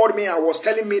guy called me and was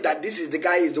telling me that this is the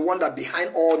guy, is the one that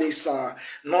behind all this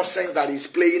nonsense that is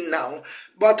playing now.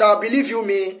 But believe you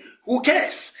me, who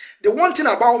cares? The one thing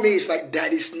about me is like,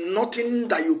 there is nothing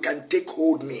that you can take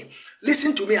hold me.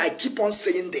 Listen to me, I keep on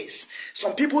saying this.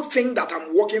 Some people think that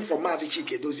I'm working for Mazi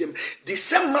Okenna. The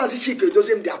same Mazi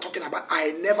Okenna they are talking about,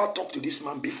 I never talked to this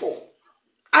man before.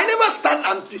 I never stand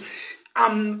and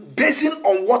I'm basing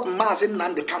on what Mazi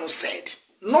Nnamdi said.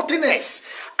 Nothing else.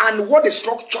 And what the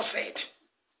structure said.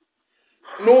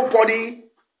 Nobody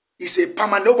is a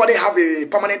permanent, nobody have a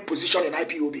permanent position in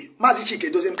IPOB. Mazi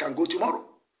Okenna can go tomorrow.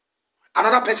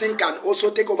 Another person can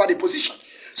also take over the position.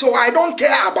 So I don't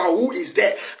care about who is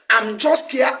there. I'm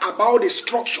just care about the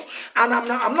structure. And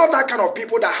I'm not that kind of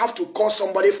people that have to call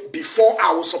somebody before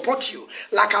I will support you.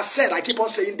 Like I said, I keep on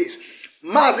saying this.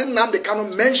 Mazi Nnamdi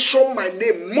cannot mention my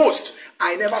name most.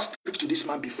 I never speak to this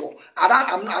man before.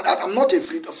 I'm not a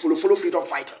follow freedom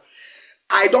fighter.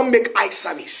 I don't make eye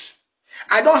service.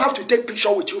 I don't have to take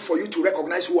picture with you for you to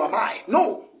recognize who am I.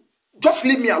 No. Just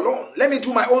leave me alone. Let me do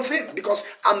my own thing because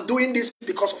I'm doing this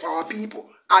because of our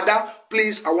people. Ada,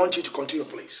 please, I want you to continue,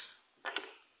 please.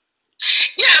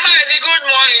 Yeah, Mazi, good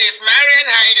morning. It's Marian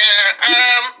Hyder.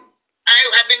 I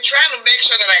have been trying to make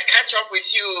sure that I catch up with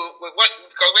you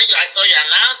because when I saw your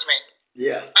announcement.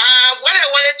 Yeah. What I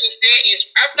wanted to say is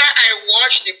after I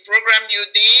watched the program you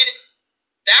did,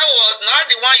 that was not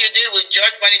the one you did with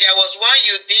George Money. There was one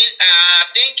you did, I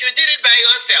think you did it by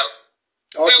yourself.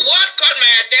 Okay. But what caught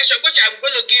my attention, which I'm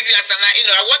going to give you as an,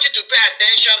 I want you to pay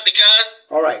attention because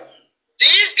all right,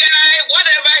 this guy,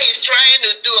 whatever he's trying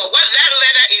to do, what that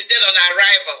letter is dead on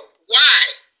arrival. Why?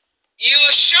 You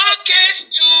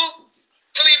showcased 2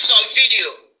 clips of video.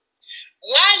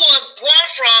 One was one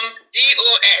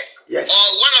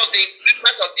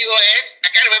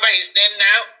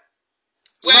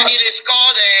where it is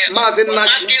called Mazi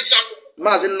asking something.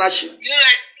 Mazi Nachi.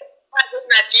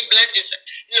 Nachi, bless his,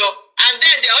 you know. And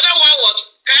then the other one was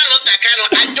Kanu.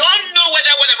 I don't know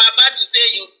whether what I'm about to say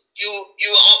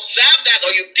you observed that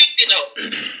or you picked it up.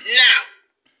 Now,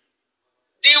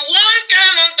 the one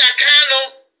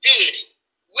Kanu did,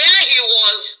 where he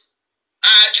was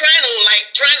trying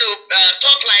to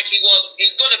talk like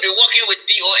he's going to be working with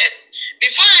DOS.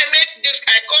 Before I make this,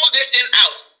 I call this thing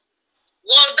out.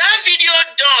 Was that video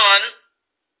done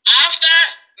after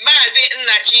Mazi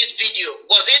Nachi's video?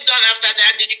 Was it done after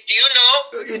that? Do you know?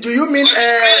 Do you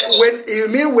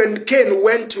mean when Ken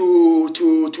went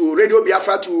to Radio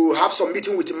Biafra to have some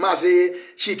meeting with Mazi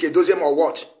Chike Dozem or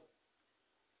what?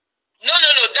 No.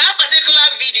 That particular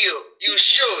video you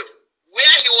showed,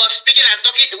 where he was speaking and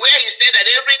talking, where he said that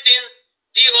everything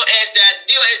DOS,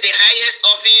 the highest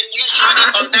office, you showed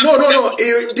it on that. No.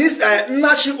 This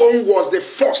Nachi own was the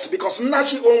first, because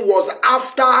Nachi own was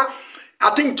after, I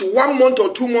think, 1 month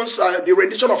or 2 months, the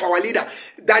rendition of our leader.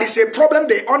 That is a problem.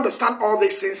 They understand all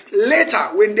these things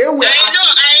later when they were. I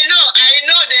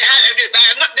know they had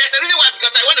everything. There's a reason why,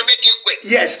 because I want to make it quick.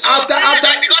 Yes, so after.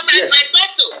 Because yes. I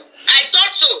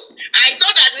thought so. I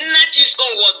thought that Nachi's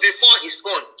own was before his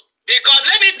own. Because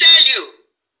let me tell you,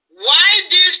 why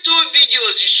these two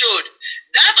videos you showed,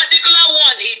 that particular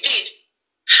one he did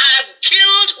has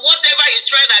killed whatever he's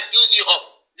trying to accuse you of.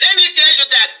 Let me tell you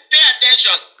that. Pay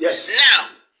attention. Yes. Now,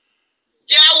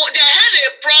 they had a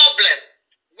problem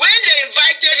when they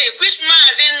invited him, which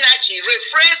Mazi Nachi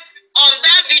referenced on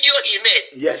that video he made.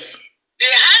 Yes.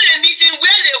 They had a meeting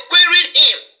where they queried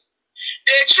him.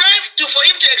 They tried for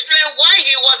him to explain why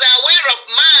he was aware of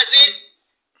Mazi's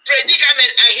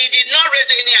predicament and he did not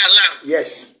raise any alarm.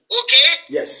 Yes. Okay?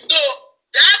 Yes. So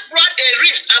that brought a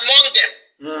rift among them.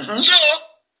 So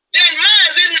then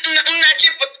Mazi Nachi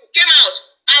came out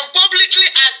and publicly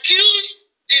accused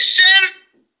the same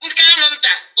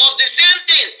Kanunta of the same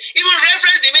thing, even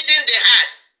referenced the meeting they had.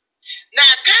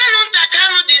 Now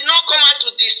Kanu did not come out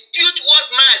to dispute what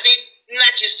Mazi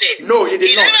Nachi said. No, he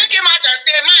did not. He never came out and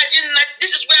said,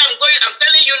 this is where I'm going, I'm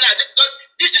telling you now,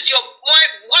 this is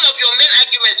one of your main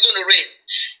arguments you're going to raise.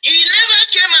 He never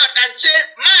came out and said,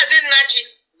 Mazi Nachi,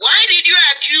 why did you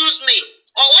accuse me?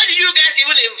 Or why did you guys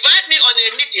even invite me on a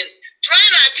meeting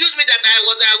trying to accuse me that I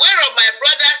was aware of my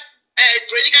brother's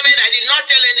predicament? I did not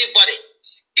tell anybody.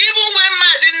 Even when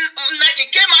Mazi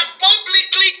Nachi came out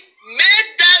publicly, made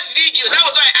that video, that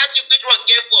was why I asked you which one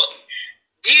came first.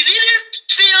 He didn't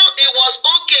feel it was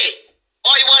okay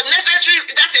or it was necessary,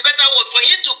 that's a better word, for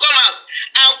him to come out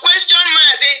and question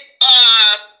Mazi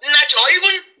Nachi, or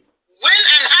even went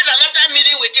and had another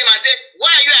meeting with him and said,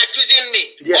 why are you accusing me?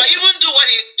 Yes. Or even do what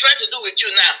he tried to do with you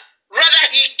now. Rather,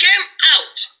 he came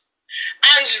out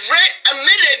and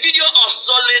made a video of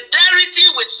solidarity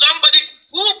with somebody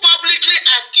who publicly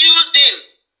accused him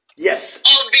yes.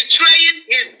 of betraying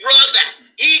his brother.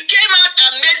 He came out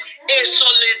and made a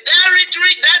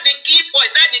solidarity, that's the key point,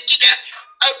 that's the kicker,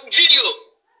 video,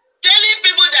 telling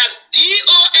people that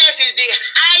DOS is the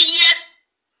highest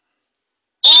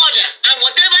order and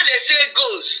whatever they say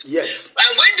goes. Yes.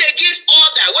 And when they give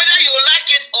order, whether you like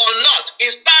it or not,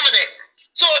 is permanent.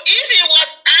 So if he was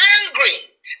angry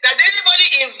that anybody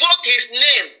invoked his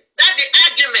name, that's the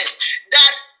argument,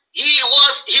 that he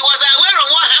was aware of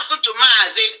what happened to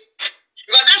Mazi,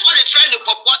 because that's what he's trying to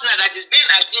purport now, that he's being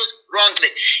accused wrongly.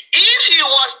 If he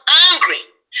was angry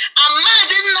and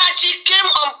Mazi Nachi came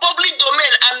on public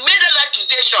domain and made that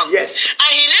accusation, yes,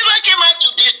 and he never came out to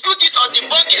dispute it or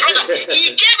debunk it, rather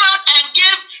he came out and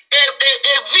gave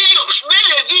a video, made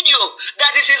a video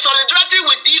that is in solidarity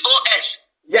with DOS.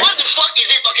 Yes. What the fuck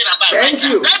is he talking about? Thank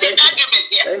you. That's the argument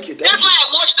there. That's why I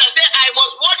watched and said I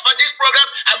must watch for this program.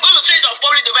 I'm going to say it on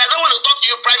public domain. I don't want to talk to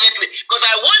you privately because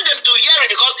I want them to hear it,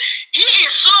 because he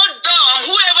is so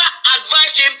dumb. Whoever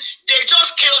advised him, they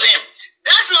just killed him.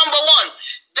 That's number one.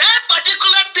 That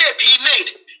particular tape he made,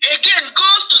 again,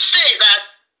 goes to say that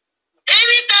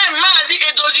anytime Mazi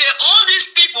Edozie, all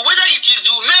these people, whether it is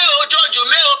Umeo, George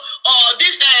Umeo, or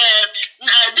this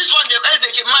one, the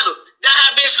Malo, that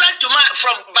have been sacked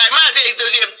by Mazi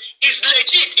Edozie, is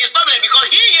legit, is permanent, because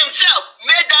he himself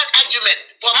made that argument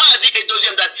for Mazi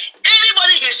Edozie that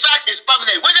anybody he sacks is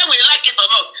permanent, whether we like it or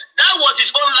not. That was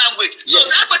his own language. Yes. So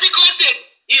that particular tape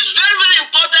is very, very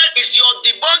important. It's your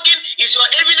debunking, it's your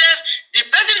evidence. The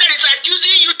person that is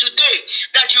accusing you today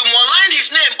that you malign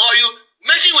his name or you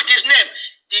messing with his name,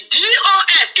 the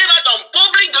DOS came out on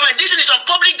public domain. This is on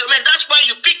public domain. That's why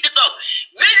you picked it up.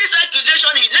 Made this accusation.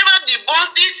 He never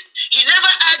debunked it. He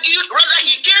never argued. Rather,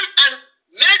 he came and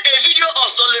made a video of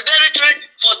solidarity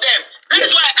for them. That is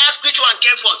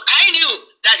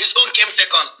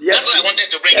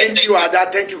Thank you,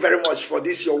 Ada. Thank you very much for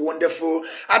this. You're wonderful.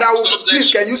 Ada, please,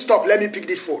 can you stop? Let me pick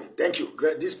this phone. Thank you.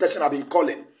 This person have been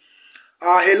calling.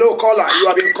 Hello, caller. You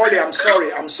have been calling. I'm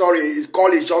sorry.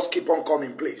 Call is just keep on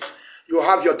coming, please. You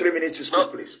have your 3 minutes to speak,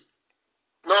 please.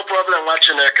 No problem,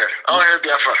 Wachineke. I'll help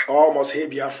Biafra. Almost hey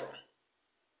Biafra.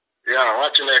 Yeah,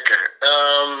 Wachineke.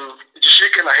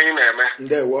 Jishike na hine me.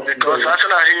 Because after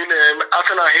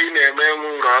hine me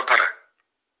rapara.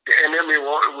 The enemy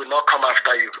will not come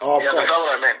after you. Of course.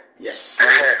 What I mean? Yes.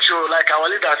 So, like our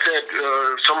leader said,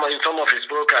 in some of his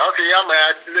broker, okay, yeah,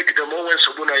 my look at the moment,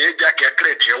 so when I get a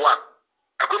crate here, one.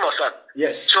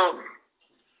 Yes. So,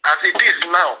 as it is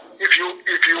now, if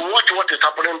you watch what is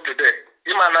happening today,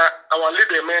 our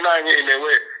leader may in a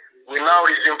way, we now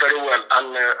reason very well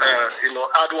and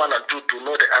add 1 and 2 to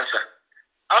know the answer.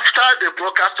 After the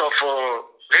broadcast of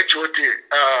HOT,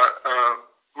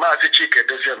 Mazi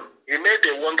Okenna, he made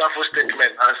a wonderful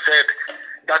statement and said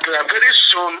that very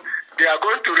soon they are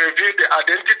going to reveal the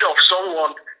identity of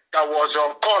someone that was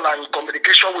on call and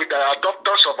communication with the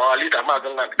doctors of our leader,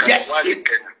 Mazi Okenna.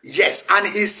 Yes, and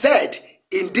he said,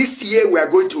 in this year we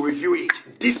are going to review it.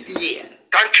 This year.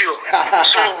 Thank you.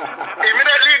 So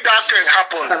immediately that thing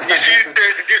happened. You see,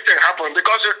 this thing happened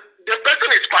because the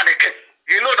person is panicking.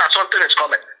 You know that something is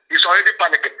coming. He's already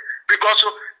panicking because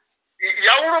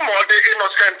Yauru more the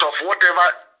innocent of whatever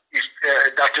is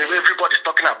that everybody is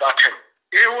talking about him.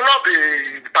 He will not be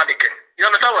panicking. You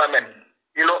understand what I mean?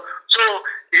 You know, so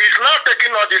he's now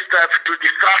taking all these steps to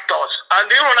distract us.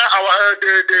 And even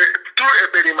the through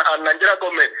Eberim and Nigeria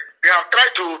government, they have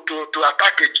tried to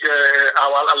attack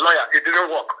our lawyer. It didn't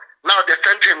work. Now they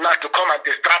sent him now to come and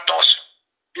distract us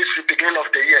this beginning of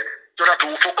the year so that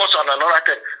we focus on another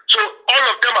thing. So all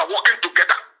of them are working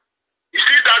together. You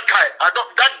see that guy?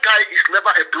 That guy is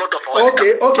never a blood of our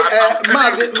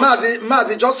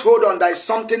Mazi, just hold on. There is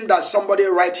something that somebody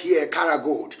right here,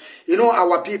 Karagold. You know,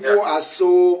 our people are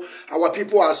so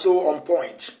on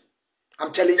point.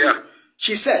 I'm telling you.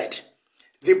 She said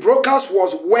the broadcast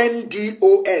was when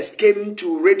DOS came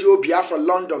to Radio Biafra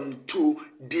London to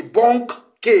debunk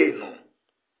Kane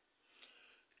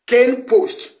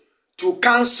post to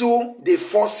cancel the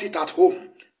first seat at home.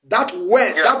 That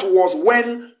was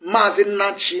when Mazi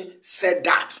Nachi said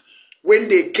that. When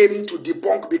they came to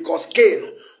debunk, because Kane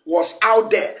was out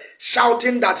there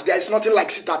shouting that there is nothing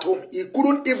like sit at home. He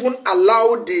couldn't even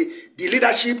allow the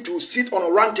leadership to sit on a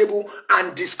round table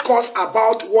and discuss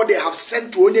about what they have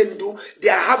sent to Onyendu. They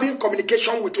are having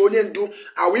communication with Onyendu.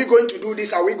 Are we going to do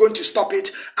this? Are we going to stop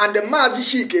it? And the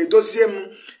Mazi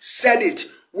Doziem said it.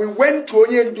 We went to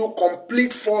Onyendu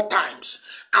complete 4 times.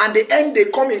 And the end they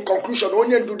come in conclusion,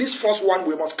 Onyendu, this first one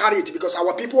we must carry it because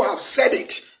our people have said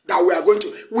it that we are going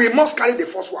to. We must carry the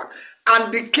first one.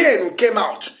 And the Kane who came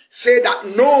out said that,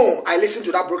 no, I listened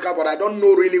to that broadcast, but I don't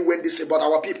know really when this is, but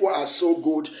our people are so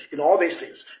good in all these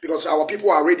things because our people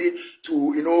are ready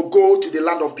to, go to the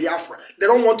land of Biafra. They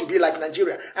don't want to be like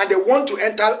Nigeria. And they want to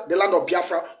enter the land of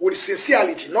Biafra with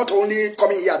sincerity, not only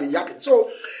coming here and yapping. So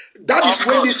that is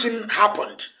when this thing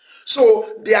happened. So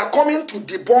they are coming to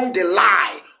debunk the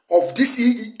lie of this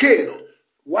Kane.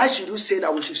 Why should you say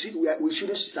that we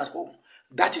shouldn't sit at home?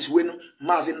 That is when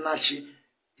Mazi Nachi,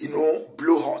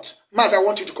 blow hot. Mazi, I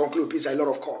want you to conclude, please. A lot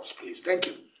of calls, please. Thank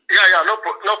you. Yeah, no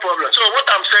problem. So what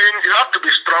I'm saying, you have to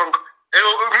be strong.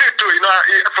 Me too,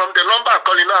 from the number I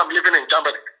call, I'm living in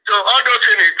Germany. So all those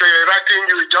things is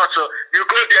writing you just, you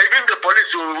go there, even the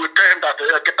police will tell him that,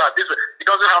 get out, this, he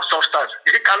doesn't have substance.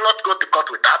 He cannot go to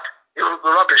court with that. It will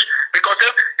be rubbish. Because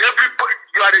everybody,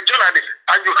 you are a journalist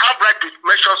and you have right to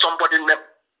mention somebody's name.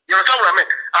 You understand what I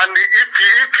mean? And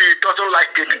if he doesn't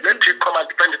like it, let him come and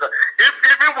defend it.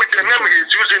 Even with the name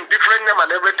he's using, different name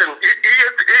and everything,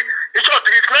 in short,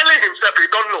 he's smelling himself, he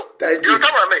don't know. You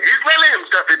understand what I mean? He's smelling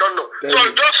himself, he don't know. So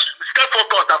just stay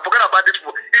focused and forget about this.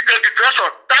 It's a depression.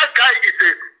 That guy is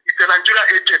a Nigeria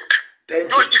agent. He's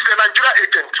a Nigeria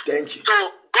agent. Thank you. So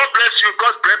God bless you.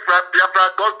 God bless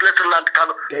Biafra. God bless Nnamdi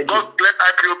Kanu. God bless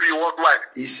IPOB worldwide.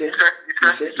 He said.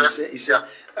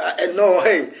 No,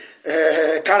 hey,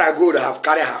 Karagold have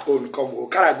carried her own come.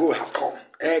 Karagold have come.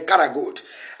 Karagold.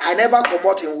 I never come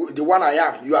out in the one I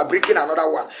am. You are bringing another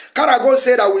one. Karagold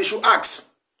said that we should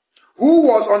ask who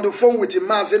was on the phone with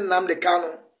Mazi Nnamdi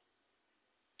Kanu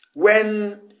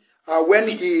when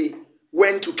he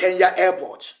went to Kenya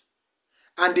airport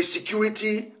and the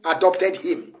security adopted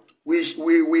him.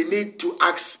 We need to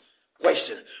ask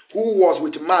question. Who was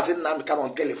with Mazi Nnamdi Kanu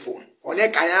on telephone? On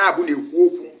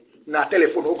na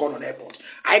telephone on airport.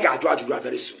 I got to do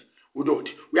very soon.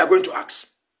 We are going to ask.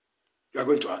 We are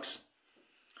going to ask.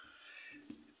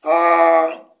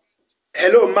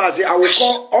 Hello, Mazi, I will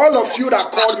call all of you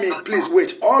that called me. Please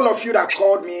wait. All of you that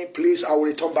called me, please, I will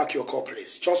return back your call,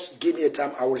 please. Just give me a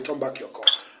time. I will return back your call.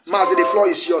 Mazi, the floor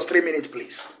is yours. 3 minutes,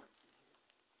 please.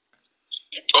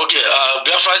 Okay,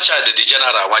 Biafra child, the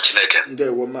general watching again.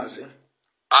 There were Mazi.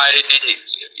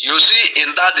 You see,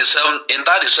 in that the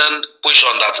same question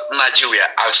that Nigeria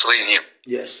answering him.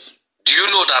 Yes. Do you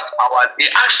know that he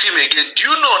asked him again, do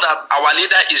you know that our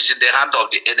leader is in the hand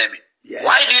of the enemy? Yes.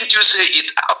 Why didn't you say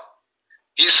it out?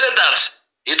 He said that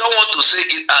he don't want to say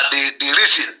it, the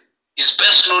reason is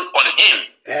best known on him.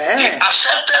 He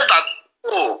accepted that,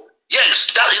 oh, yes,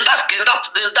 in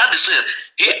that decision,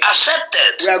 he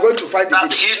accepted. We are going to fight that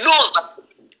the he knows that.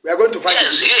 We are going to fight.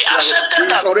 Yes, he accepted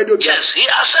that. Yes, he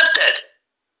accepted.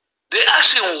 They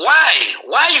asked him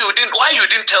why you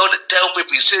didn't tell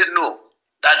people. He said no,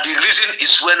 that the reason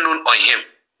is well known on him.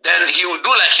 Then he would do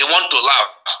like he want to laugh.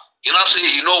 He not say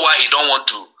you know why he don't want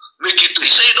to make it. He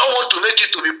said he don't want to make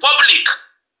it to be public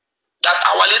that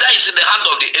our leader is in the hand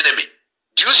of the enemy.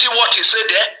 Do you see what he said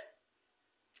there?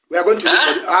 We are going to look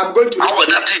for it. I'm going to look for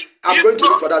that. I'm going to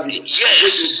look for that video.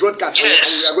 Yes. Broadcast.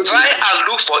 Yes. We are going Try to and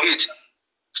look for it.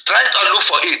 Try to look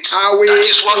for it. That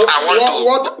is what I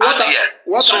want to add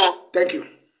here. So, thank you.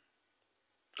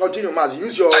 Continue, Mazi.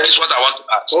 Use your. That is what I want to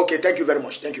ask. Okay, thank you very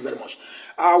much. Thank you very much.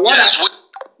 What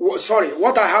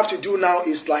I have to do now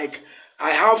is like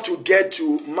I have to get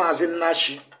to Mazi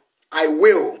Nashi. I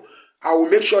will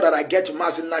make sure that I get to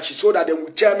Mazi Nashi so that they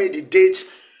will tell me the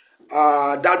date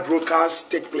that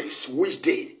broadcast take place, which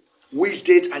day. Which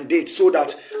date and date, so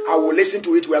that I will listen to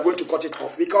it. We are going to cut it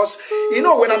off because you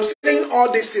know when I'm saying all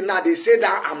this thing now, they say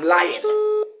that I'm lying,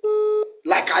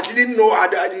 like I didn't know.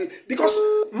 Because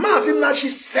Mazi Nashi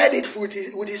said it with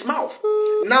his mouth.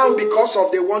 Now because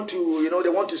of they want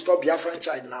to stop Biafran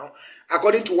child now.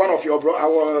 According to one of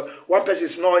our one person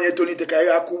is no Tony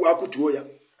Tekaya.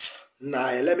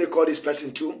 Nah, let me call this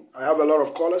person too. I have a lot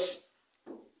of callers.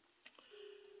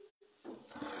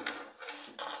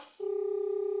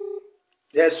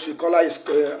 Yes, the caller is.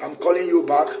 I'm calling you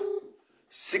back.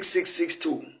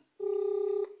 6662.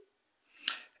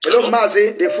 Hello,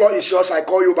 Mazi. The floor is yours. I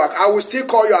call you back. I will still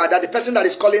call you. That the person that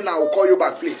is calling now will call you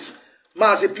back, please.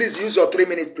 Mazi, please use your 3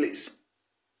 minutes, please.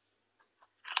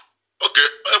 Okay,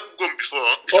 I'll go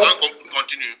before. If you want to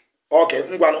continue. Okay,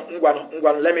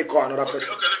 Ngwano. Let me call another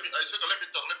person. Okay, let me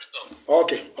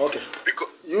talk. Okay. Because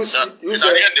use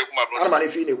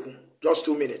just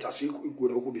 2 minutes, as you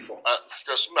go before.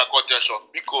 Just my contention,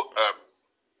 because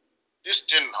this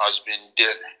thing has been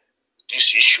there.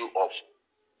 This issue of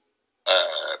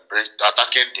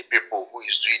attacking the people who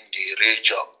is doing the real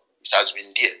job, it has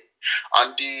been there,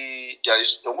 and there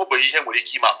is nobody here will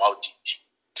came about it.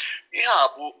 We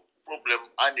have a problem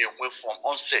and away from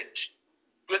onset.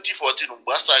 2014,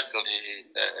 we cycled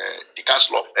the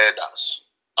Council of Elders.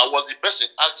 I was the person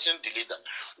asking the leader,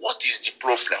 what is the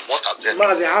problem? What have they done?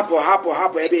 Mazi,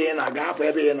 hapo, ebe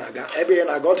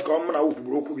naga, got come na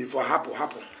ukubroku before, hapo,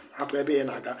 ebe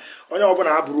naga. Onye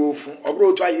obuna aburu ofu, oburu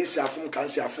otu ayi isi afum kan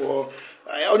si afo.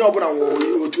 Onye obuna wo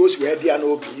otu osi we bia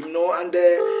no obi, you know, and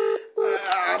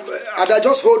I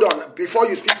just hold on. Before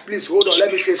you speak, please hold on.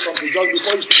 Let me say something. Just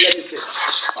before you speak, let me say.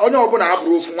 Onye obuna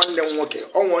aburu ofu nwanne nwoke.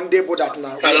 On one day but that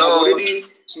now we have already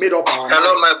made up our mind.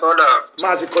 Hello, my brother.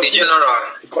 Mazi,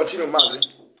 continue, Mazi.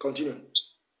 Continue.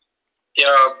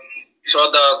 Yeah,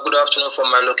 brother, good afternoon from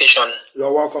my location.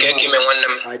 You're welcome,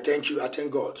 Mazi. I thank you. I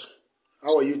thank God.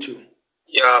 How are you too?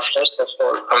 Yeah, first of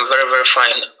all, I'm very, very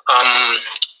fine.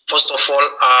 First of all,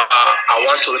 I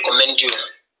want to recommend you.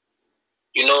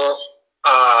 You know,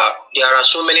 there are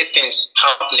so many things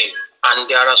happening, and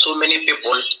there are so many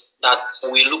people that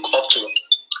we look up to,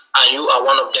 and you are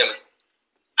one of them.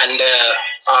 And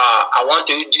I want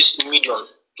to use this medium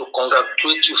to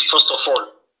congratulate you, first of all,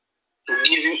 to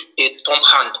give you a thumb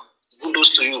hand. Kudos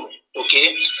to you,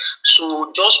 okay?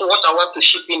 So just what I want to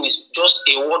ship in is just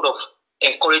a word of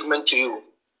encouragement to you.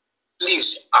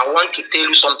 Please, I want to tell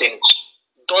you something.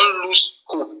 Don't lose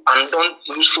hope and don't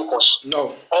lose focus.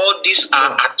 No. All these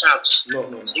are attacks. No.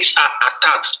 These are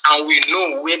attacks, and we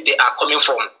know where they are coming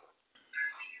from.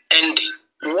 And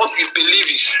what we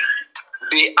believe is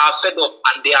they are fed up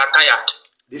and they are tired.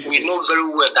 We know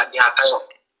very well that they are tired.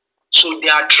 So they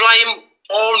are trying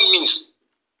all means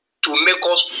to make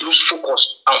us lose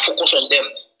focus and focus on them.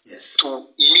 Yes. To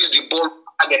miss the ball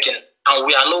targeting. And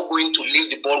we are not going to miss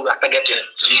the ball we are targeting.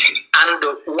 And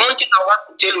one thing I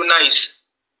want to tell you now is,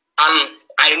 and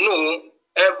I know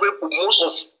most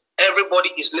of everybody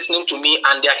is listening to me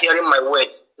and they are hearing my word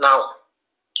now.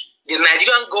 The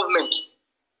Nigerian government,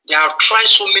 they have tried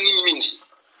so many means.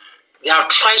 They have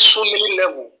tried so many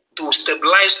levels to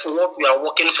stabilize to what we are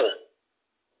working for.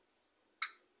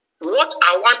 what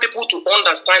I want people to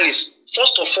understand is,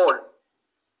 first of all,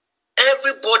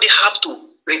 everybody have to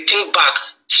rethink back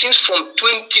since from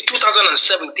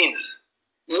 2017.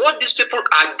 What these people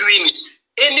are doing is,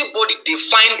 anybody they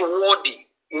find worthy,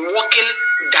 working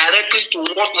directly to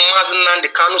what Mazi and the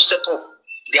Kanu set up,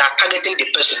 they are targeting the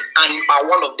person, and you are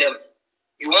one of them.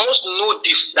 You must know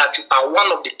this, that you are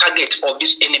one of the targets of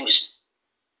these enemies.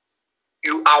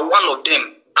 You are one of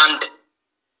them, and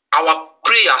our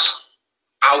prayers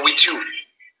are with you.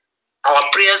 Our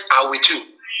prayers are with you.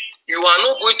 You are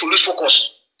not going to lose focus,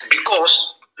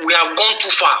 because we have gone too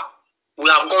far. We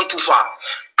have gone too far.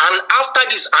 And after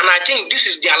this, and I think this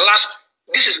is their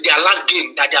last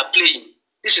game that they are playing.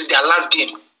 This is their last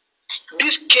game.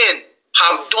 This Ken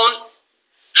have done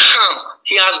harm.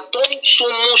 He has done so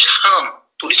much harm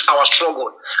to this our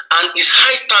struggle. And it is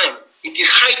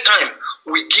high time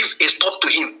we give a stop to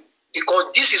him. Because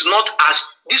this is not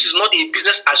a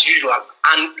business as usual.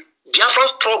 And Biafran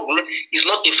struggle is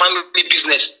not a family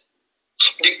business.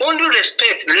 The only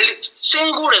respect,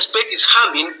 single respect is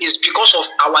having is because of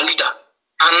our leader.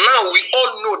 And now we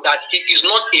all know that he is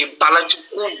not a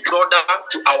biological brother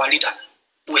to our leader.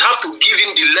 We have to give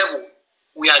him the level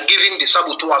we are giving the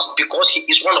saboteurs, because he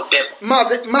is one of them.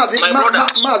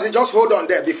 Mazi, just hold on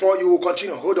there before you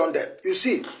continue. Hold on there. You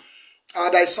see,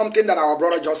 there is something that our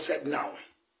brother just said now.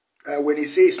 When he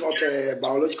says he's not a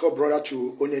biological brother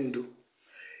to Onendu.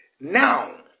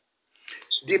 Now,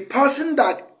 the person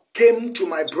that came to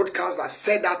my broadcast that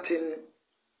said that thing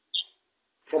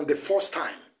from the first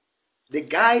time, the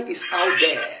guy is out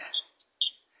there,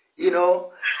 you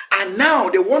know, and now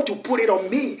they want to put it on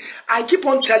me. I keep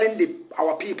on telling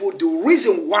our people the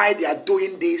reason why they are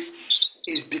doing this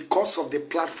is because of the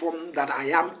platform that I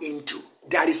am into.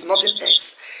 There is nothing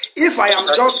else. If I am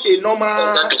just a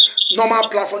normal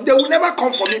platform, they will never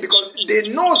come for me, because they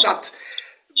know that,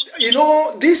 you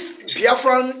know, this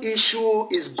Biafran issue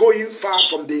is going far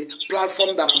from the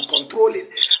platform that I'm controlling.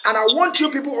 And I want you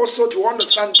people also to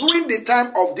understand, during the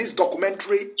time of this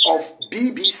documentary of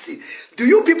BBC, do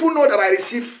you people know that I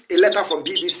received a letter from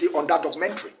BBC on that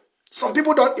documentary? Some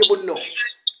people don't even know.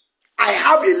 I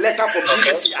have a letter from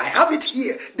BBC. I have it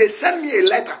here. They sent me a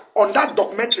letter on that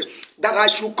documentary that I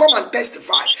should come and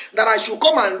testify, that I should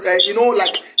come and, you know,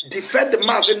 like, defend the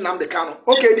Mazi Nnamdi Kanu.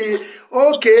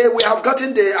 Okay, we have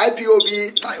gotten the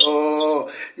IPOB. Oh,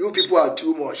 you people are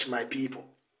too much, my people.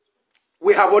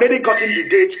 We have already gotten the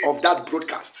date of that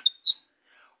broadcast.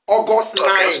 August 9,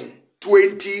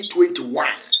 2021.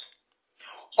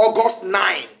 August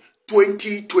 9,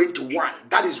 2021.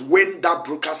 That is when that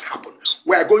broadcast happened.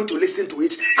 We are going to listen to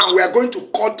it, and we are going to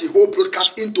cut the whole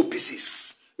broadcast into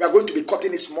pieces. We are going to be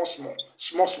cutting it small.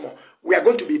 We are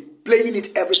going to be playing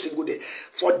it every single day,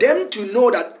 for them to know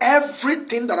that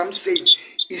everything that I'm saying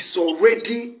is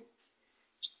already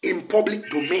in public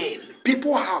domain.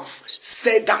 People have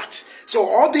said that. So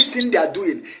all these things they are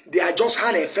doing, they are just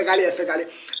fegale.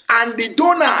 And the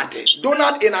Donald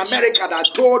in America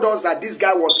that told us that this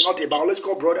guy was not a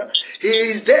biological brother, he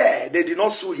is there. They did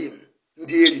not sue him.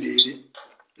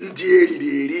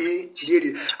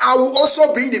 I will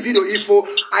also bring the video info.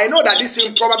 I know that this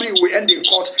thing probably will end in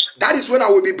court. That is when I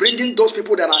will be bringing those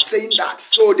people that are saying that.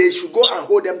 So they should go and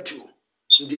hold them too.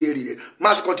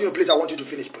 Mazi, continue, please. I want you to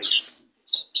finish, please.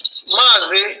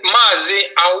 Mazi,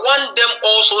 I want them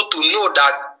also to know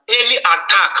that any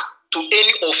attack to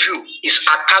any of you is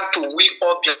attack to we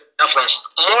all Biafrans.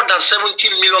 More than 70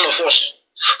 million of us.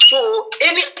 So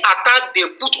any attack they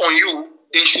put on you,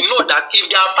 they should know that if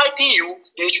they are fighting you,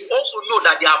 they should also know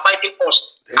that they are fighting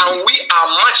us. And we are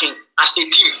marching as a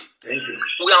team. Thank you.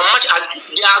 We are marching.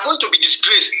 They are going to be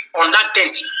disgraced on that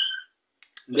tent.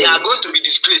 They are going to be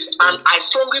disgraced. And I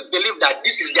strongly believe that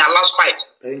this is their last fight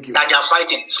that they are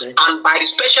fighting. And by the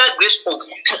special grace of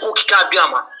Chukwu Kika,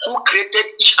 who created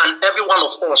each and every one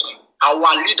of us,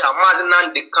 our leader, Mazi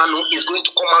Nnamdi Kanu, is going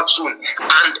to come out soon.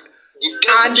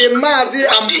 And the Mazi,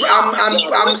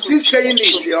 I'm still saying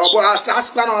it. But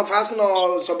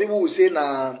some people will say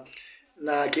na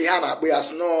Kehana, but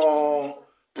as no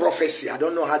prophecy. I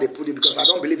don't know how they put it, because I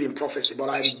don't believe in prophecy. But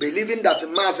I'm believing that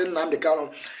Mazi Nnamdi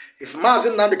Kanu, if Mazi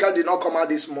Nnamdi Kanu did not come out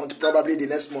this month, probably the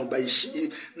next month, but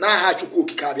now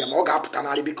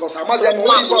because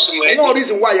one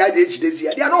reason why I age this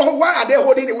year, they are not. Why are they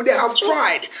holding it? They have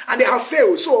tried and they have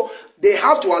failed. So they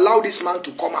have to allow this man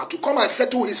to come out, to come and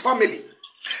settle his family.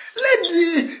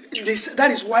 That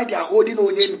is why they are holding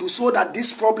Onyendu, so that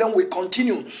this problem will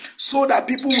continue, so that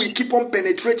people will keep on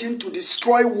penetrating to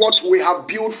destroy what we have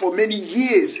built for many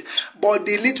years. But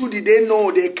the little did they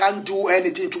know, they can't do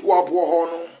anything to go up.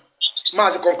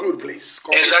 Mazi, conclude, please.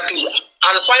 Exactly.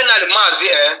 And finally, Mazi,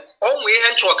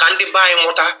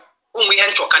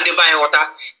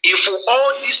 If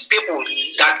all these people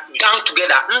that gang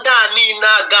together,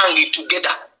 gang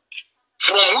together,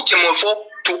 from Uchemofo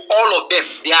to all of them,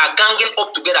 they are ganging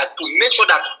up together to make sure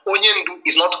that Onyendu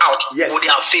is not out, or they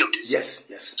have failed. Yes.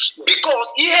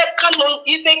 Because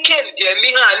if they can,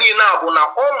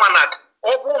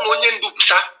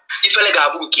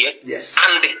 yes.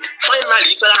 And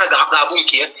finally,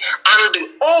 and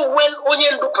all when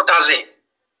Onyendu Potaze,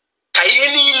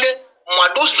 Kayeni,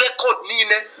 Mados record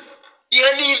Nine,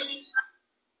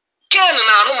 Ken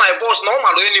na my voice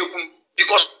normal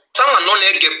because someone non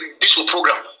this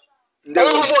program.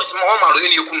 All voice normal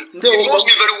you must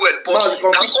be very well, but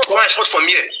can cut my shot from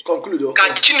here. Conclude.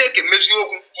 Can Chineke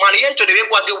Mesio Maniento de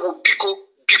Wego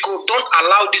Pico, don't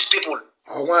allow these people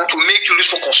to make you lose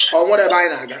focus. Or what am I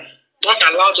now? Don't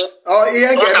allow them. Oh, we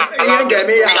have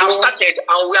started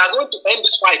and we are going to end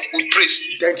this fight with praise.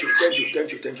 Thank you,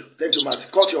 Mazi.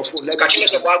 Cut your phone. Let me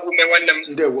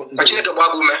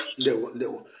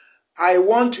I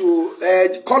want to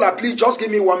caller, please just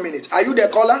give me 1 minute. Are you there,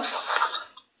 caller?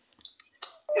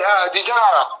 Yeah, the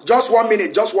general. Just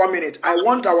 1 minute. I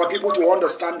want our people to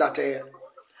understand that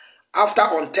after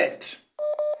on 10th,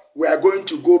 we are going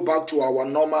to go back to our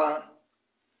normal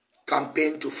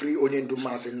campaign to free Onyendu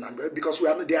Mazi Nnamdi, because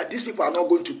these people are not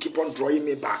going to keep on drawing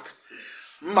me back.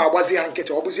 Mawazi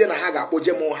hankete obuzie na ha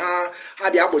ga-akpoje mu ha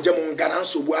bia akpoje mu ngana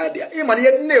nsogbu adia imani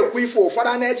ye na-ekwu ife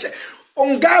ụfọdụ na-eche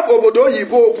nga obodo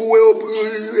oyibo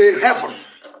obuwe heaven.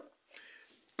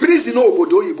 Prison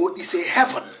obodo oyibo is a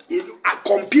heaven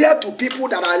compared to people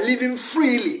that are living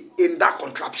freely in that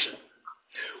contraption.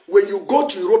 When you go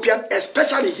to European,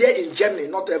 especially here in Germany,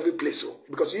 not every place,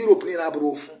 because Europe need a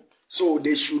so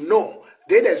they should know,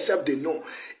 they themselves they know.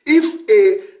 If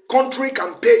a country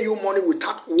can pay you money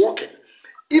without working,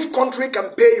 if country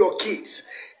can pay your kids,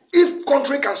 if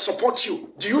country can support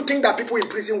you, do you think that people in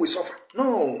prison will suffer?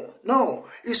 No.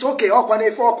 It's okay.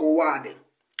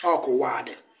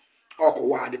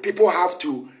 People have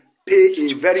to pay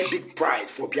a very big price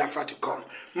for Biafra to come.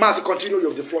 Mazi,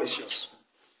 continue. The floor is yours.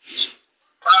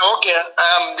 Okay.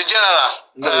 The general.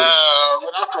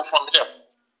 We'll have to from them.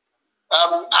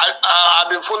 I've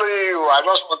been following you. I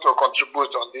just want to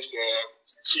contribute on this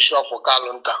issue for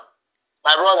Kanu.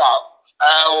 My brother,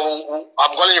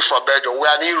 I'm calling you from Belgium. We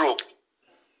are in Europe.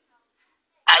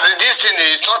 And this thing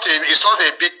is not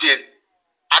a big deal.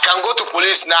 I can go to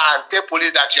police now and tell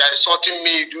police that you are insulting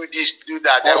me, do this, do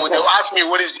that. They will ask me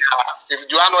what is your, if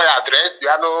do I know your address, do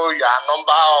I know your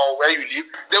number or where you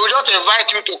live? They will just invite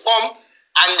you to come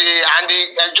and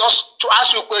just to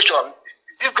ask you a question.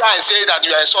 This guy say that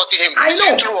you are insulting him. I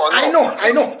know.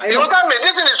 You know what I mean?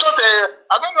 This thing is not a.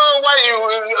 I don't know why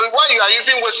you are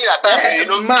using wasting your time.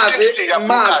 Mazi. You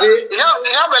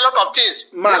have a lot of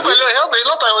things. Mazi. You have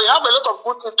a lot of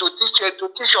good things to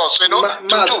teach us. You know.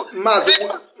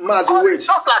 Mazi, wait.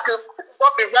 Just like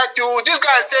invite you. This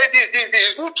guy say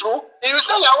this is it true? You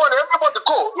say I want everybody to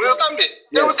go. You understand me?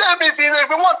 Yes. They will tell me if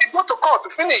you want to go to court to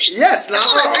finish. Yes, now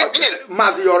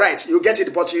Mazi, you're right. You get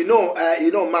it, but you know,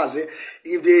 Mazi,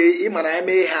 if the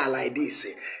imana like this,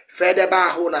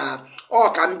 Fedeba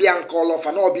can be and call off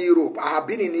and all be Europe. I have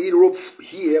been in Europe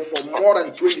here for more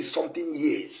than 20-something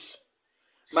years.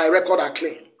 My record are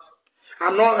clean.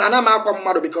 I'm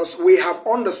not because we have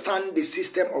understand the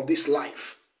system of this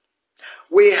life.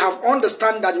 We have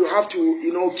understand that you have to,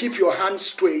 keep your hands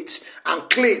straight and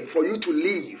clean for you to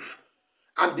live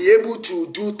and be able to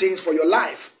do things for your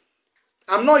life.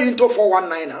 I'm not into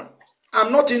 419. I'm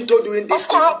not into doing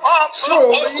this. Of course.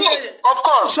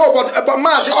 So, but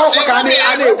Mazi, if you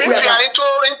are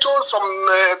into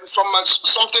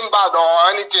something bad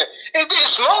or anything, it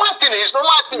is normal thing. It's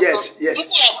normal thing. Yes. If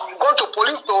you have gone to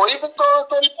police or even to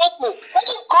report me,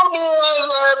 call me,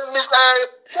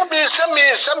 send me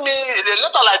a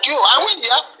letter like you. I went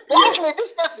there. Ask me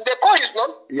this person. The call is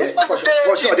not. Yeah, for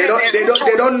sure. They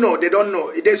don't know.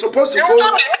 They're supposed to go.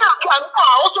 I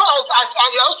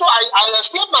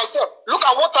explained myself. Look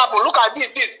at what happened. Look at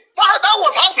this. That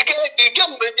was how he came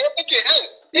the end.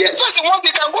 If the person wants,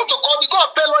 he can go to court. He can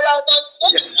pay lawyer.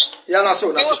 Yes. Yeah, that's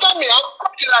so. You understand me?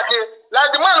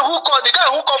 Like the man who called, the guy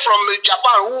who called from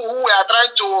Japan, who were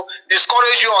trying to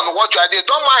discourage you on what you are doing.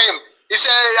 Don't mind him. He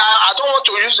said, I don't want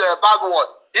to use a bad word.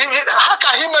 How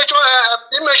can he mention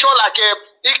like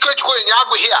he could go in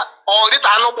Yago here or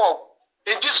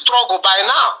in this struggle by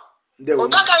now? This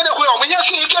guy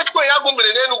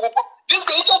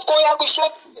just going to show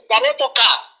director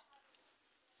car.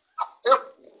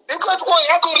 He could go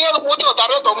Yago real motor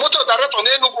director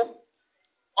Nenugu.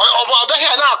 Or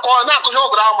here now,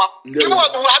 People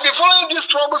who have been following these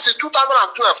struggles since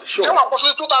 2012. Sure.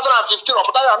 2015 or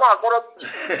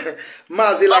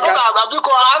Mazi like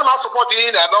I'm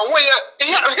supporting them.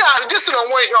 This is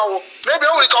maybe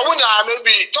only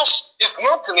maybe just it's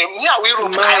not in here. We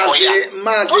room. Mazi.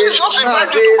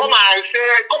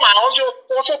 Come and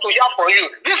also to hear from you.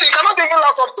 This it cannot even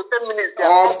last up to 10 minutes.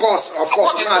 Of course,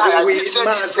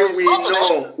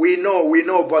 we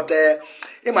know, but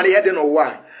imani head no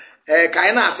one.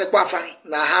 Kaina asekwafa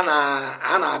na ha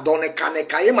na adone kane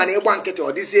kai mani egba nkete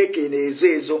odisi eke na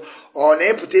ezo o na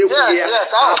epute egwu ya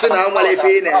ase na nwale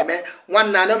fe na eme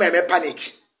nwanna na meme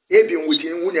panic ebi nwuti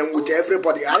nwunye nwute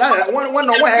everybody one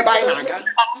no where by na aga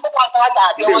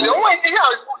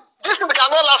this thing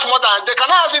cannot last more than they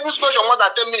cannot have this question more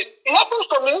than 10 minutes. It happens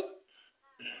to me.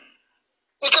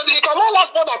 It cannot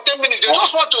last more than 10 minutes. They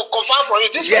just want to confirm for you.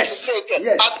 This yes. And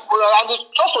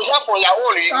just to hear for your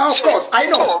own. Of course, I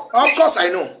know.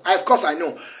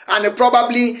 And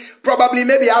probably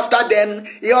maybe after then,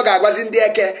 Yoga was in the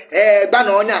eke,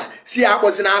 Banonia, see I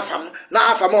was in Afam,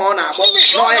 Nafam on I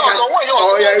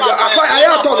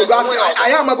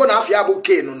am going to have Yabu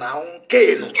Kenu now.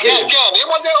 Kenu. It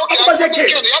was a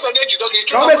Kenu.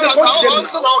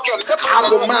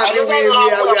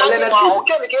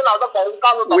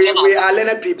 We are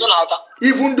learned people.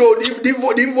 Even though the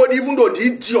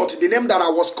idiot, the name that I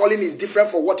was calling is different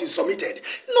for what is submitted.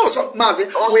 No, so Mazi,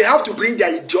 we have to bring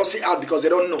their idiocy out because they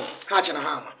don't know.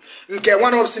 Okay,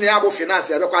 one of Siniabo Finance,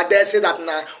 they say that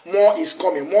now more is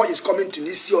coming to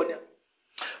Nisionia.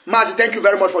 Mazi, thank you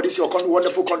very much for this your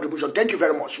wonderful contribution. Thank you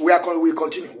very much. We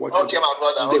continue. Okay, my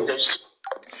brother. Okay.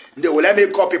 They will let me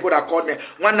call people that called me.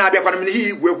 One night, he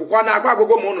will go on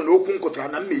open contra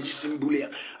and meji simbulia.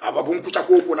 Ababunkucha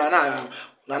koku na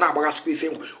bagaspi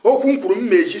fem. Okunkuru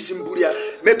meji simbulia.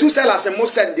 Metusela se mo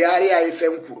send the area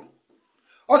ifenkuru.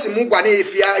 Osi mugwane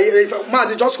if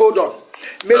Mazi, just hold on.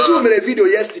 Metu me video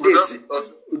yesterday.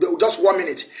 Just 1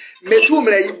 minute. Metu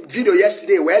me video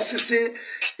yesterday where say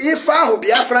if I will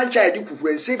be a franchise you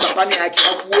could say papa ni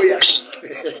akiakuya.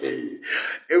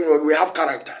 We have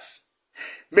characters.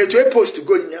 Metu a post to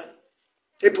gonya.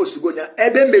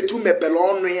 Ebe metu me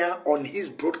pelonia on his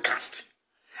broadcast.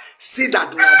 See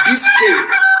that now this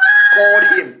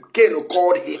Kano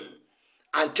called him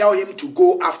and tell him to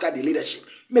go after the leadership.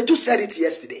 Metu said it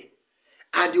yesterday.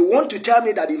 And you want to tell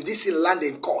me that if this is land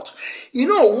in court, you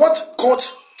know what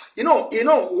court, you know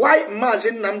why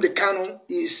Mazi Nnamdi Kanu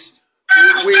is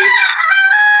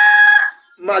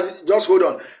just hold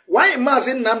on. Why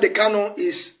Mazi Nnamdi Kanu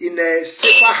is in a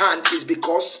safer hand is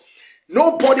because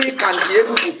nobody can be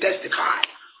able to testify.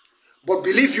 But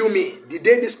believe you me, the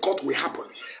day this court will happen,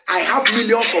 I have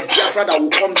millions of Biafra that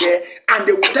will come there and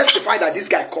they will testify that this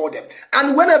guy called them.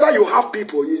 And whenever you have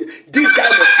people, this guy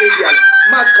must pay their.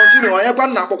 Maz, continue.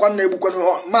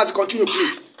 Maz, continue,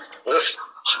 please.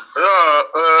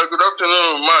 Good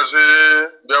afternoon, Mazi,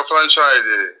 Biafran child,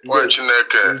 watching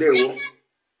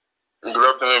Good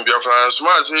afternoon, Biafrans.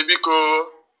 Mazi, because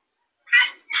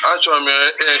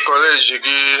actually, encourage you,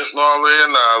 Norway,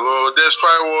 now,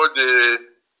 despite what the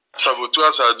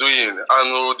saboteurs are doing,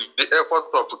 and the effort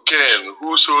of Ken,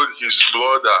 who sold his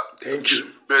brother. Thank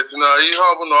you. But now he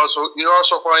also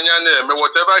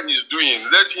whatever he's doing,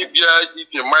 let him bear it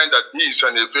in mind that he is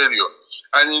a failure.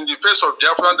 And in the face of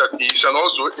Biafran, that he is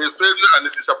also a failure and a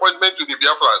disappointment to the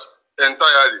Biafrans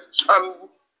entirely.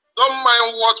 Don't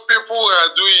mind what people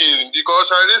are doing, because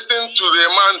I listened to the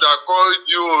man that called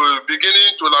you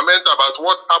beginning to lament about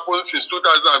what happened since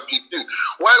 2015.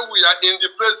 While we are in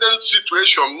the present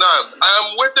situation now, I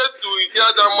am waiting to hear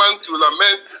that man to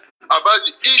lament about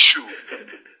the issue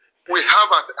we have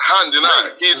at hand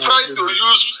now. He tried to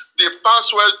use the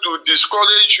password to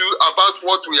discourage you about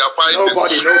what we are fighting.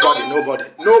 Nobody, man.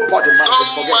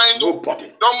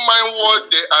 Don't mind what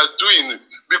they are doing,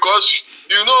 because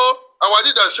you know. Our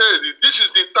leader said this is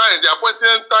the time, the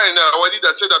appointed time. Our leader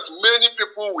said that many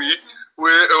people will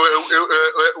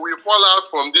fall out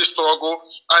from this struggle,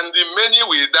 and the many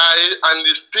will die, and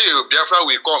still Biafra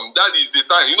will come. That is the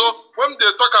time. You know, when they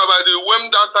talk about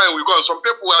when that time will come, some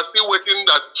people are still waiting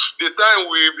that the time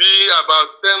will be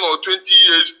about 10 or 20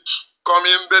 years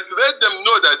coming. But let them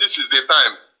know that this is the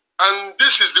time, and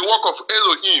this is the work of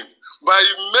Elohim by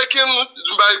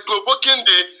provoking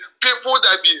the people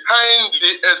that behind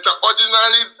the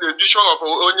extraordinary rendition of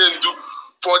Onyendu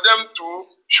for them to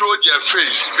show their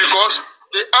face, because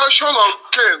the action of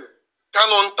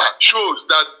Kanonta shows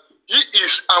that he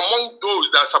is among those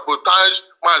that sabotage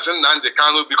Mazi Nnamdi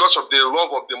Kanu because of the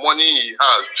love of the money he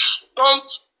has. Don't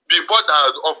be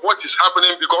bothered of what is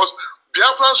happening, because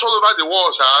Biafrans all over the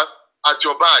world at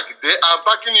your back. They are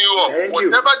backing you up.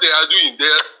 Whatever they are doing,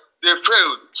 they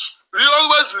failed. We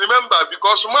always remember,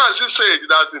 because Mazi said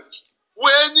that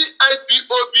when any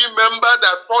IPOB member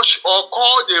that touch or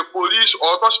call the police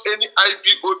or touch any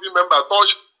IPOB member,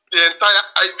 touch the entire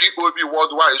IPOB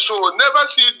worldwide. So never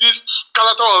see this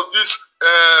character of this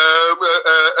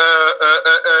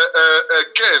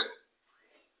Ken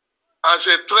as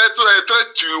a threat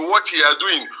to what he are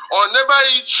doing, or never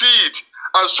see it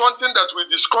as something that will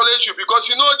discourage you, because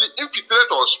you know the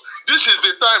infiltrators, this is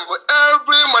the time when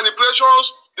every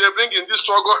manipulations they bring in this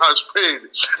struggle has failed.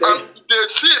 And they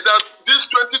see that this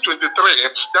 2023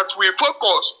 that we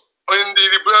focus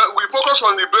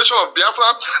on the liberation of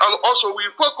Biafra, and also we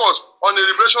focus on the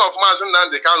liberation of Mazi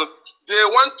Nnamdi Kanu. They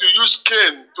want to use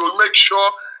Cain to make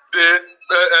sure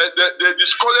they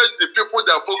discourage the people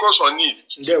that focus on it.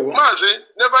 Mazi,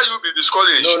 never you be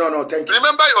discouraged. No, thank you.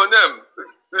 Remember your name.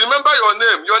 Remember your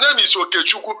name. Your name is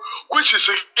Okechukwu, which is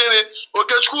again,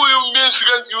 Okechukwu means,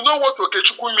 you know what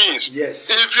Okechukwu means.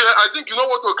 Yes. I think you know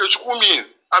what Okechukwu means.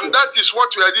 And that is what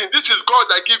we are doing. This is God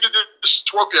that gave you this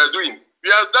work we are doing.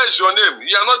 That is your name.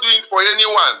 You are not doing it for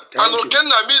anyone. And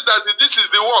Okenna means that this is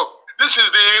the work. This is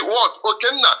the word.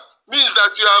 Okenna means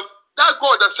that you are, that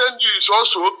God that sent you is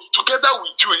also together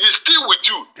with you. He's still with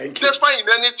you. Thank you. Despite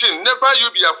in anything, never you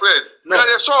be afraid. No. You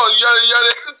are a son. You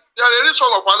are a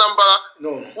son of Anambra.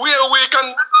 No. We can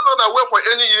never run away from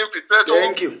any infiltrator.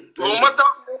 Thank you. No matter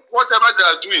whatever they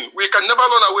are doing, we can never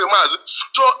run away, Mazi.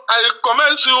 So I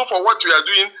commend you for what you are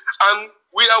doing, and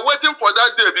we are waiting for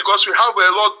that day, because we have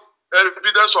a lot of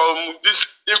evidence on this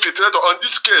infiltrator, on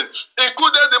this Cain,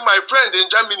 included my friend in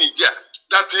Germany there,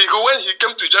 that when he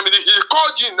came to Germany, he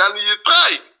called in and he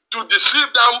tried to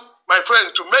deceive them, my friend,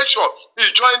 to make sure he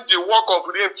joined the work of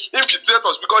the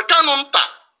infiltrators, because Kanunta,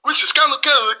 which is Kanunta,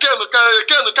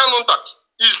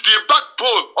 is the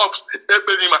backbone of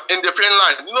Ebelima in the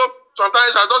Finland. You know,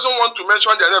 sometimes I doesn't want to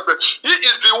mention their name, but he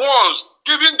is the ones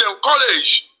giving them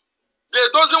courage. They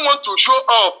doesn't want to show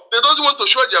up. They doesn't want to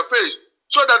show their face,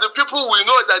 so that the people will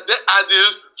know that they are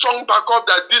the strong backup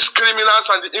that these criminals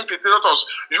and the infiltrators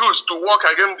use to work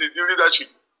against the leadership.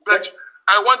 But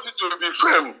I want you to be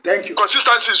firm. Thank you.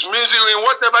 Consistency means in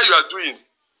whatever you are doing.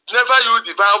 Never you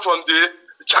devour from the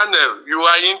channel you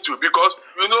are into, because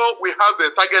you know we have a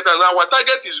target, and our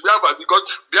target is Biafra, because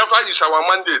Biafra is our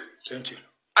mandate. Thank you.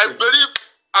 I believe,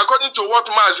 according to what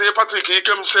Mazi Patrick he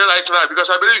can say right now, because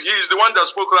I believe he is the one that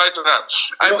spoke right now.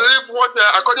 I believe what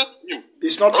according to him,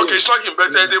 it's not him. It's not him,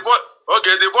 but the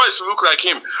voice look like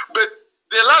him. But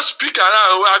the last speaker,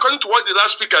 according to what the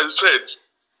last speaker said,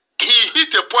 he hit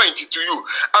a point to you.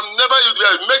 I'm never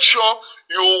you make sure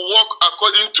you work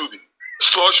according to the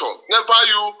structure. Never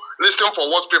you listen for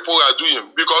what people are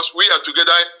doing, because we are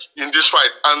together in this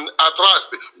fight, and at last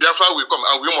Biafra will come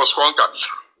and we must conquer.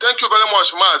 Thank you very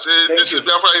much, Mazi. This is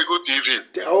Biafra Eagle TV.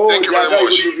 Thank you very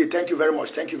much. TV. Thank you very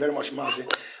much. Thank you very much, Mazi.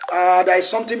 There is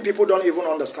something people don't even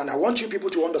understand. I want you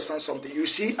people to understand something. You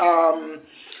see,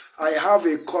 I have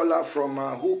a caller from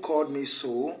who called me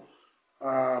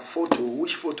photo.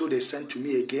 Which photo they sent to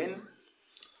me again?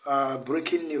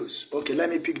 Breaking news. Okay, let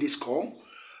me pick this call.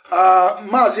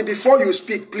 Mazi, before you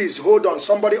speak, please hold on.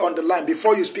 Somebody on the line.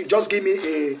 Before you speak, just give me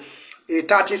a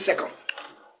 30 seconds.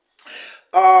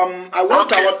 I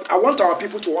want our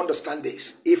people to understand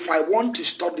this. If I want to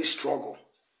stop this struggle,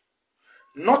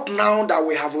 not now that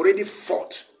we have already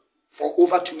fought for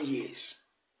over 2 years,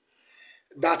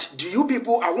 that do you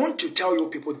people, I want to tell you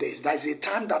people this. There is a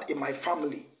time that in my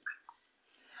family,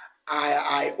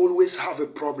 I always have a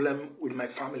problem with my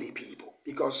family people,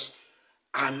 because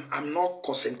I'm not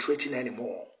concentrating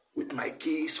anymore with my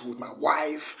kids, with my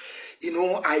wife. You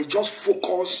know, I just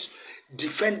focus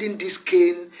defending this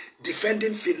Cain,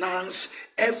 defending finance.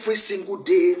 Every single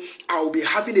day I'll be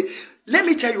having it. Let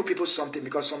me tell you people something,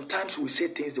 because sometimes we say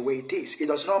things the way it is. It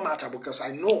does not matter, because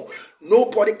I know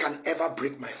nobody can ever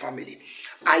break my family.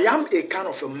 I am a kind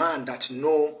of a man that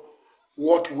know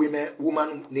what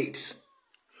woman needs.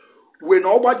 When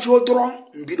oba jodro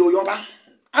mbido yoba,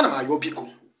 anama yobiko.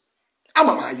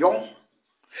 Amama young.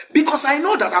 Because I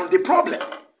know that I'm the problem.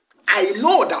 I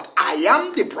know that I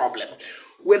am the problem.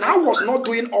 When I was not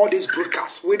doing all these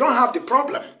broadcasts, we don't have the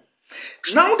problem.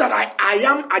 Now that I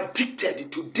am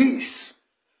addicted to this,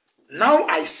 now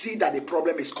I see that the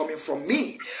problem is coming from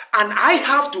me. And I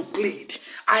have to plead.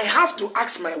 I have to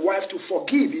ask my wife to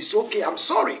forgive. It's okay, I'm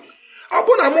sorry.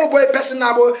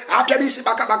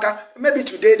 Maybe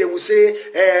today they will say,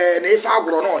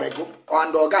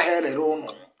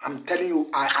 I'm telling you,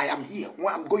 I am here.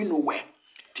 I'm going nowhere.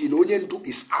 Till Onyendu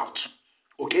is out.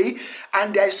 Okay?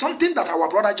 And there is something that our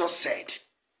brother just said.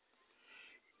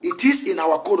 It is in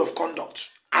our code of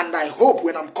conduct. And I hope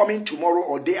when I'm coming tomorrow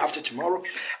or day after tomorrow,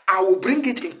 I will bring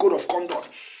it in code of conduct.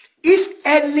 If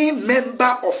any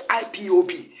member of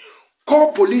IPOB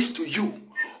call police to you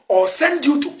or send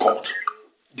you to court,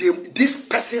 this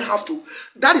person have to,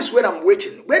 that is where I'm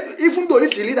waiting. Even though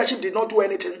if the leadership did not do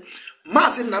anything,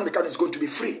 Mazi Nnamdi Kanu is going to be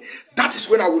free. That is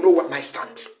when I will know what my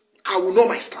stand. I will know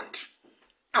my stand.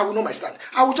 I will know my stand.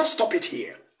 I will just stop it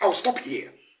here. I will stop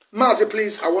here. Mazi,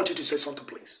 please, I want you to say something,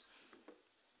 please.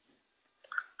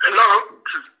 Hello.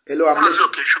 Hello, I'm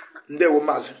listening. Ndewo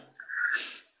Mazi.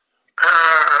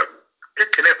 I'm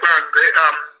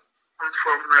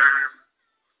from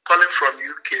calling from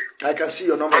UK. I can see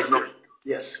your number here.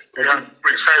 Yes. Yeah,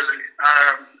 precisely.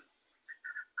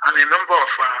 I'm a member of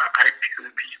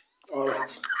IPOB. All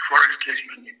right. Foreign Case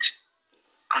Unit.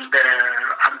 And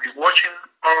I've been watching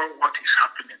all what is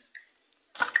happening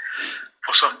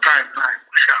for some time now.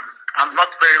 I'm not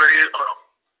very, very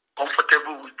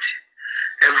comfortable with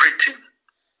everything.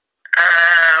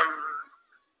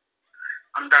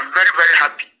 And I'm very, very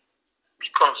happy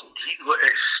because the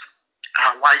US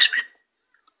are wise people.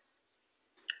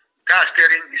 They are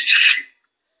steering this ship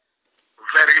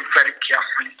very, very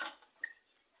carefully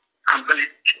and very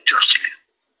justly.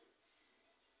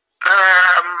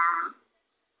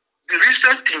 The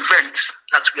recent events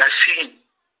that we are seeing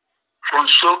from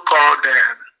so-called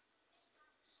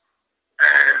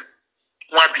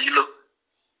Wabilo,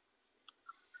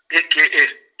 aka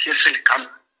Kanu,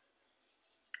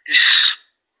 is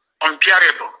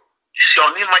unbearable, it's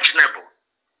unimaginable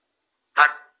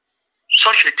that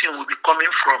such a thing will be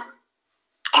coming from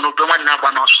Onobema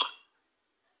Naban also.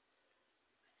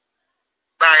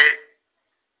 By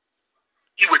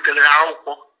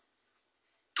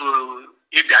to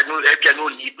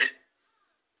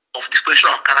of disposition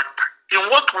of character. In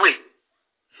what way?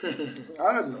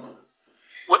 I don't know.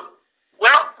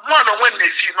 Well, more than when they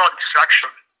see no distraction.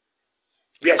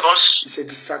 Yes, because it's a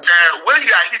distraction. When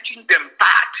you are hitting them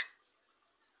bad,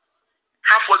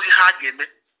 half was the hard game.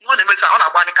 You want to make on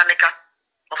a banikanika,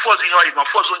 of course, so you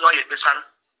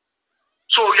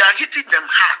are hitting them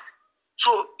hard.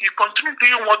 So you continue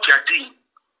doing what you are doing.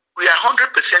 We are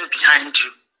 100% behind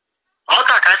you. I'm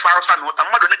a London,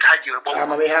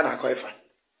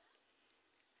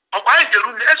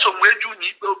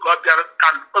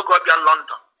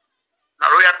 the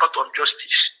Royal Court of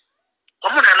Justice. I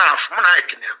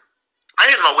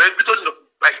know where we don't know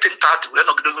by 10:30. We're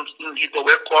not going to need to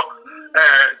work 5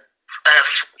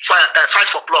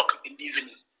 o'clock in the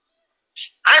evening.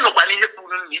 I know when you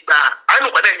need I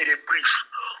know when I need a brief.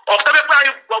 Of the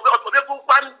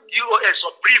US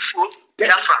or brief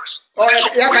Biafrans. What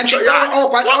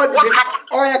happened?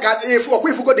 If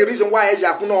we forgot the reason why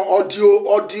you know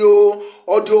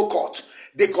audio court,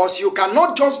 because you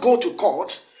cannot just go to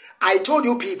court. I told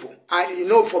you people,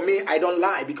 for me, I don't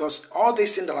lie, because all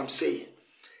these things that I'm saying,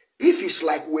 if it's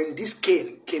like when this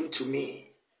Cain came to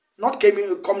me, come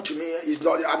to me is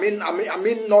not. I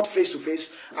mean not face to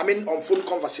face. I mean on phone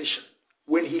conversation.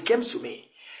 When he came to me,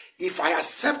 if I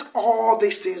accept all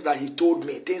these things that he told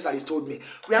me,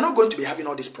 we are not going to be having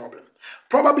all this problem.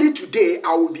 Probably today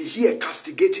I will be here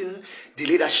castigating the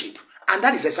leadership, and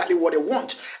that is exactly what they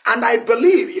want. And I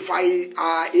believe if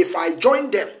I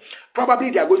join them, probably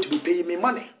they are going to be paying me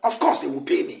money. Of course they will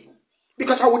pay me,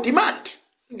 because I will demand.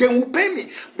 They will pay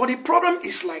me. But the problem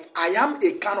is, like, I am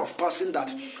a kind of person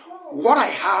that what I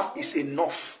have is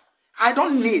enough. I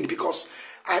don't need, because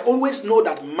I always know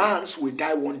that man's will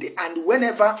die one day. And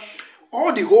whenever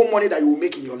all the whole money that you will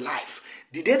make in your life,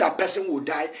 the day that person will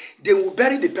die, they will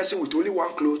bury the person with only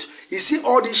one cloth. You see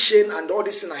all this shame and all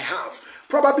this thing I have,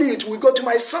 probably it will go to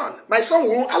my son. My son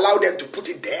won't allow them to put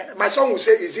it there. My son will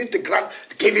say, is it the grand,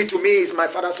 give it to me, is my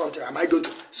father's something, am I going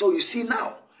to? So you see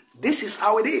now, this is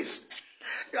how it is.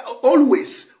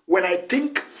 Always, when I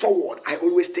think forward, I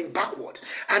always think backward.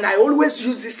 And I always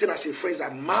use this thing as a phrase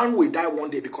that man will die one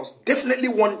day, because definitely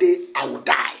one day I will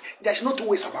die. There's no two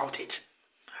ways about it.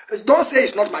 Don't say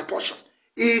it's not my portion.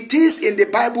 It is in the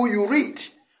Bible you read.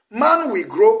 Man will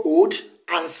grow old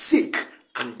and sick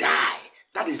and die.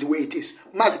 That is the way it is.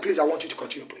 Mazi, please, I want you to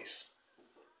continue, please.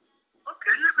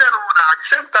 Okay, at the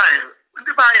same time, when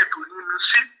the buyer to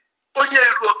see,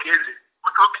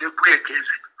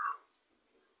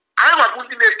 I am going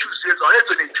to choose or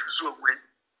to choose when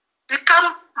you can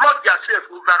love yourself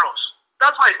over us.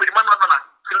 That's why we man not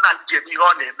Finland Jamie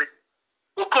on him.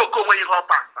 Ukoko when you hop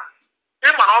answer.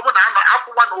 I'm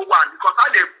after 101 because I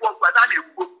did work, but I did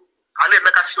work. I let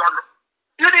make a son.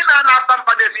 You didn't know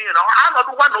I'm not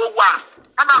 101.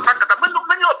 I'm not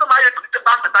many of them I to the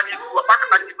bank that I need to a bank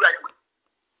that you like.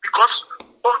 Because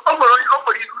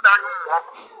nobody who doesn't know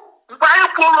mgbe anyị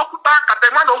kwuo okwuta kata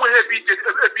ma na onwe ha ebi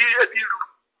iru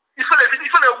ifele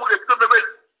ewu ebido mebe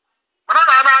mana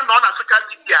na ọ na social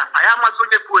media anyị amaghị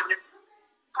onye bụ onye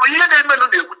bụ ihe na-emenụ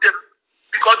na-ewute m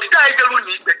because dịda anyị jeru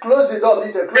n'ikpe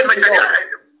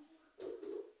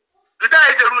dịda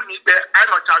anyị jeru n'ikpe anyị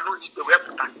nọcha n'ụlọikpe wee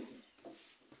pụta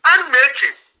ana m eche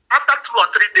after 2 or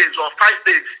 3 days or 5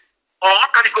 days or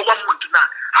ọ karịgo 1 month na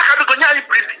akabigo nye anyị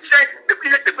briefing say the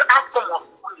outcome of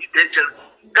the ejere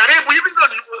gara ebu even though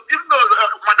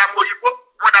madam oyibo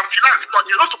madam finance nọ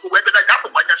dị n'otu wee bịa ga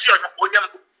akpụkwanya si onye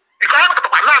mbụ biko ha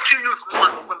nakọtakwa na-achị yuz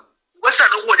mmadụ wesa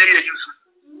na onwe onye ya eyuzu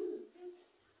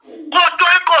go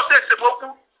join cause esemokwu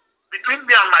between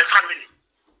me and my family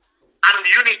and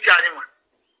the unity anyị nwe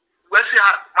wee si ha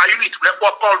my unit wee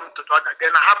kpọọ call to the other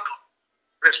then I have to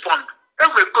respond.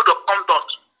 Every code of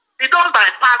conduct. They don't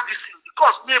bypass this thing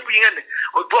because maybe it's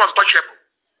untouchable.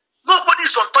 Nobody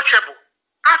is untouchable.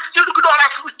 As you look at all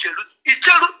that food, it's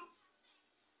true.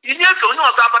 You need to know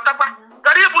that Bataba.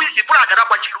 Garibu is the brother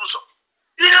of Chiruso.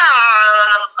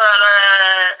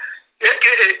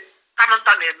 AKA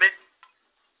Kanantaneme.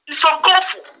 It's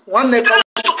uncomfortable. One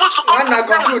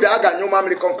conclude.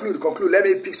 Conclude. Let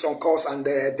me pick some calls and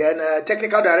then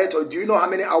technical director. Do you know how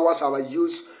many hours have I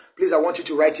used? Please, I want you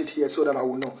to write it here so that I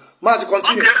will know. Mazi,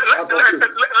 continue. Okay,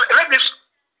 let me.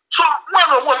 So,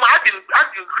 I've been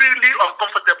really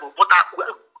uncomfortable, but by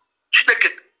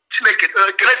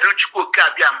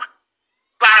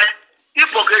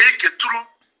if we get through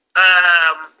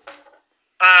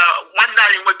one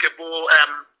night in workable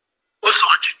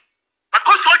Osoji.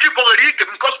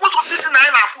 Because most of this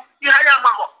nine are here.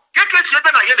 Get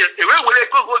away will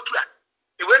go to that.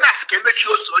 When I can make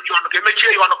you so you can make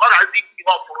you on all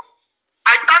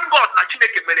I thank God that you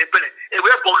make a benefit. A way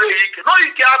for no,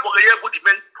 you can't believe what you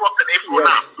meant problem if you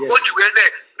are what you were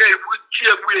there. They would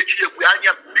cheer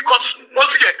because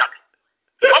what's the attack?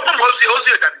 Open was the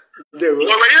Ozzy that they were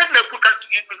in the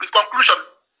conclusion.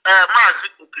 Mazi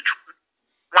Okenna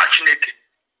watching it.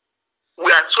 We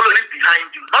are solely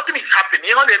behind you. Nothing is happening.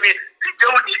 You know what I mean?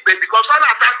 Because I'm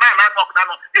not that.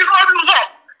 It's not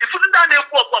law. If you don't know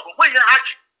what when you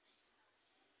hatch.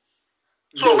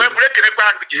 So we're breaking it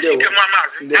back Thank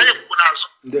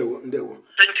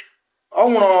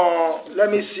you.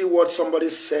 Let me see what somebody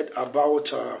said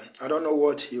about I don't know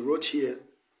what he wrote here.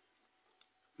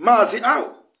 Mazi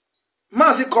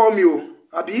call me,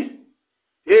 Abi.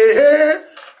 Hey,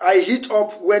 I hit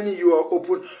up when you are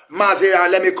open. Mazi,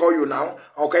 let me call you now.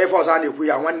 Okay, for Zani, we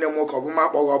are one name more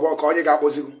Kobuma or Kony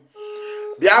Gabozu.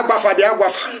 Biagbafa.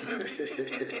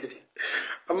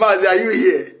 Mazi, are you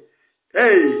here?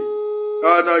 Hey.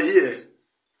 Oh, not here.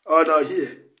 Oh, not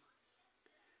here.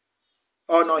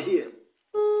 Oh, not here.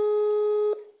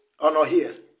 Oh, not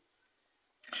here.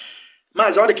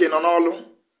 Mazi, all the king on all.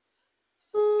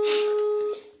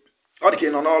 All the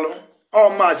king on all. Oh,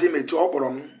 Mazi, me to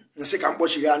operum. And say, I'm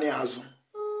watching any azu.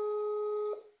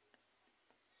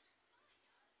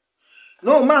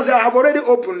 No, Mazi, I have already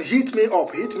opened. Hit me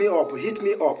up.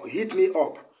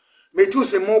 Me too,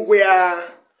 say,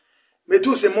 Mogwea. Me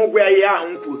too se mogwe ya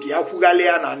hunku ki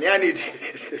akugalea na nyaniti.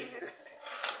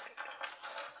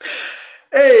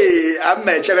 Hey, I'm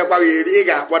a cheve kwa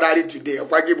ega bodari today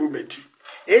kwa gibu metu.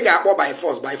 Ega akpo by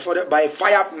force by fire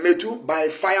metu by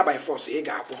fire by force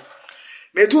ega akpo.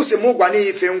 Metu se mogwa ni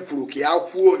ife nkuru ki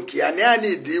akuo nki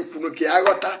ani di kunu ki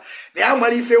agota. Ni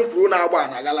amali ife nkuru na agba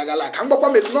na galagala. Ka ngba kwa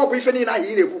metu no kwa ife ni na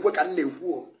yi na ekwu ka na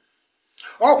ekwu.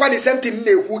 O kwa the same thing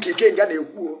na ekwu ki kenga na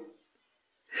ekwu.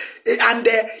 And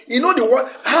you know the word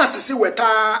has to see weta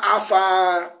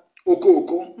afa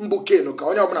okoko mbuke no ka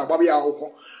onye obuna agbabe ya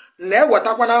akwụkwọ na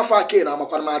ewetakwa na afa ke na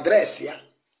amakwa na address ya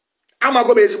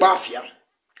amago be ezigbo afia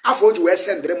afọ oji we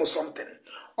send them something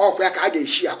okwa ya ka aga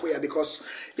eshi akwa ya because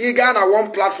he ga na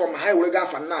one platform ha were ga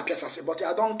afa na apia sase but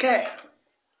I don't care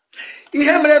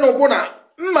ihe mere no bụ na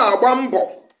mma agba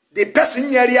mbọ the person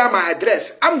nyere ya my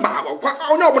address amba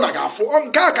onye obuna ga afọ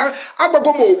nke aka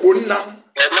agbago m ogbo nna.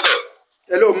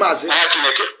 Hello, Mazi.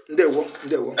 Ndewo.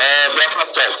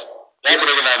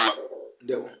 Biafra.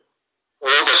 Ndewo.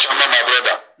 Ogo chamba my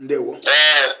brother. Ndewo. Otro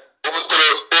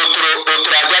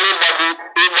agali babu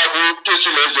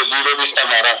kesu leze biro this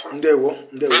time around. Ndewo.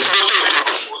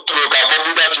 Otro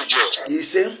gabu that idiot.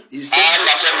 Ise. I'm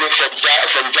assembly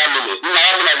from Germany. We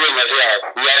are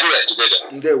here together.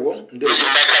 Ndewo.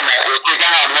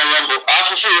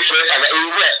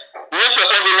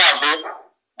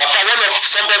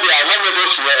 Somebody I remember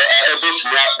those who had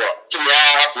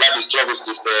the struggles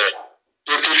since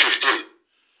 2015.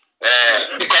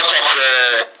 Because of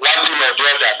one thing or the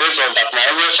other, based on that, now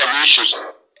there were some issues.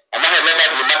 I'm not never been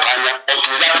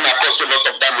until that may cause a lot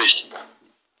of damage.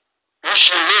 you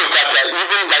should know that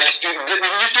even like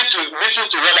listen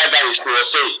to what that guy is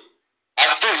saying.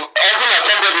 I think even as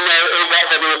somebody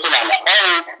that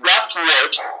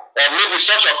word or maybe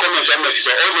such a comment or maybe so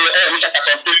only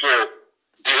some people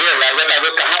behave like that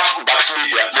they can have backslid.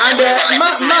 And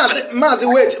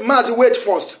Mazi wait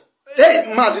first. Hey,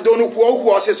 Mazi don't know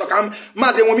who says so come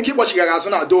Mazi when we keep watching as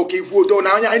on do keep who do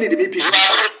now I need to be people.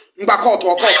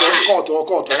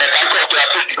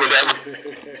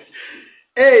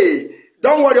 Hey,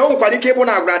 don't worry, on quite cable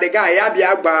now, the guy,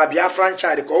 Biafran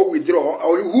child, go withdraw,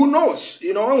 or who knows,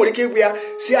 you know, when we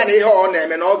see an on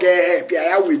them and all get happy,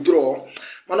 I withdraw.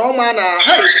 No man,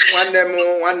 hey,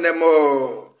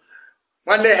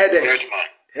 one day headache,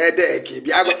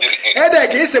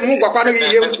 headache is a move upon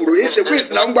is a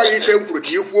quiz number if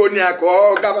you won't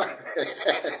go.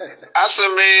 As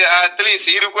me, at least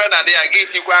you go and they are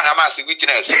getting a massive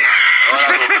witness.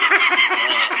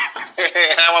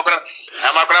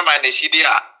 I'm a grandma in the city,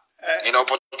 you know,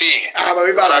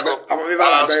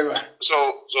 so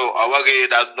our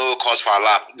there's no cause for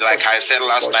alarm. Like I said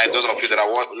last night, those of you that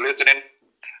are listening,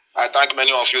 I thank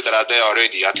many of you that are there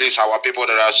already. At least our people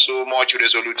that are so much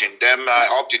resolute in them,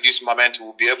 up to this moment,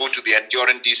 will be able to be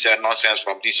enduring this nonsense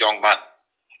from this young man.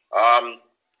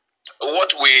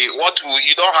 What we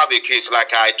you don't have a case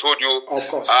like I told you. Of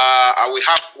course.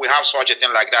 We have such a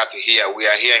thing like that here. We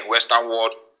are here in Western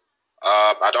world.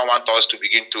 I don't want us to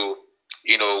begin to,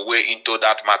 you know, weigh into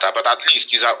that matter. But at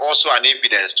least is also an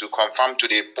evidence to confirm to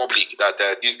the public that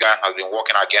this guy has been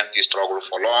working against this struggle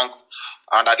for long,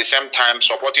 and at the same time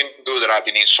supporting those that have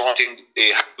been insulting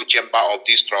the chamber of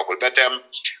this struggle. But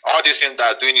all these things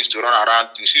that are doing is to run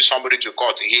around to see somebody to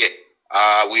court here.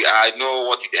 I know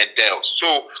what it entails.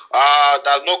 So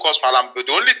there's no cause for alarm. But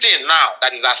the only thing now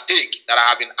that is at stake that I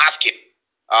have been asking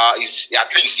is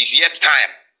at least it's yet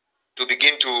time to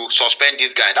begin to suspend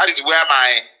this guy. That is where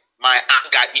my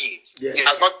anger is. Yes. It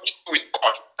has not to do with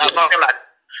court. That's nothing like,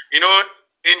 you know,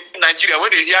 in Nigeria,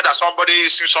 when they hear that somebody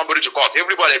sues somebody to court,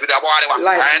 everybody will be like,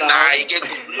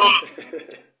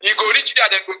 you go reach there,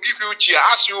 they will give you chair,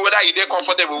 ask you whether you're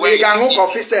comfortable. You can go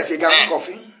coffee, sir. You can go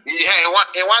coffee. Yeah,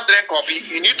 you want drink coffee,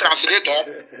 you need translator.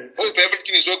 Hope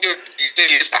everything is okay. You tell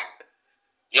you, sir.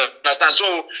 You understand? So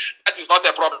that is not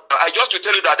a problem. I just to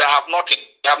tell you that they have nothing.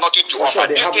 They have nothing to offer.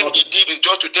 This thing he did is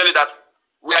just to tell you that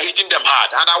we are hitting them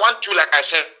hard. And I want you, like I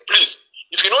said, please,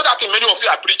 if you know that many of you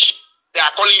are preaching, they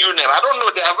are calling you name. I don't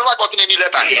know. They have never gotten any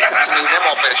letter here in the name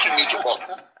of to court.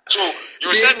 So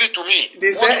you send it to me.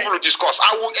 What people will discuss.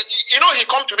 I will. You know, he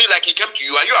come to me like he came to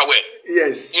you. Are you aware?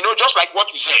 Yes. You know, just like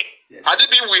what you said. Yes. Had it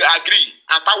been we agree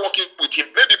and start working with him,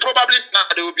 maybe probably now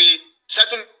there will be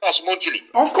certain us monthly.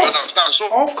 Of course. So,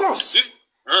 of course.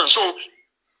 So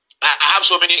I have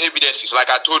so many evidences. Like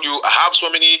I told you, I have so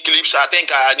many clips. I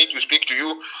think I need to speak to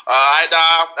you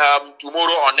either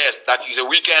tomorrow or next. That is a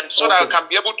weekend, so that I can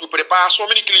be able to prepare so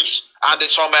many clips and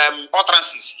some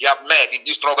utterances you have made in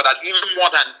this struggle that's even more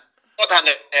than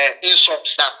insult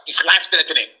that is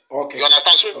life-threatening. Okay. You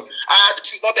understand? So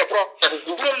this is not a problem.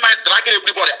 We don't mind dragging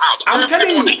everybody out. I'm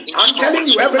telling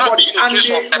you, everybody,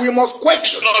 and we must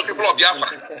question. People of Biafra.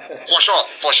 For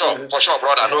sure,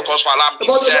 brother. No cause for alarm.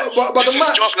 But this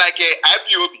is just like a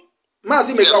IPOB.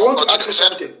 Mazi, I want to ask you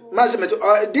something. Mazi,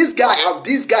 this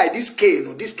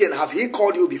Kanu, have he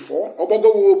called you before? Or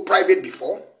go private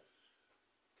before?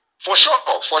 For sure.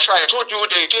 I told you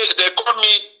they called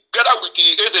me together with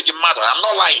the Ezejimado. I'm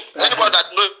not lying. Anybody that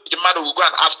knows Ezejimado will go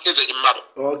and ask Ezejimado.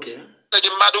 Okay.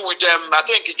 Ezejimado with I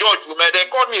think George, they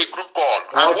called me a group call.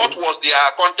 And what was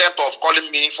their content of calling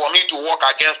me for me to work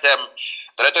against them?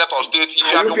 The Director of State. If you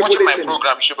have been watching my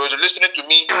program, you should be listening to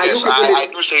me. Yes, I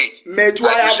do say it.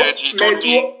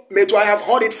 I have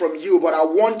heard it from you, but I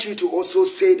want you to also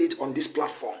say it on this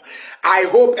platform. I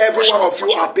hope every one of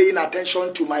you are paying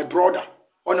attention to my brother.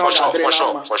 For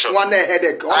sure. One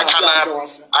headache. I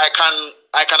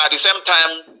can at the same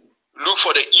time look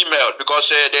for the email because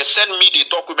they send me the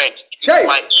document in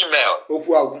my email.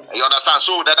 You understand?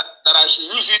 So that I should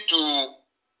use it to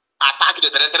attack the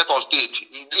Directorate of State.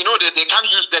 You know, they can't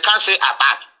say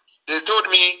attack. They told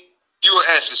me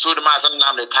DOS is Mazi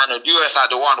Okenna Okechukwu. DOS are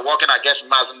the one working against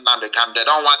Mazi Okenna Okechukwu. They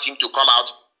don't want him to come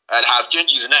out and have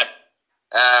changed his name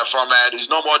from he's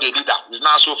no more the leader. He's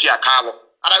now Sophia Carlo.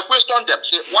 And I questioned them,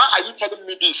 say, why are you telling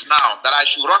me this now that I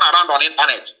should run around on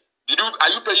internet? Are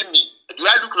you paying me? Do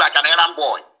I look like an errand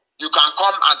boy? You can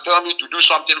come and tell me to do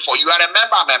something for you. I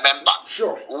remember I'm a member.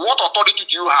 Sure. What authority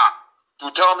do you have to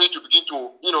tell me to begin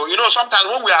to, you know, sometimes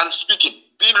when we are speaking,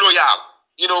 being loyal,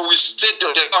 we say we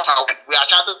are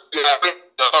chatting, the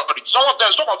authority. Some of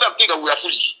them think that we are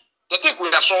foolish. They think we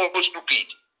are so stupid.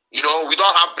 We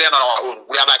don't have brain on our own.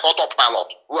 We are like autopilot.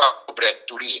 We are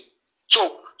reason. So,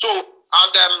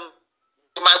 and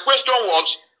my question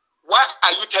was, why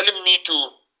are you telling me to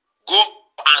go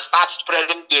and start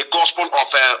spreading the gospel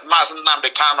of Mazi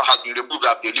Nnamdi Kanu has been removed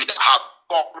as the leader? Have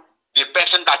the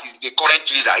person that is the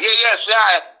current leader? Yes,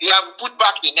 he have put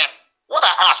back the name. What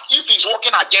I ask, if he's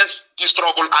working against this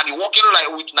struggle and he's working like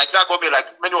with Nigeria government, like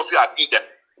many of you accused them,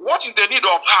 what is the need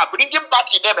of her bringing back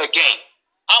the name again?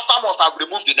 After must have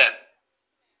removed the name.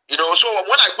 You know, so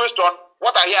when I question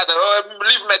what I hear,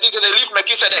 leave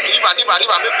Meki said,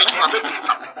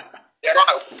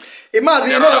 Imagine,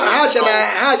 you know,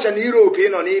 Hashan Europe, you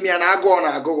know, Nimi and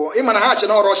Agona go. Imagine Hashan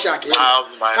or Russia,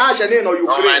 Hashan in or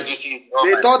Ukraine.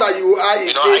 They thought that you are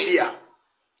in Serbia.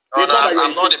 I'm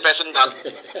not the person that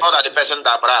brag. I'm not the person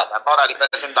that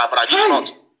brag.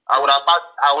 I would have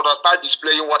started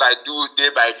displaying what I do day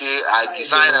by day. I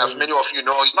design, as many of you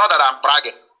know. It's not that I'm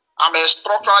bragging. I'm a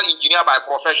structural engineer by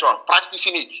profession,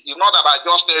 practicing it. It's not about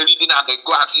just reading and then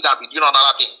go and see that be doing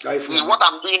another thing. It's what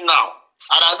I'm doing now.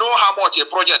 And I know how much a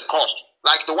project costs.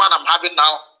 Like the one I'm having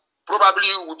now,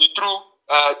 probably will be through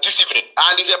this evening.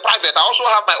 And it's a private. I also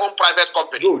have my own private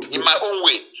company in my own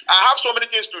way. I have so many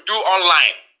things to do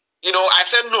online. You know, I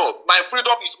said no. My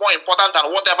freedom is more important than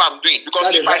whatever I'm doing. Because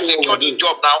if I secure this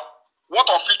job now, what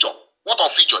of future? What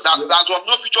of future? There's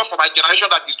no future for my generation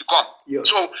that is to come. Yes.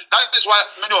 So that is why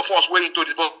many of us were into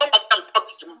this. But some of them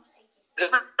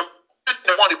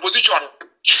want the position.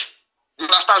 You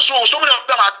understand? So many of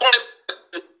them are calling.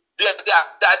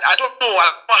 I don't know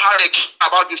how they care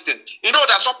about this thing. You know,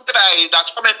 that's something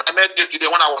that's comment I made yesterday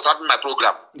when I was having my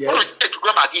program. Yes. Who will take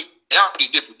program at this? I am the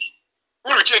deputy.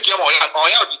 Who will take him or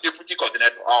the deputy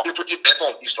coordinator or deputy director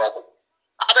of this struggle?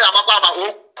 Because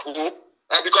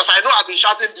I know I've been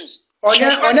shouting this. On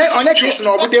your case,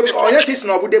 no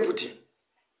deputy.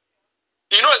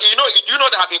 You know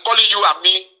that I've been calling you and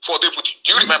me for deputy.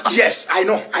 Do you remember? Yes, I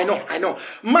know.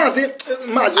 Mazi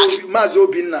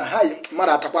Okenna, hi,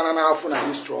 Maratapana na afu na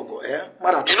this struggle,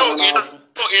 You know,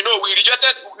 we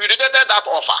rejected that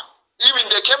offer. Even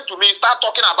they came to me, start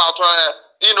talking about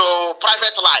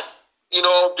private life. You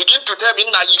know, begin to tell me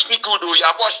that you speak good,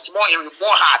 your voice is more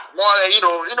hard, more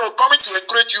coming to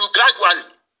encourage you gradually.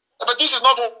 But this is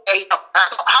not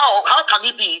how can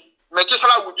it be?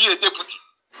 Mekisala will be a deputy.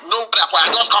 No, I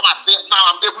just come and say, now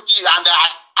I'm deputy and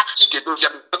I act ticket those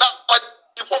them. That's what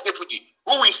for deputy.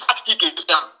 Who will start ticket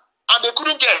them? And they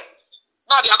couldn't get.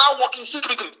 Now they are now working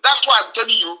secretly. That's why I'm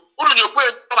telling you, we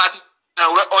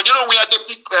are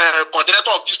deputy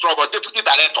coordinator of this struggle, deputy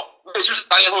director. And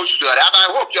I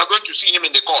hope you are going to see him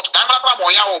in the court.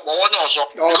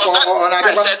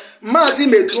 Mazi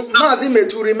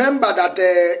Metu, remember that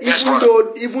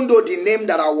even though the name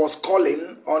that I was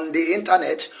calling on the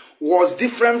internet was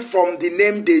different from the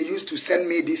name they used to send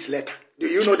me this letter. Do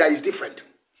you know that it's different?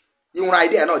 You have an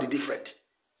idea, no, the different.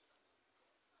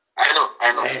 I know.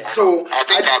 So I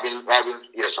think I've been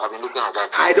looking at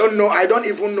that. I don't know. I don't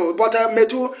even know. But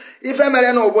Metu, if I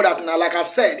know about that now, like I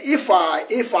said, if I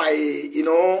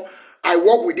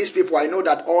work with these people, I know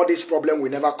that all this problem will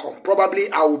never come. Probably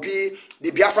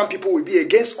the Biafran people will be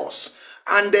against us.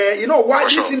 And why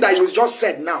this thing that you just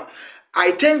said now,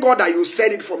 I thank God that you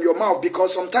said it from your mouth,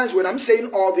 because sometimes when I'm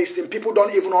saying all these things, people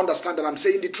don't even understand that I'm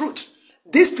saying the truth.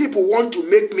 These people want to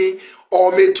make me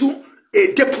or Metu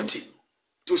a deputy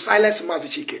to silence Mazi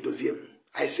Okenna.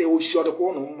 I say,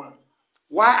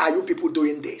 why are you people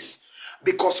doing this?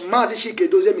 Because Mazi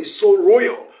Okenna is so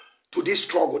loyal to this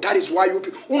struggle. That is why you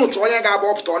people tomorrow.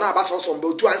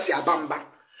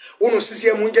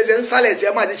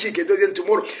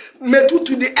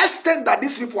 To the extent that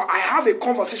these people, I have a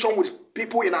conversation with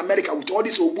people in America, with all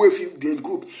this Obuefi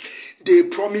group. They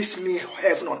promise me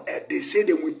heaven on earth. They say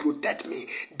they will protect me.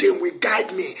 They will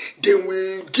guide me. They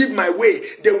will give my way.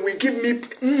 They will give me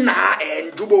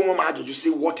and Dubo Mama to say,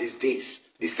 what is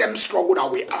this? The same struggle that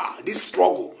we are. This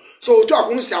struggle. So I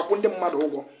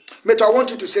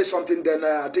want you to say something. Then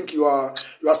I think you are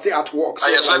still at work. So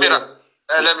yes, let me write.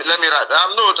 I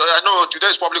know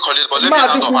today is public holiday, but let me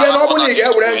just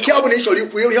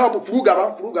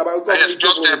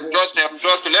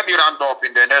let me round up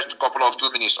in the next couple of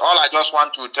 2 minutes. All I just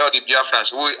want to tell the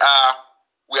Biafrans, we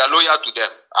are loyal to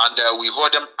them, and we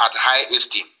hold them at high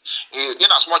esteem. In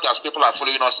as much as people are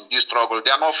following us in this struggle,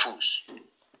 they are not fools.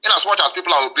 In as much as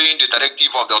people are obeying the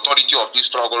directive of the authority of this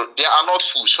struggle, they are not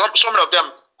fools. Some of them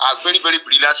are very, very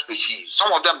brilliant species.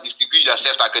 Some of them distinguish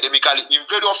themselves academically in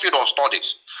various fields of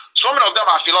studies. Some of them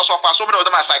are philosophers, some of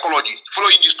them are psychologists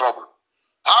following this struggle.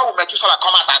 How will Methuselah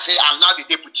come out and say, I'm now the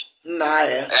deputy?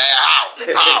 How?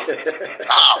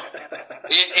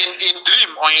 In dream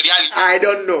or in reality? I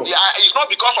don't know. It's not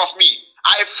because of me.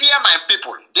 I fear my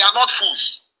people. They are not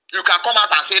fools. You can come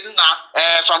out and say,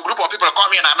 some group of people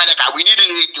come in America, we need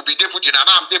to be deputy, and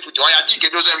I'm deputy. Or you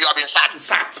have been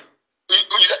sacked.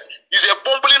 He's a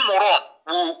bumbling moron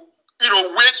who,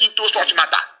 went into such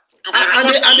matter.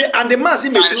 And the Mazi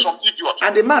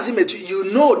Metu,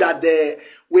 you know that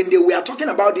when they were talking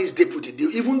about this deputy,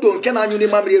 even though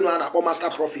Master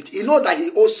Prophet, you know that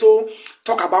he also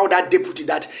talk about that deputy,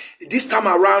 that this time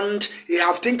around he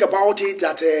have think about it,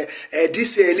 that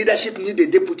this leadership need a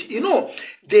deputy. You know,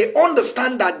 they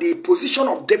understand that the position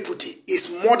of deputy is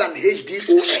more than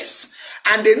HDOS.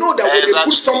 And they know that when they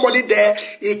put somebody there,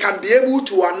 he can be able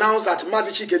to announce that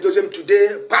Mazi Chikedozen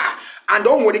today, and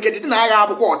don't worry, it is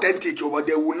authentic, but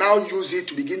they will now use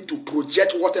it to begin to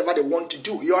project whatever they want to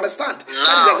do. You understand?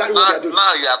 That is exactly what they are doing.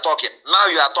 Now you are talking. Now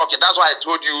you are talking. That's why I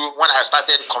told you when I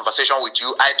started conversation with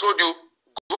you. I told you,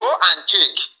 go and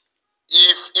check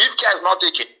if care is not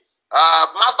taken.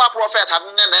 Master Prophet have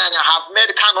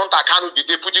made Kanu the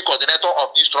deputy coordinator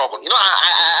of this struggle. You know,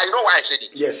 I know why I said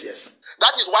it. Yes, yes.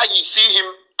 That is why you see him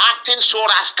acting so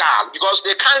rascal, because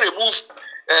they can't remove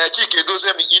Chike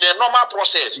Dozem in a normal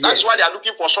process. That is why they are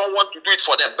looking for someone to do it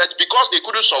for them. But because they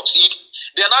couldn't succeed,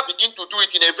 they now begin to do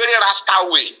it in a very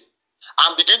rascal way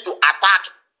and begin to attack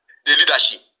the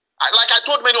leadership. Like I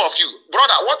told many of you,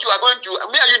 brother, what you are going to,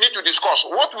 me and you need to discuss.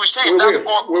 What we say in that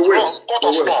court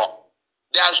of law,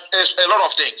 there's a lot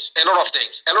of things, a lot of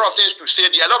things to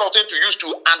say, there are a lot of things to use to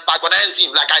antagonize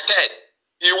him. Like I said,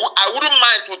 I wouldn't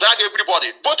mind to drag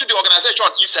everybody, both to the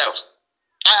organization itself.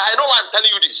 I know why I'm telling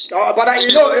you this. But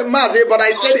you know, Mazi, but I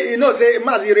said, you know, say,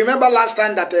 Mazi, you remember last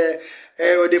time that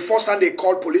the first time they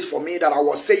called police for me that I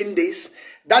was saying this?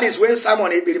 That is when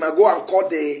Simon Ebirima go and called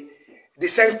the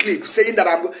same clip saying that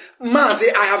I'm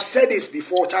Mazi, I have said this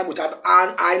before time with time,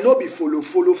 and I know be follow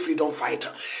freedom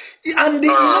fighter. And you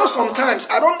know, sometimes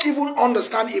I don't even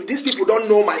understand if these people don't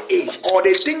know my age or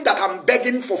they think that I'm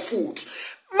begging for food.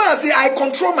 Mazi, I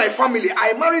control my family.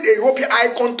 I married a European. I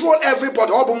control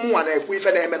everybody. I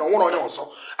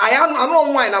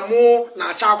know why I'm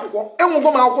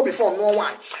more before no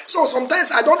why. So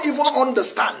sometimes I don't even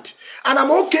understand, and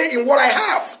I'm okay in what I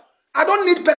have. I don't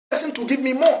need person to give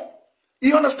me more.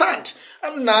 You understand? I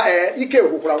want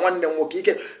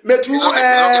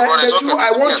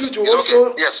you to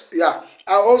also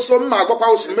I also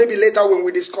maybe later when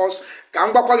we discuss we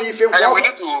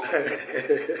need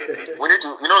to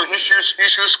you know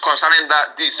issues concerning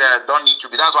that this don't need to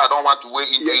be. That's why I don't want to wait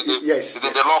into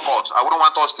the law court. I wouldn't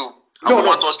want us to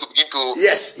want us to begin to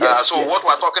what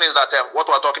we're talking is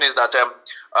that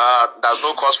there's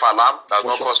no cause for alarm. There's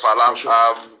no cause for alarm.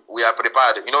 We are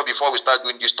prepared. You know, before we start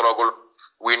doing this struggle,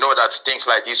 we know that things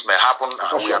like this may happen,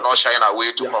 and we are not shying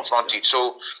away to confront it.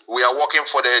 So we are working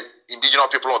for the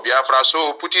indigenous people of Biafra.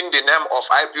 So putting the name of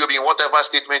IPOB in whatever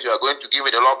statement you are going to give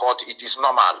in the law court, it is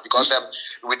normal. Because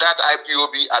without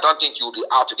IPOB, I don't think you will be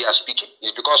out there speaking.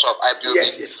 It's because of IPOB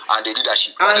and the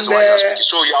leadership. That's why you are speaking.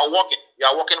 So you are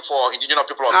working for indigenous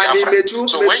people of Biafra.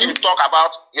 So when you talk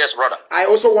about, yes, brother. I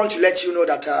also want to let you know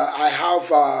that I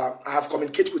have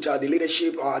communicated with the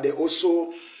leadership. They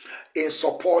also in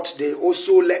support. They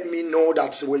also let me know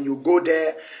that when you go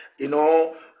there, you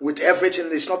know, with everything,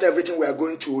 it's not everything we are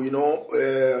going to,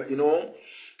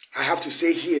 I have to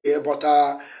say here, but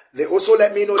they also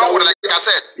let me know that like I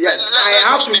said,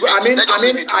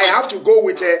 I have to go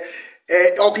with a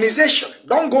organization.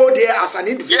 Don't go there as an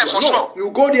individual. Yeah, sure.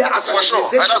 You go there as an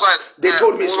organization. They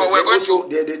told me so. We're going to,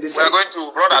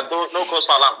 brother, no cause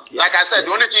for alarm. Like I said,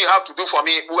 the only thing you have to do for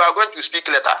me, we are going to speak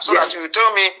later, so that you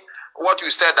tell me what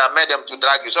you said that made them to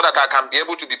drag you, so that I can be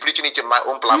able to be preaching it in my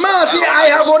own platform.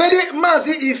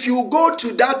 Mazi, if you go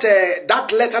to that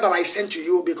letter that I sent to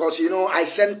you, because you know I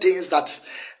sent things that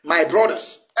my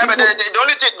brothers. But the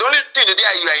only thing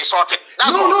there you are insulting.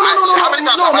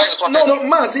 No,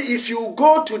 Mazi, if you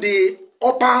go to the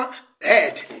upper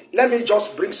head, let me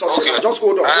just bring something. Okay. Just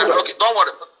hold on. Okay, don't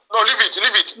worry. No, leave it.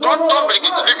 Don't bring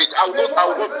it. Leave it. I will go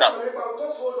down.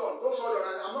 Just hold on.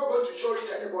 I'm not going to show it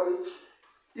to anybody.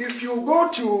 If you go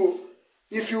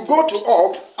to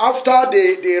up after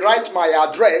they write my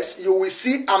address, you will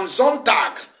see am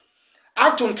Sonntag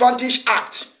 28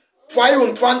 Act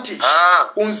 22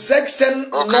 und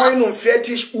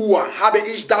 46 Uhr habe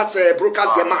ich das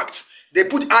broadcast gemacht. They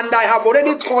put, and I have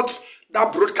already caught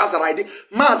that broadcast that I did.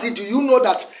 Mazi, do you know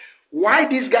that why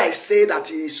this guy say that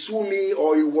he sued me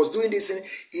or he was doing this thing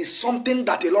is something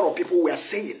that a lot of people were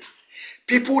saying.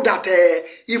 People that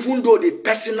even though the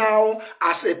personal,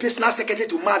 as a personal secretary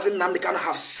to Mazi Nnamdi Kanu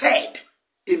have said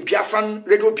in Biafran,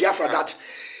 Radio Biafra, that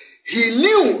he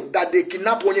knew that they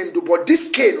kidnapped Onyendu, but this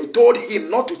Kanu told him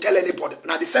not to tell anybody.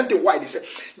 Now the same thing why they said.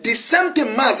 The same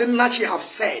thing Mazi Nnamdi have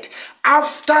said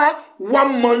after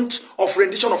 1 month of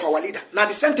rendition of our leader. Now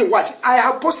the same thing was, I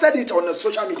have posted it on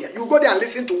social media. You go there and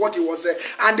listen to what he was saying.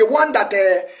 And the one that,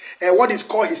 what is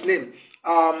called his name,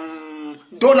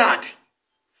 Donald,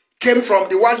 came from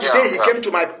the one, the day he came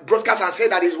to my broadcast and said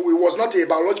that he was not a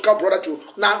biological brother to,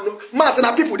 now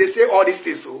people, they say all these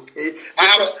things. So, that's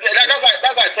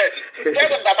what I said. Tell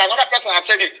them that another person have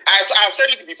said it. I've said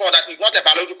it before that he's not a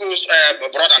biological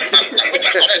brother.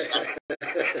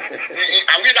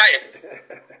 Are we lying?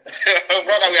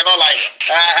 Brother, we are not lying.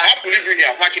 I have to leave you here.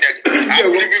 I have to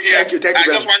leave you here. Thank you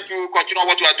I just want to continue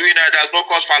what you are doing. There's no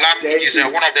cause for alarm. It's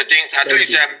one of the things. I know it's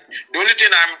the only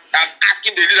thing I'm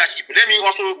asking the leadership. Let me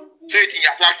also say it in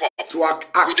your platform. To act.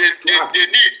 They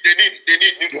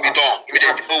need to be done.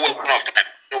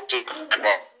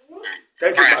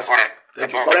 Thank you, Master.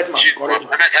 Thank you.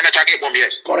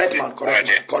 Correct man.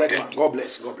 God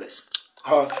bless.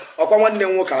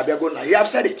 He have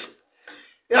said it.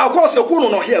 Yeah, of course,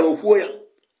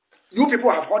 you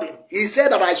people have heard him. He said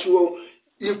that I should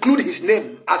include his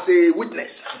name as a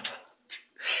witness.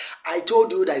 I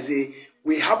told you that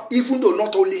we have, even though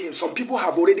not only him, some people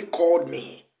have already called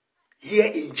me here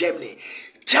in Germany.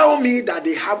 Tell me that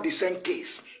they have the same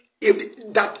case.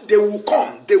 That they will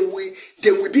come, they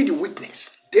will be the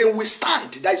witness. They will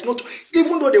stand. That is not,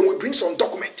 even though they will bring some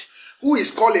document. Who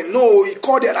is calling? No, he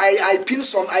called it. I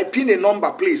pin a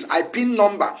number, please. I pin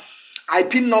number.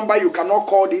 You cannot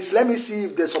call this. Let me see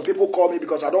if there's some people call me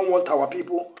because I don't want our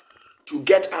people to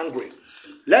get angry.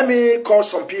 Let me call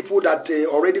some people that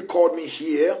already called me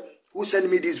here. Who sent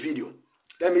me this video?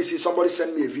 Let me see. Somebody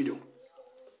send me a video.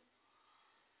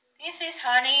 This is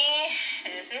Honey.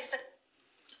 Is this the...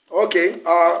 Okay.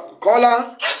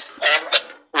 Caller.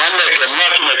 My brother, you know,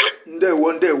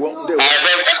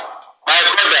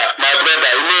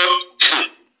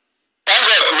 thank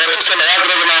God, my sister, I have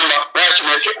the number. Watch me.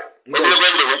 Like I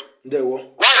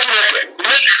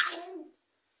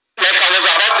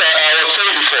was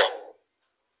saying before.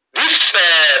 This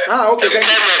okay,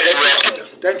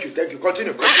 thank you.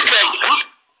 Continue. This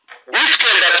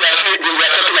game that you are saying, we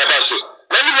are talking about. So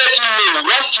let me let you know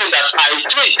one thing that I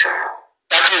think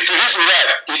that is the reason why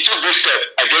he took this step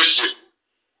against you.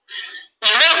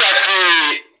 You know that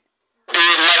the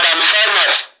Madam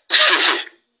Farmers,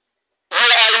 you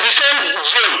are in the same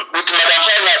zone with Madam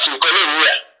Farmers in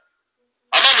Colombia.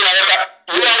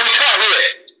 You are with her here.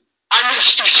 And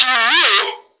she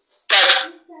knew that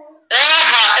all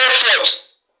her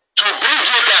efforts to bring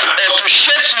you down or to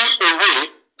chase you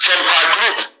away from her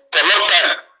group for a long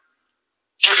time,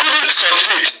 she couldn't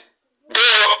succeed.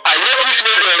 Though I noticed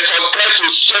when they tried to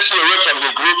chase you away from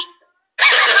the group,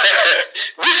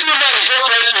 this woman is just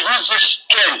trying to use this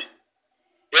strength,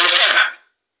 you understand,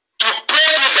 to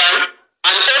press you down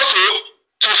and also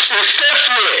to instill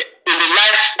fear in the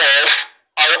life of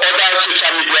our other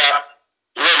social media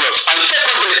warriors. And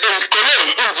secondly, in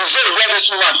Cologne, in the zone where this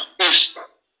woman is,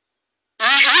 you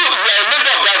are a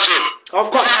member of that zone. Of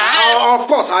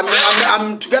course.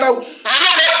 I'm together.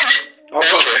 Of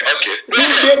course.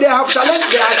 Okay. They have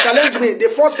challenged me. The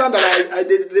first time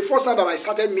that I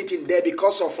started meeting there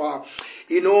because of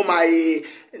my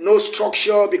no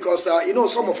structure, because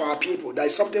some of our people, there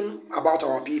is something about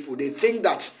our people. They think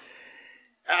that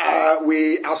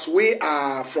we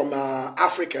are from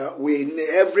Africa,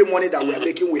 every money that we are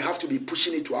making, we have to be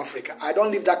pushing it to Africa. I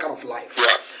don't live that kind of life.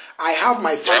 I have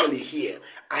my family here.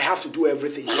 I have to do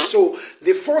everything here. So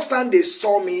the first time they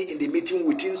saw me in the meeting,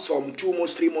 within some 2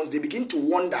 months, 3 months, they begin to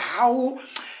wonder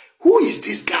who is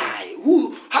this guy?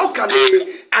 How can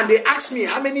they? And they asked me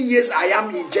how many years I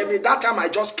am in Germany. That time I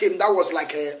just came. That was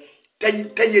like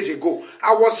 10 years ago.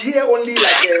 I was here only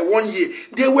like 1 year.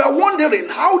 They were wondering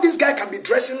how this guy can be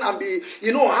dressing and be,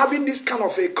 having this kind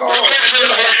of a car. And you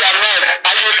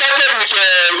started with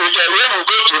when you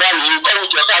go to run, you come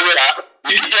with your camera.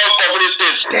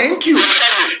 Thank you.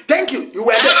 You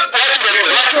were there.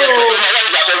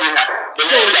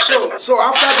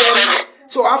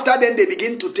 So after then they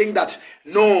begin to think that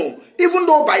no, even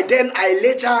though by then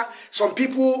some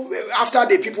people, after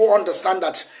the people understand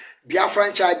that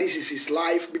Biafran child, this is his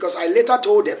life, because I later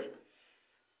told them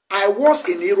I was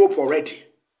in Europe already.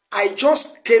 I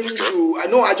just came to,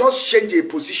 I just changed a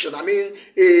position,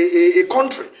 a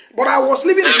country. But I was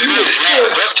living in Europe, so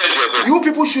you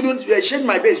people shouldn't change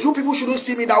my base. You people shouldn't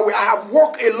see me that way. I have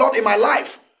worked a lot in my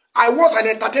life. I was an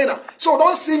entertainer. So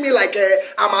don't see me like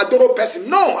I'm a Adoro person.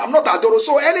 No, I'm not Adoro.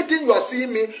 So anything you are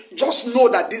seeing me, just know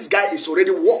that this guy is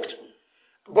already worked.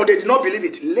 But they did not believe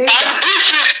it. Later. And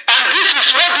this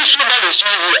is what this woman is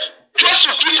doing here. Just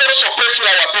to keep us suppressing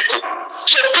our people.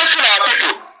 Suppressing our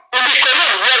people. In the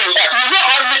Kanu where you are, you know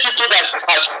how many people that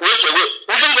has went away,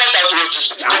 even one that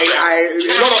was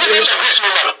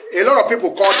a lot of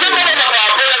people called me.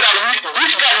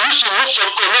 This guy used to move from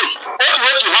Kanu all the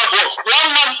way to Hamburg.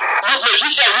 One man movement,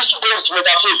 this guy used to go with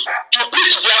megaphone to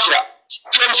preach Biafra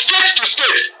from state to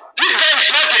state. This guy is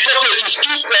not deported since 2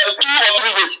 or 3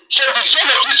 years. So the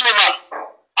son of this woman,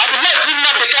 and the last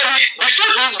Nnamdi Kanu,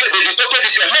 before they deported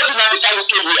this guy, last Nnamdi Kanu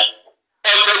came here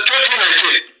on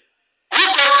 2019. And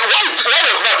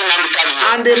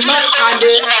the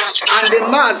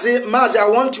Mazi, I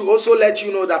want to also let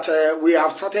you know that we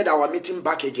have started our meeting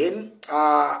back again.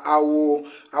 I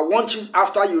want you,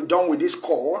 after you're done with this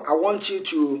call, I want you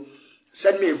to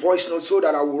send me a voice note so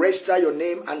that I will register your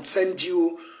name and send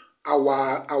you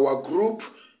our group,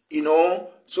 you know,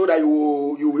 so that you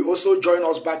will also join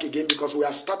us back again, because we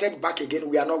have started back again.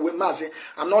 We are not with Mazi.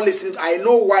 I'm not listening. I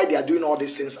know why they are doing all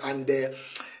these things, and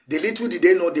the little did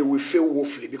they know they will fail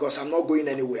woefully, because I'm not going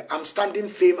anywhere. I'm standing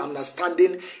firm. I'm not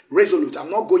standing resolute. I'm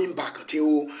not going back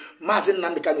till Mazi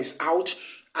Nnamdi Kanu is out.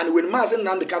 And when Mazi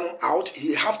Nnamdi Kanu out,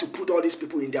 he have to put all these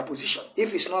people in their position.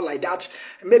 If it's not like that,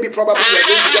 maybe probably we are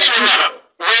going to go sleep.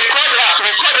 We call her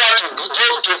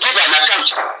to give an account,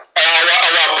 our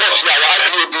boss, our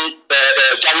IPOB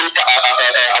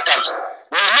account.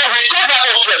 We called her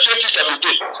up here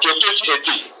 2017 to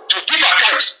 2018 to give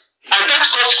account. And that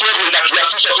cost problem that we are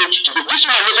still suffering to do. This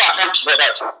one never account for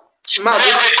that. Mazi,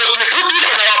 we contributed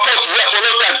on our post here for a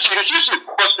long time. She refused to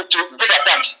give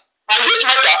account. And this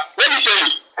matter, let me tell you,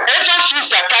 ever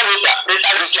since the Canada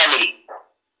entered this Germany,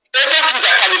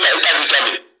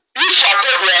 if I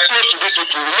thought we are close to this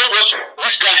people, we know what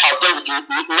this guy has done with the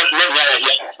men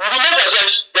here. We remember there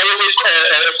was a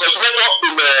continental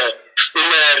in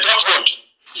Dortmund.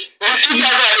 In 2018,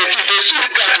 they sued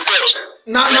this guy to court.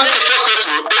 Now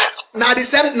the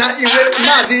same. Now,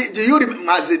 Mazi, do you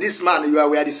Mazi, this man we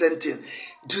are the same thing?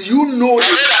 Do you know the?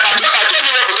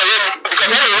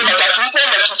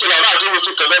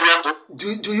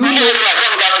 Do you know?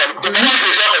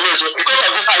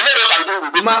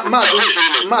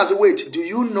 Mazi, wait. Do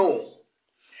you know?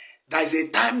 There is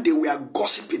a time they were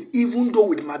gossiping, even though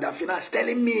with Madam Finance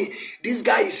telling me this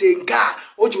guy is saying car,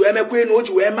 Ojueme Queen,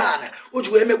 Ojueme man,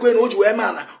 Ojueme Queen, Ojueme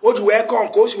man, Ojueme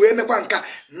Conk, Ojueme Quanka,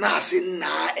 Nasi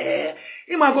na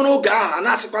Imagono ga,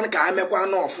 Nasipan Kamekwa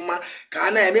no Fuma,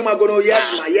 Kana, Imagono,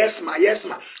 yes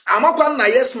ma. Amakwan na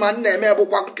yes man, Nemebo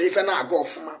Quank, Kefana go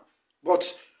Fuma. But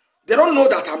they don't know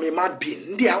that I'm a mad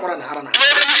being. They don't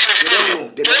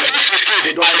know. They don't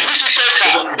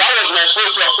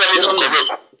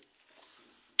know.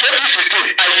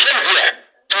 2015, I came here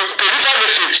to deliver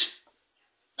message.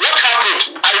 What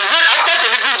happened? I went after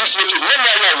delivering this message. When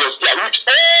I was there, with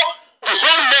all the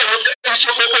whole men with issue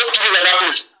people to that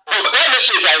place. With that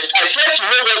message, I tried to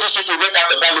know where these people went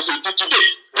after that message today.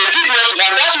 They did nothing,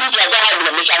 and that week I got having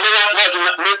a message. I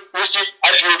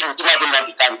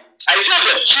told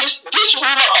them, this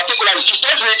woman particularly, she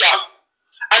told me that,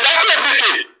 and after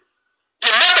everything. The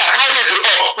matter how is it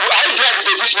up? I drive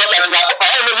the this matter to that.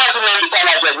 I only Mazi Nnamdi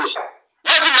Kanu drive.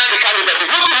 Mazi Nnamdi Kanu drive.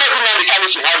 Look at Mazi Nnamdi Kanu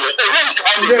should have it.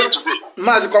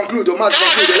 Mazi conclude.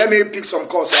 Let me pick some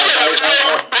calls. If they put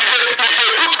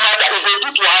matter, if they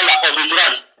put wahala on the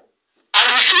ground, and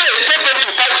we still expect them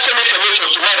to pass the same information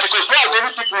to Mazi, because they are the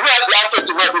only people who have the access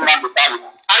to Mazi Nnamdi Kanu.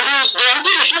 And they will be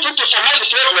the people to survive the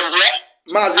problem there.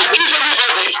 Mazi, accuse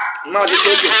everybody. Mazi, it's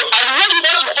okay. And when you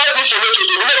want to pass this information,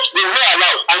 they will not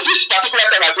allow. And this particular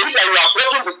time, I believe that we are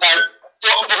approaching the time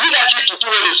for the leadership to do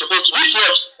what they're supposed to. This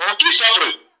works, we keep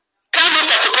suffering.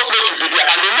 Candidates are supposed not to be there.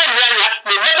 And the no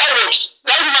matter what,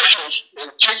 that woman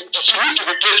she needs to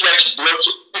be placed where she belongs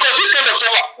to. Because this kind of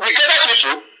suffer, we gather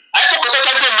people, I thought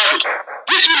Kotaka get married.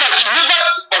 This woman, she never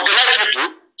organize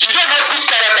people. She don't have good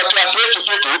character to approach to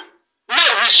people. Now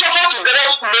we suffer together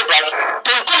neighbors,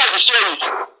 they will come and destroy it.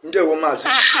 Mazi.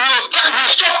 We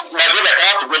stop my brother, I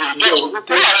have to go to the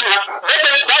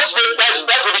that's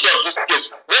the video of this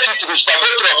case. Let it be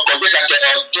stability of conduct and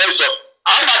close up.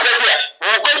 I'm not here. We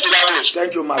will come to that place.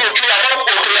 Thank you, Mazi.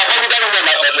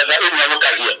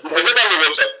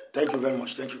 Thank you very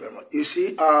much. Thank you very much. You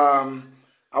see,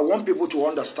 I want people to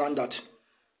understand that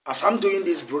as I'm doing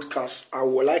this broadcast, I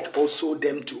would like also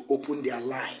them to open their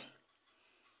line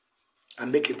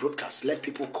and make a broadcast. Let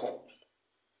people call.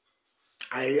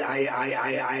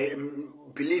 I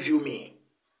believe you me.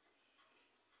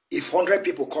 If 100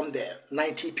 people come there,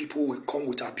 90 people will come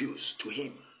with abuse to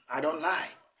him. I don't lie.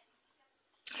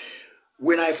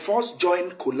 When I first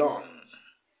joined Cologne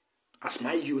as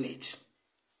my unit,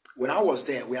 when I was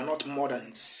there, we are not more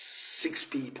than 6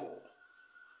 people.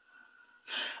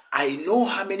 I know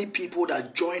how many people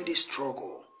that joined this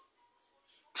struggle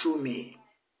through me.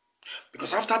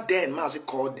 Because after then, Mazi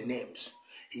called the names.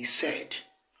 He said,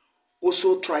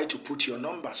 also try to put your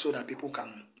number so that people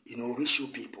can, reach you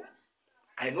people.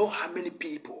 I know how many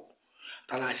people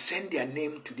that I send their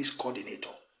name to this coordinator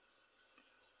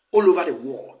all over the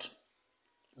world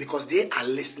because they are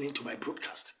listening to my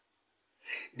broadcast.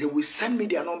 They will send me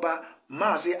their number.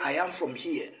 Mazi, I am from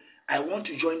here. I want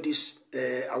to join this.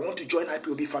 I want to join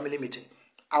IPOB family meeting.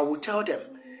 I will tell them,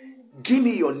 give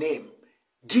me your name,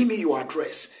 give me your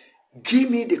address, give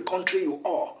me the country you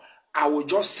are. I will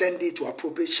just send it to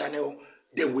appropriate channel.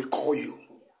 Then we call you.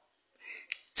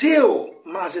 Till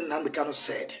Mazi Nnamdi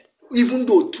said, even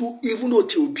though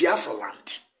till Biafra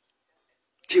land,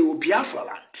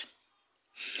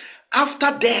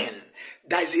 after then,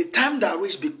 there is a time that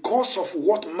reached because of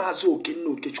what Mazi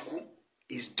Okenna Okechukwu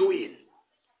is doing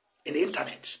in the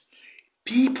internet.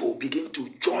 People begin to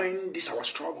join this our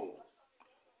struggle.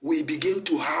 We begin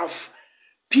to have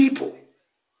people.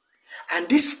 And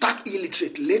this stark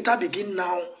illiterate later begin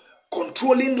now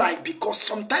controlling because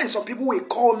sometimes some people will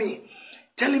call me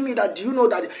telling me that, do you know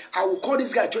that I will call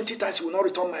this guy 20 times, he will not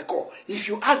return my call. If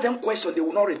you ask them questions, they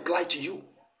will not reply to you.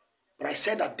 But I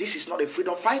said that this is not a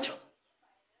freedom fighter.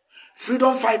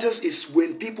 Freedom fighters is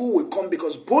when people will come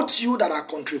because both you that are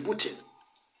contributing,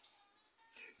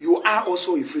 you are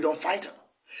also a freedom fighter.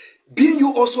 Being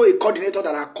you also a coordinator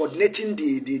that are coordinating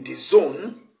the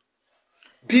zone,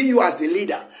 being you as the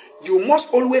leader, you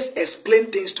must always explain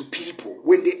things to people.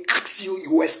 When they ask you,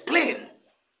 you explain.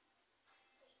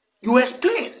 You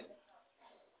explain.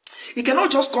 You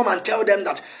cannot just come and tell them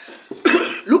that,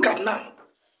 look at now.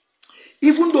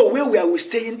 Even though where we are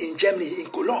staying in Germany, in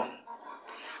Cologne,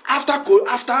 after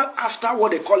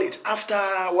what they call it,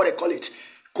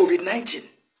 COVID-19,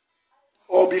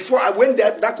 or before when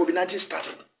that COVID-19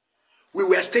 started, we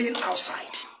were staying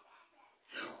outside.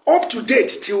 Up to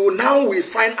date, till now we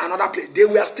find another place. They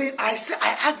were staying. I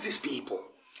asked these people,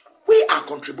 we are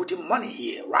contributing money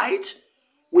here, right?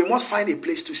 We must find a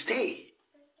place to stay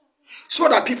so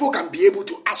that people can be able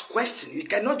to ask questions. You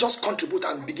cannot just contribute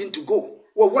and begin to go.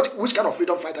 Well, which kind of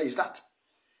freedom fighter is that?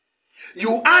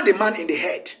 You are the man in the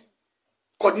head,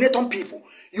 coordinating people.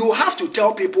 You have to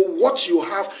tell people what you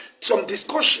have, some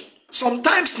discussion.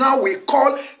 Sometimes now we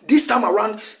call, this time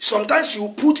around, sometimes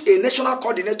you put a national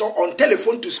coordinator on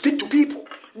telephone to speak to people.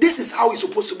 This is how it's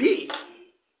supposed to be.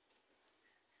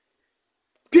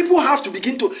 People have to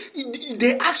begin to,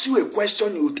 they ask you a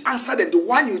question, you answer them. The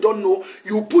one you don't know,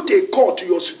 you put a call to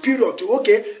your superior to,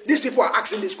 okay, these people are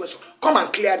asking this question. Come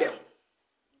and clear them.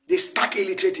 The stark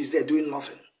illiterate is there doing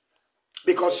nothing.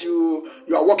 Because you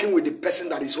are working with the person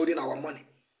that is holding our money.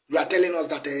 You are telling us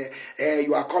that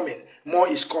you are coming. More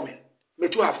is coming. Me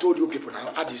too have told you people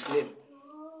now, add his name.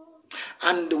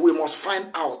 And we must find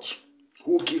out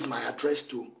who give my address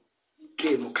to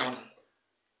Kanu.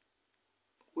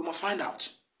 We must find out.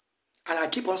 And I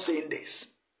keep on saying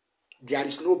this. There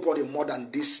is nobody more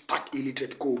than this stark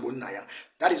illiterate Kobonaya.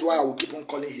 That is why I will keep on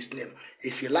calling his name.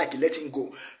 If you like, let him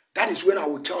go. That is when I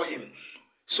will tell him.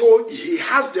 So he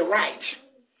has the right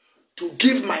to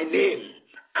give my name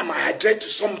and my address to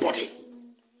somebody.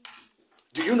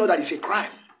 Do you know that it's a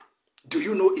crime? Do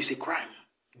you know it's a crime?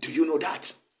 Do you know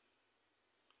that?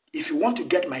 If you want to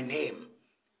get my name,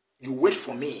 you wait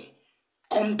for me.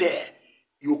 Come there.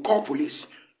 You call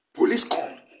police. Police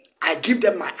come. I give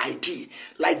them my ID.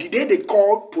 Like the day they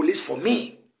call police for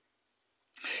me.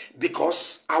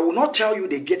 Because I will not tell you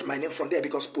they get my name from there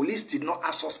because police did not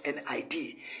ask us any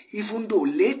ID. Even though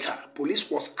later police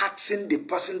was asking the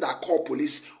person that called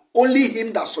police, only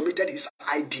him that submitted his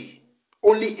ID.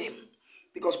 Only him.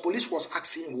 Because police was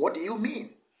asking, what do you mean?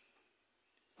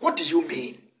 What do you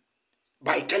mean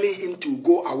by telling him to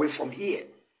go away from here?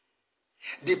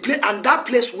 And that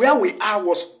place where we are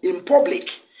was in public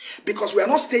because we are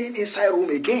not staying inside room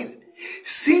again.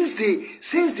 Since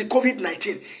the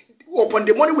COVID-19, upon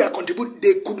the money we are contributing,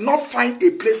 they could not find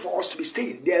a place for us to be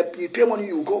staying. You pay money,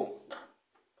 you go.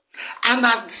 And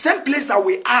at the same place that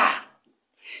we are,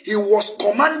 he was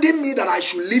commanding me that I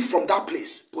should leave from that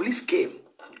place. Police came,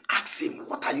 asked him,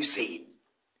 what are you saying?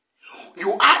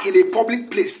 You are in a public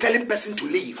place telling person to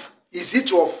leave. Is it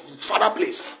your father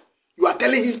place? You are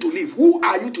telling him to leave. Who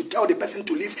are you to tell the person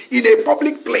to leave in a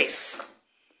public place?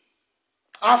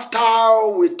 After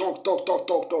we talk,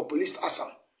 police asked him,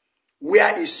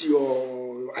 where is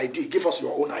your ID? Give us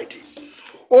your own ID.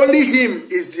 Only him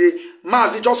is the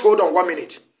Mazi. Just hold on 1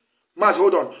 minute. Mazi,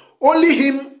 hold on. Only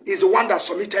him is the one that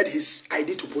submitted his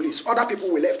ID to police. Other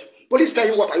people were left. Police tell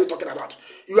him, what are you talking about?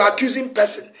 You are accusing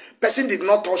person. Person did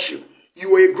not touch you.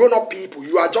 You are a grown-up people.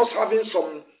 You are just having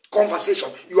some conversation.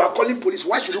 You are calling police.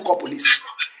 Why should you call police?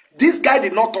 This guy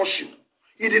did not touch you.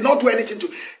 He did not do anything to.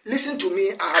 Listen to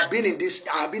me. I have been in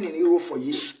Europe for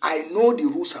years. I know the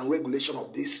rules and regulation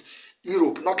of this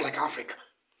Europe, not like Africa.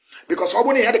 Because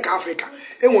nobody had Africa.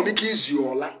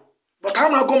 But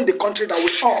I'm not going to the country that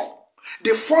we are.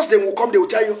 The first they will come, they will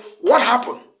tell you what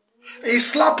happened. He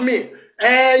slapped me.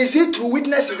 Is it true?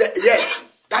 Witness is that?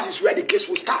 Yes. That is where the case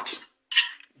will start.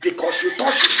 Because you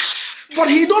touch him. But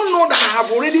he don't know that I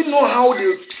have already know how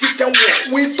the system works.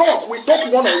 We talk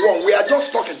one-on-one. We are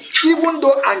just talking. Even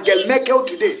though Angela Merkel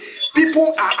today,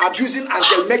 people are abusing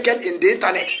Angela Merkel in the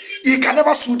internet. He can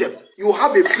never sue them. You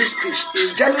have a free speech.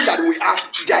 In Germany that we are,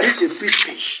 there is a free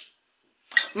speech.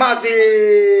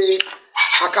 Mazi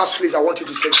Akas, please, I want you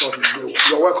to say something.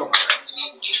 You're welcome.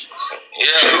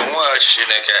 Yeah,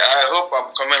 I hope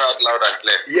I'm coming out loud and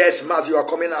clear. Yes, Mazi, you are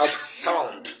coming out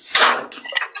sound.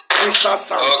 Crystal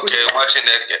sound. Okay, watching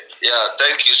it. Yeah,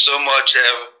 thank you so much,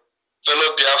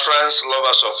 fellow Biafrans,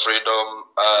 lovers of freedom.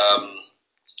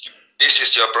 This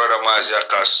is your brother Mazi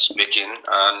Akas speaking,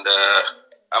 and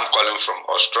I'm calling from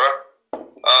Austria.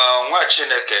 Watching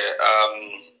it.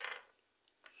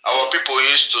 Our people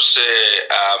used to say,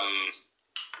 and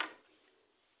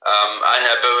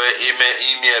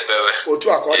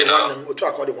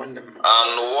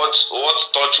what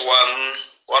touch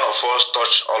one of us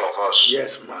touch all of us.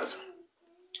 Yes, Mazi.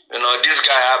 You know, this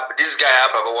guy have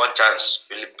about one chance.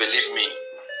 Believe me,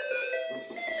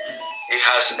 he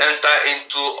has entered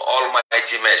into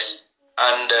almighty mess,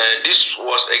 and this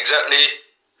was exactly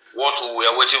what we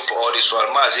were waiting for all this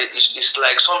while. Mazi, it's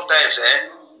like sometimes,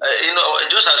 you know,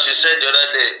 just as you said the other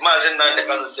day, Mazi Nnamdi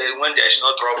Kanu said when there is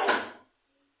no trouble,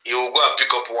 he will go and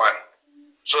pick up one,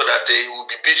 so that he will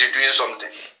be busy doing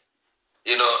something,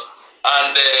 you know.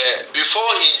 And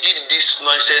before he did this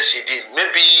nonsense he did,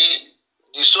 maybe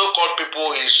the so-called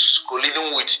people he's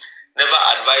colliding with never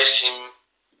advised him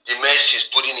the mess he's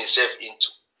putting himself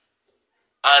into.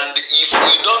 And if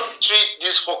we don't treat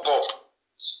this fuck up,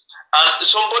 and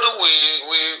somebody will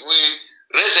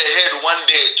raise a head one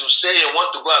day to say he want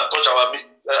to go and touch our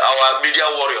media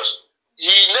warriors. He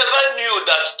never knew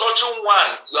that touching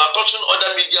one, you are touching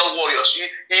other media warriors.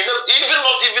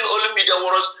 Not even only media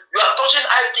warriors, you are touching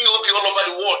IPOB all over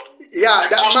the world. Yeah,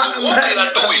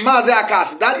 Mazi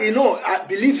Akas, that, you know,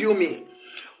 believe you me,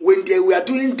 when they were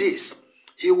doing this,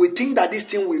 he will think that this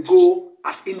thing will go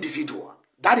as individual.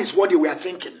 That is what they were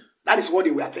thinking.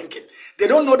 They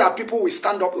don't know that people will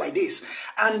stand up like this.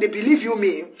 And they believe you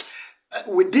me,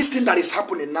 with this thing that is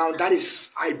happening now, that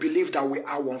is, I believe that we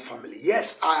are one family.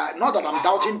 Yes, not that I'm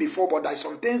doubting before, but there are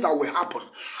some things that will happen.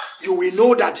 You will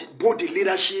know that both the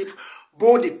leadership,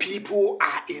 both the people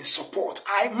are in support.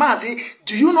 Mazi,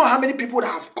 do you know how many people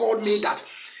that have called me that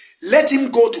let him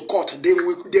go to court?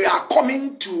 They are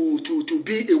coming to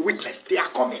be a witness. They are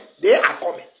coming.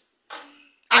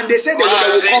 And they said they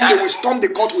will come, they will storm the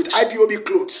court with IPOB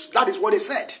clothes. That is what they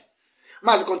said.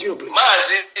 Mazi, continue, please.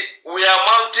 Mazi, we are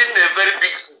mounting a very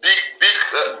big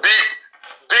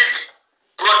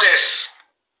protest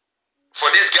for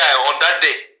this guy on that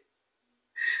day.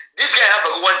 This guy have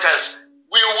one chance.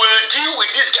 We will deal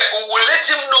with this guy. We will let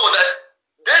him know that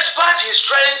despite he's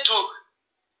trying to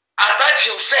attach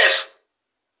himself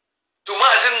to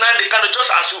Mazi Nnamdi Kanu, just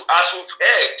as we've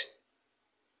heard,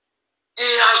 he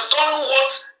has done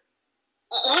what?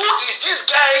 Who is this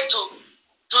guy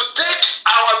to take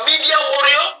our media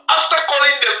warrior after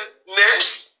calling them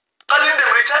names, calling them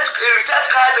recharge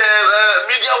card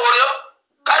media warrior,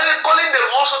 calling them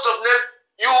all sorts of names?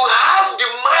 You have the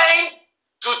mind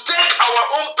to take our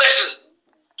own person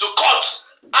to court,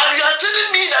 and you are telling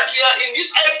me that you are in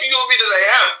this IPOB that I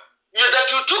am, that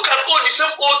you took an oath, the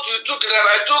same oath you took that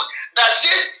I took, that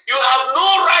said you have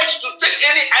no right to take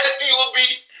any IPOB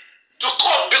to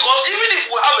court, because even if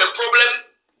we have a problem,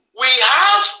 we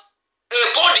have a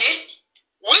body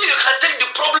where you can take the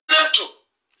problem to.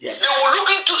 Yes. They will look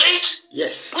into it.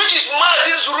 Yes. Which is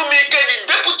Mazi Zurumike, the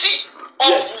deputy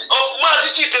of Mazi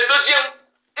Chitedosium,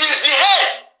 is the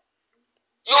head.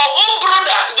 Your own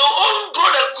brother,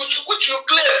 which you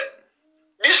claim,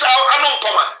 this is our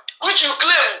Anompama, which you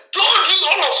claim, told you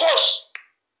all of us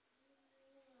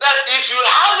that if you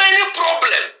have any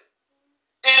problem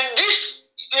in this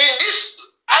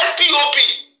IPOB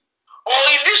or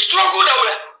in this struggle that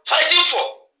we're fighting for,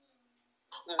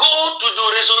 go to the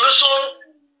resolution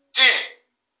team.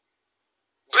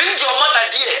 Bring your matter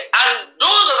there. And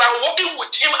those that are working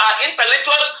with him are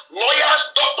intellectuals, lawyers,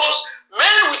 doctors,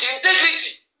 men with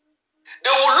integrity. They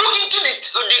will look into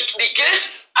the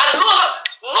case and not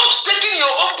taking your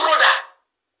own brother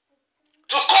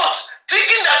to court,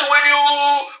 thinking that when you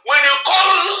call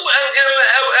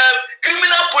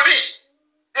criminal police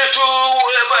to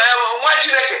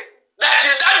Wachineke,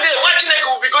 that day Wachineke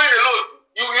will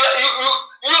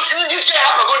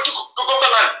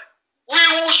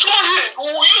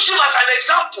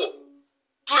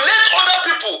to let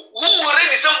other people who will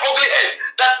raise the same ugly head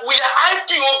that we are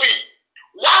IPOB,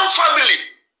 one family,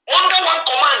 under one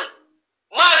command,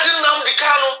 Mazi Nnamdi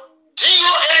Kanu,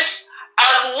 DOS,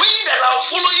 and we that are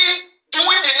following,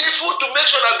 doing the needful to make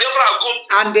sure that Biafra come.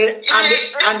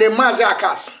 And the Mazi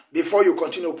Akas, before you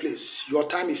continue, please, your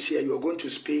time is here. You are going to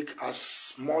speak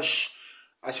as much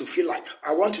as you feel like.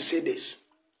 I want to say this.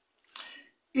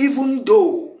 Even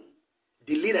though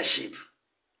the leadership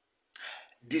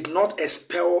did not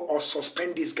expel or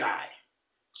suspend this guy,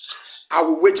 I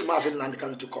will wait Mazi Nnamdi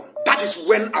Kanu to come. That is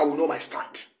when I will know my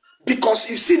stand. Because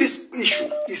you see this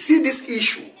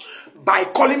issue, by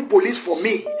calling police for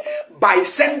me, by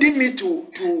sending me to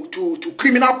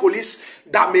criminal police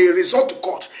that may resort to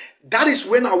court, that is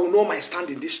when I will know my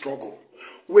stand in this struggle.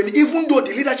 When even though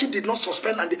the leadership did not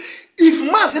suspend, and if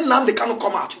Mazi Nnamdi Kanu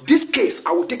come out, this case,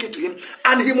 I will take it to him,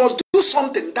 and he must do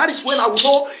something. That is when I will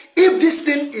know if this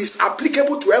thing is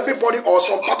applicable to everybody or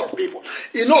some part of people.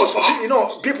 You know,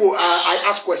 people, I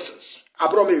ask questions.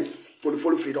 Abraham,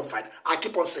 follow freedom fight. I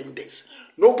keep on saying this.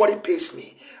 Nobody pays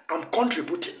me. I'm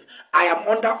contributing. I am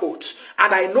under oath,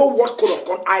 and I know what code of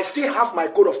conduct. I still have my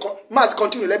code of conduct. Maz,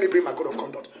 continue. Let me bring my code of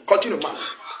conduct. Continue, Maz.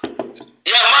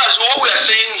 Yeah, Maz, what we are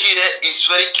saying here is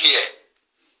very clear.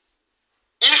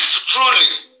 If truly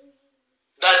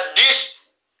that this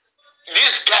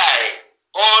guy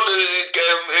called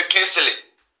Excelency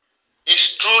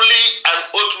is truly an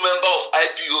oath member of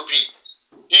IPOB,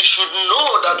 he should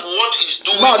know that what he's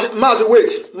doing. Maz,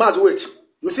 wait.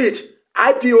 You see it?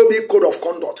 IPOB code of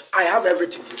conduct. I have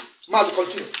everything. Maz,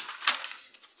 continue.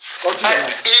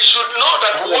 He should know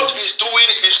that what he's doing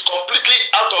is completely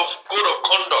out of code of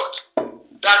conduct.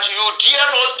 That you dare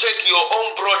not take your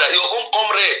own brother, your own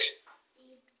comrade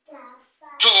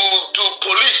to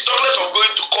police, talkless of going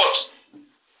to court.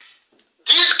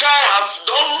 This guy has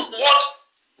done what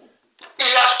he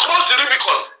has crossed the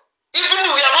Rubicon. Even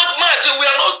we are not Mazi, we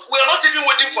are not even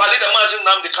waiting for a leader Mazi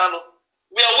Nnamdi Kanu.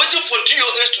 We are waiting for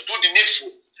DOS to do the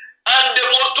needful. And they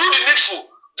must do the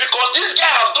needful because this guy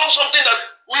has done something that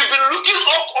we've been looking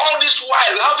up all this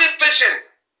while, having patience.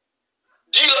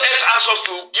 DOS asked us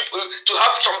to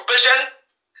have some patience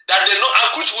that they know,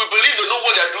 and which we believe they know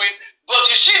what they're doing. But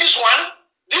you see this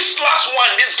last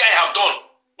one, this guy have done.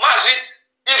 Mazi,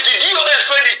 if the DOS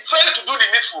failed to do the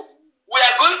needful, we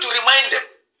are going to remind them.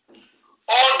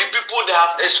 All the people that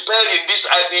have expelled in this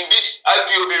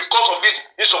IPOB because of this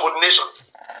insubordination.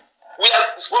 We will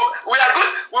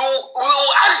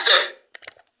ask them.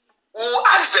 We will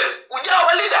ask them. We are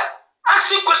our leader.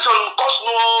 Asking question cause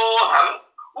no harm.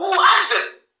 We will ask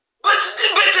them. But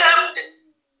even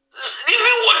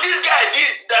what this guy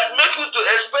did that makes you to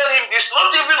expel him is not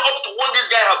even up to what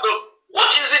this guy have done. What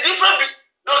is the difference?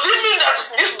 Does it mean that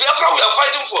this Biafra we are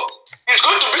fighting for is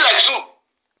going to be like zoo?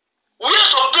 We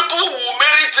have some people who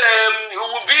merit, who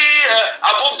will be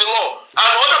above the law,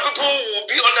 and other people who will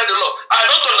be under the law. I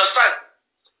don't understand.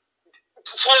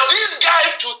 For this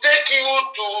guy to take you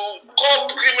to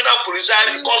court criminal police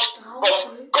because of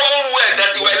commonwealth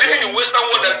that we are living in Western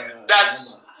world, that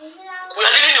we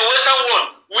are living in Western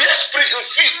world, we have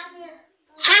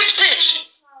free speech.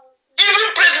 Even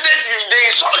president, they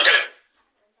insult them.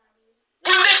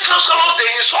 Business councillors,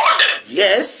 they insult them.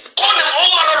 Yes. Call them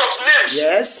all manner of names.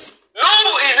 Yes. No,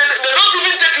 they don't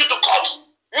even take you to court.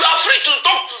 You are free to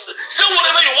talk, say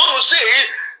whatever you want to say.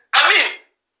 I mean,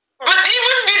 but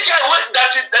even this guy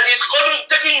that is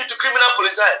taking you to criminal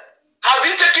police, have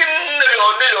you taken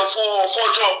your for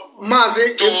job?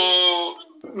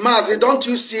 Mazi, don't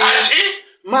you see?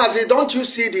 Mazi, don't you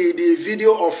see the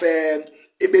video of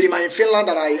Iberima in Finland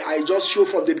that I just showed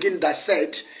from the beginning that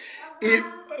said,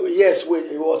 yes,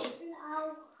 wait, it was.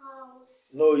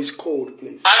 No, it's cold,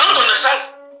 please. I don't understand.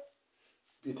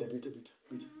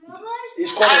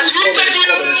 It's coming.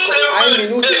 I'm in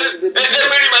this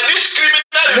criminal.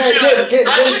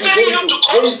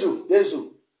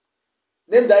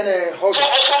 Name that for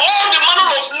all the manner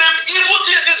of name, evil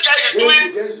things this guy is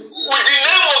doing with the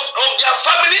name of their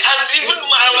family and even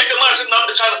Mazi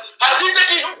Nnamdi Kanu. Has he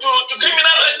taken him to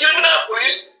criminal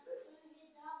police?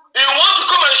 He wants to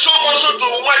come and show muscle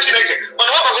to Machineke, but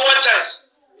what about one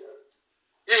chance?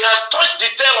 He has touched the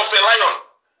tail of a lion.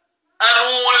 And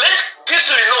we will let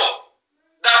Kingsley know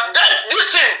that this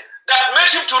thing that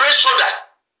makes him to raise shoulder,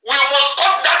 we must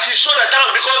cut his shoulder down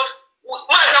because,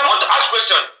 Mazi, I want to ask a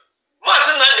question.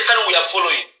 Mazi Nnamdi Kanu we are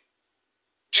following.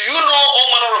 Do you know all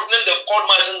manner of names they've called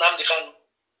Mazi Nnamdi Kanu?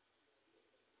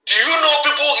 Do you know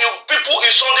people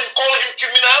insult him, call him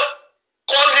criminal,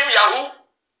 call him Yahoo,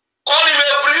 call him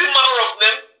every manner of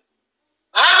name?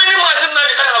 How many Mazi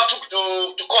Nnamdi Kanu have took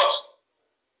to court?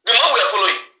 The man we are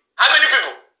following. How many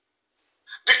people?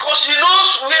 Because he knows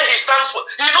we stand for.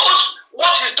 He knows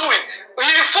what he's doing.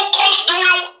 He focused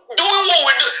doing what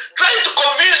we do, trying to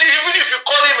convince you, even if you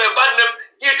call him a bad name,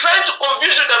 he's trying to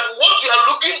convince you that what you are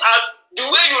looking at, the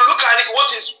way you look at it,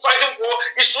 what he's fighting for,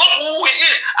 is not who he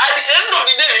is. At the end of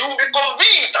the day, you will be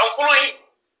convinced and follow him.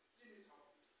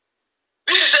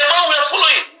 This is a man we are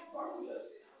following.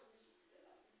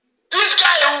 This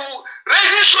guy who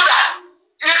raises shoulder,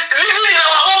 living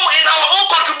in our own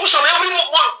contribution every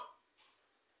month,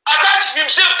 attaching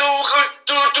himself to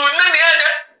Nnamdi.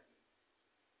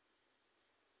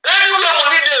 Anywhere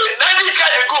money there, now this guy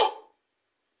they go.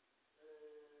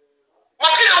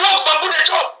 Monkey they walk, bamboo they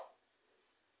chop.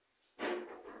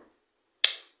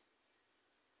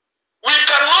 We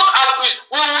cannot.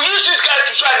 We will use this guy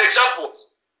to show an example.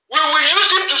 We will use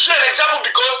him to show an example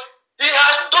because he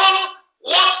has done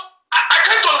what I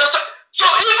can't understand. So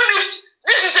even if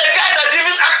this is a guy that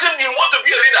even asked him he want to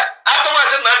be a leader, after I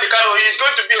said Nnamdi Kanu, he is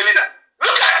going to be a leader.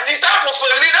 Look at the type of a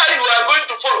leader you are going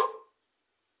to follow.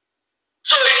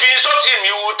 So if you insult him,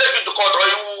 he will take you to court or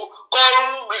he will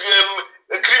call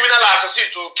a criminal assassin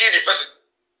to kill the person.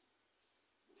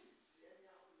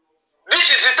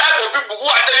 This is the type of people who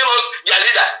are telling us they are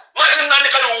leader. Mazi Nnamdi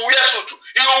Kanu will wear suit.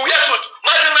 He will wear suit.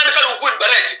 Mazi Nnamdi Kanu will put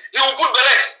beret. He will put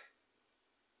beret.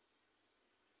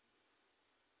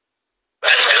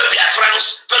 Fellow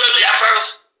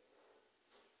Biafrans.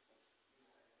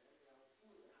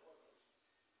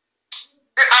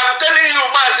 I'm telling you,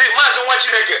 Mazi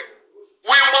Wachineke,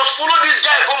 we must follow this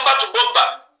guy bomber to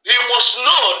bomber. He must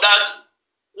know that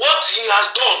what he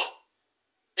has done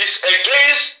is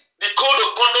against the code of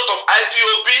conduct of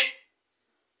IPOB.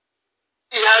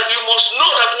 You must know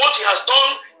that what he has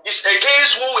done is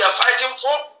against what we are fighting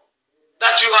for.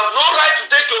 That you have no right to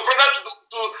take your brother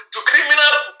to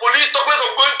criminal police documents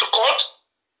of going to court.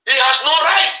 He has no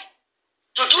right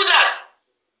to do that.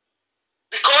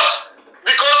 Because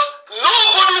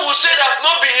nobody will say they have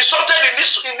not been insulted in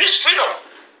this freedom.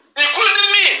 Including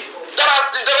me. That are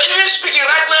even speaking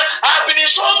right now, I have been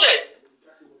insulted.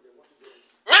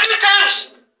 Many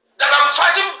times that I'm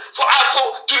fighting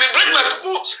to liberate my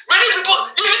people. Many people,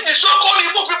 even the so-called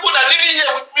Igbo people that are living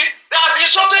here with me, they have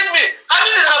insulted me. How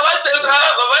many have I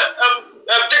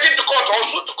taken to court or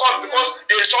sued to court because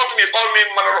they insult me, call me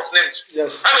manner of names?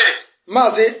 Yes. How many?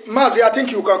 Mazi, I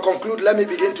think you can conclude. Let me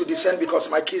begin to descend because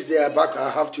my kids they are back. I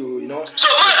have to, So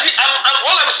Mazi,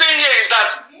 all I'm saying here is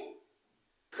that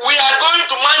we are going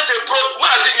to mount a broad.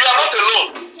 Mazi, you are not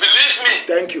alone. Believe me.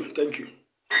 Thank you.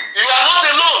 You are not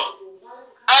alone.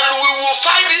 And we will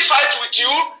fight this fight with you.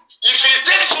 If it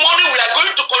takes money, we are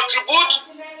going to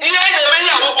contribute.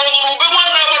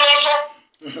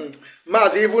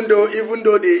 Mazi, even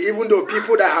though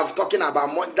people that have talking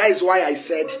about money, that is why I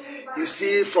said, you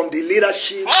see, from the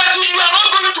leadership. Mazi, you are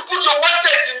not going to put your 1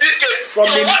 cent in this case. We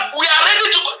are ready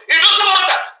to. It doesn't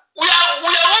matter. We are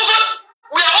over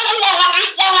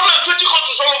 120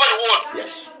 countries all over the world.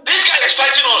 Yes. This guy is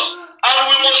fighting us, and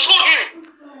we must show him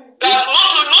that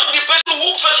not the person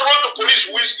who first run the police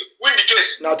win the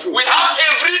case. Not true. We have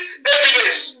every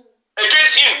evidence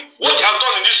against him, what he has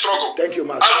done in this struggle. Thank you,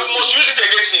 Mazi. And we must use it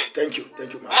against him. Thank you,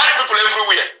 Mazi. Mad people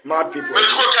everywhere. Mad people. May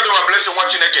God tell you and bless you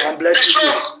watching again. And bless you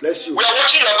too. Bless you. We are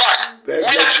watching your back. We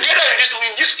are together in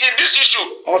this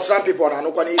issue. Osram people are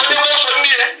not going to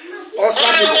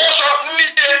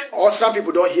Osram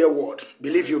people don't hear word.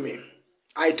 Believe you me.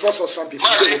 I trust Osram people.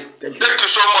 Mazi, thank you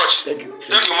so much. Thank you,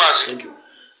 Mazi. Thank you.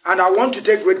 And I want to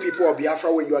take great people of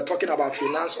Biafra when you are talking about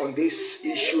finance on this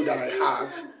issue that I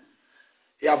have.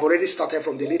 You have already started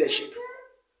from the leadership.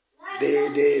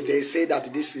 They say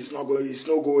that this is not going, it's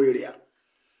no go area.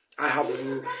 I have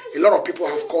a lot of people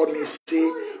have called me and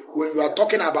say when you are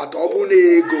talking about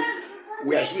Obunego,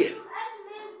 we are here.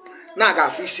 Naga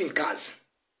fixing cars.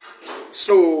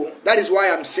 So that is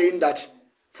why I'm saying that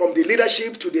from the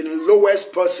leadership to the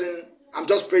lowest person, I'm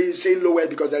just saying lowest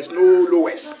because there's no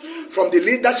lowest. From the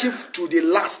leadership to the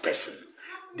last person,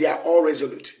 they are all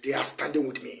resolute. They are standing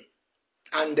with me.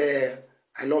 And I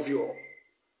love you all.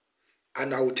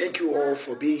 And I will thank you all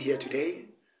for being here today.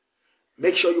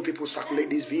 Make sure you people circulate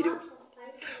this video.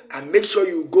 And make sure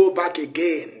you go back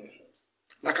again.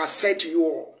 Like I said to you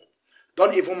all,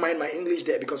 don't even mind my English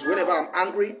there because whenever I'm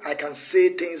angry, I can say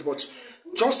things, but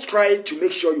just try to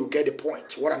make sure you get the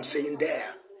point, what I'm saying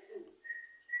there.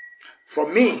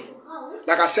 From me,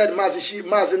 like I said, Mazi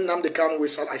Nnamdi Kanu,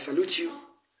 I salute you.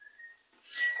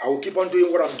 I will keep on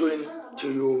doing what I'm doing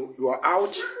till you are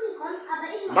out.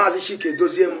 Mazi Chike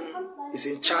Doziem is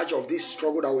in charge of this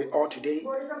struggle that we are today.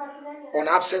 On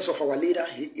absence of our leader,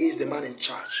 he is the man in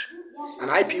charge. And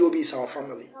IPOB is our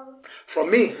family. From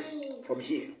me, from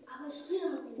here,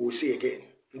 we'll see again.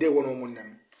 They won't know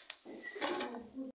them.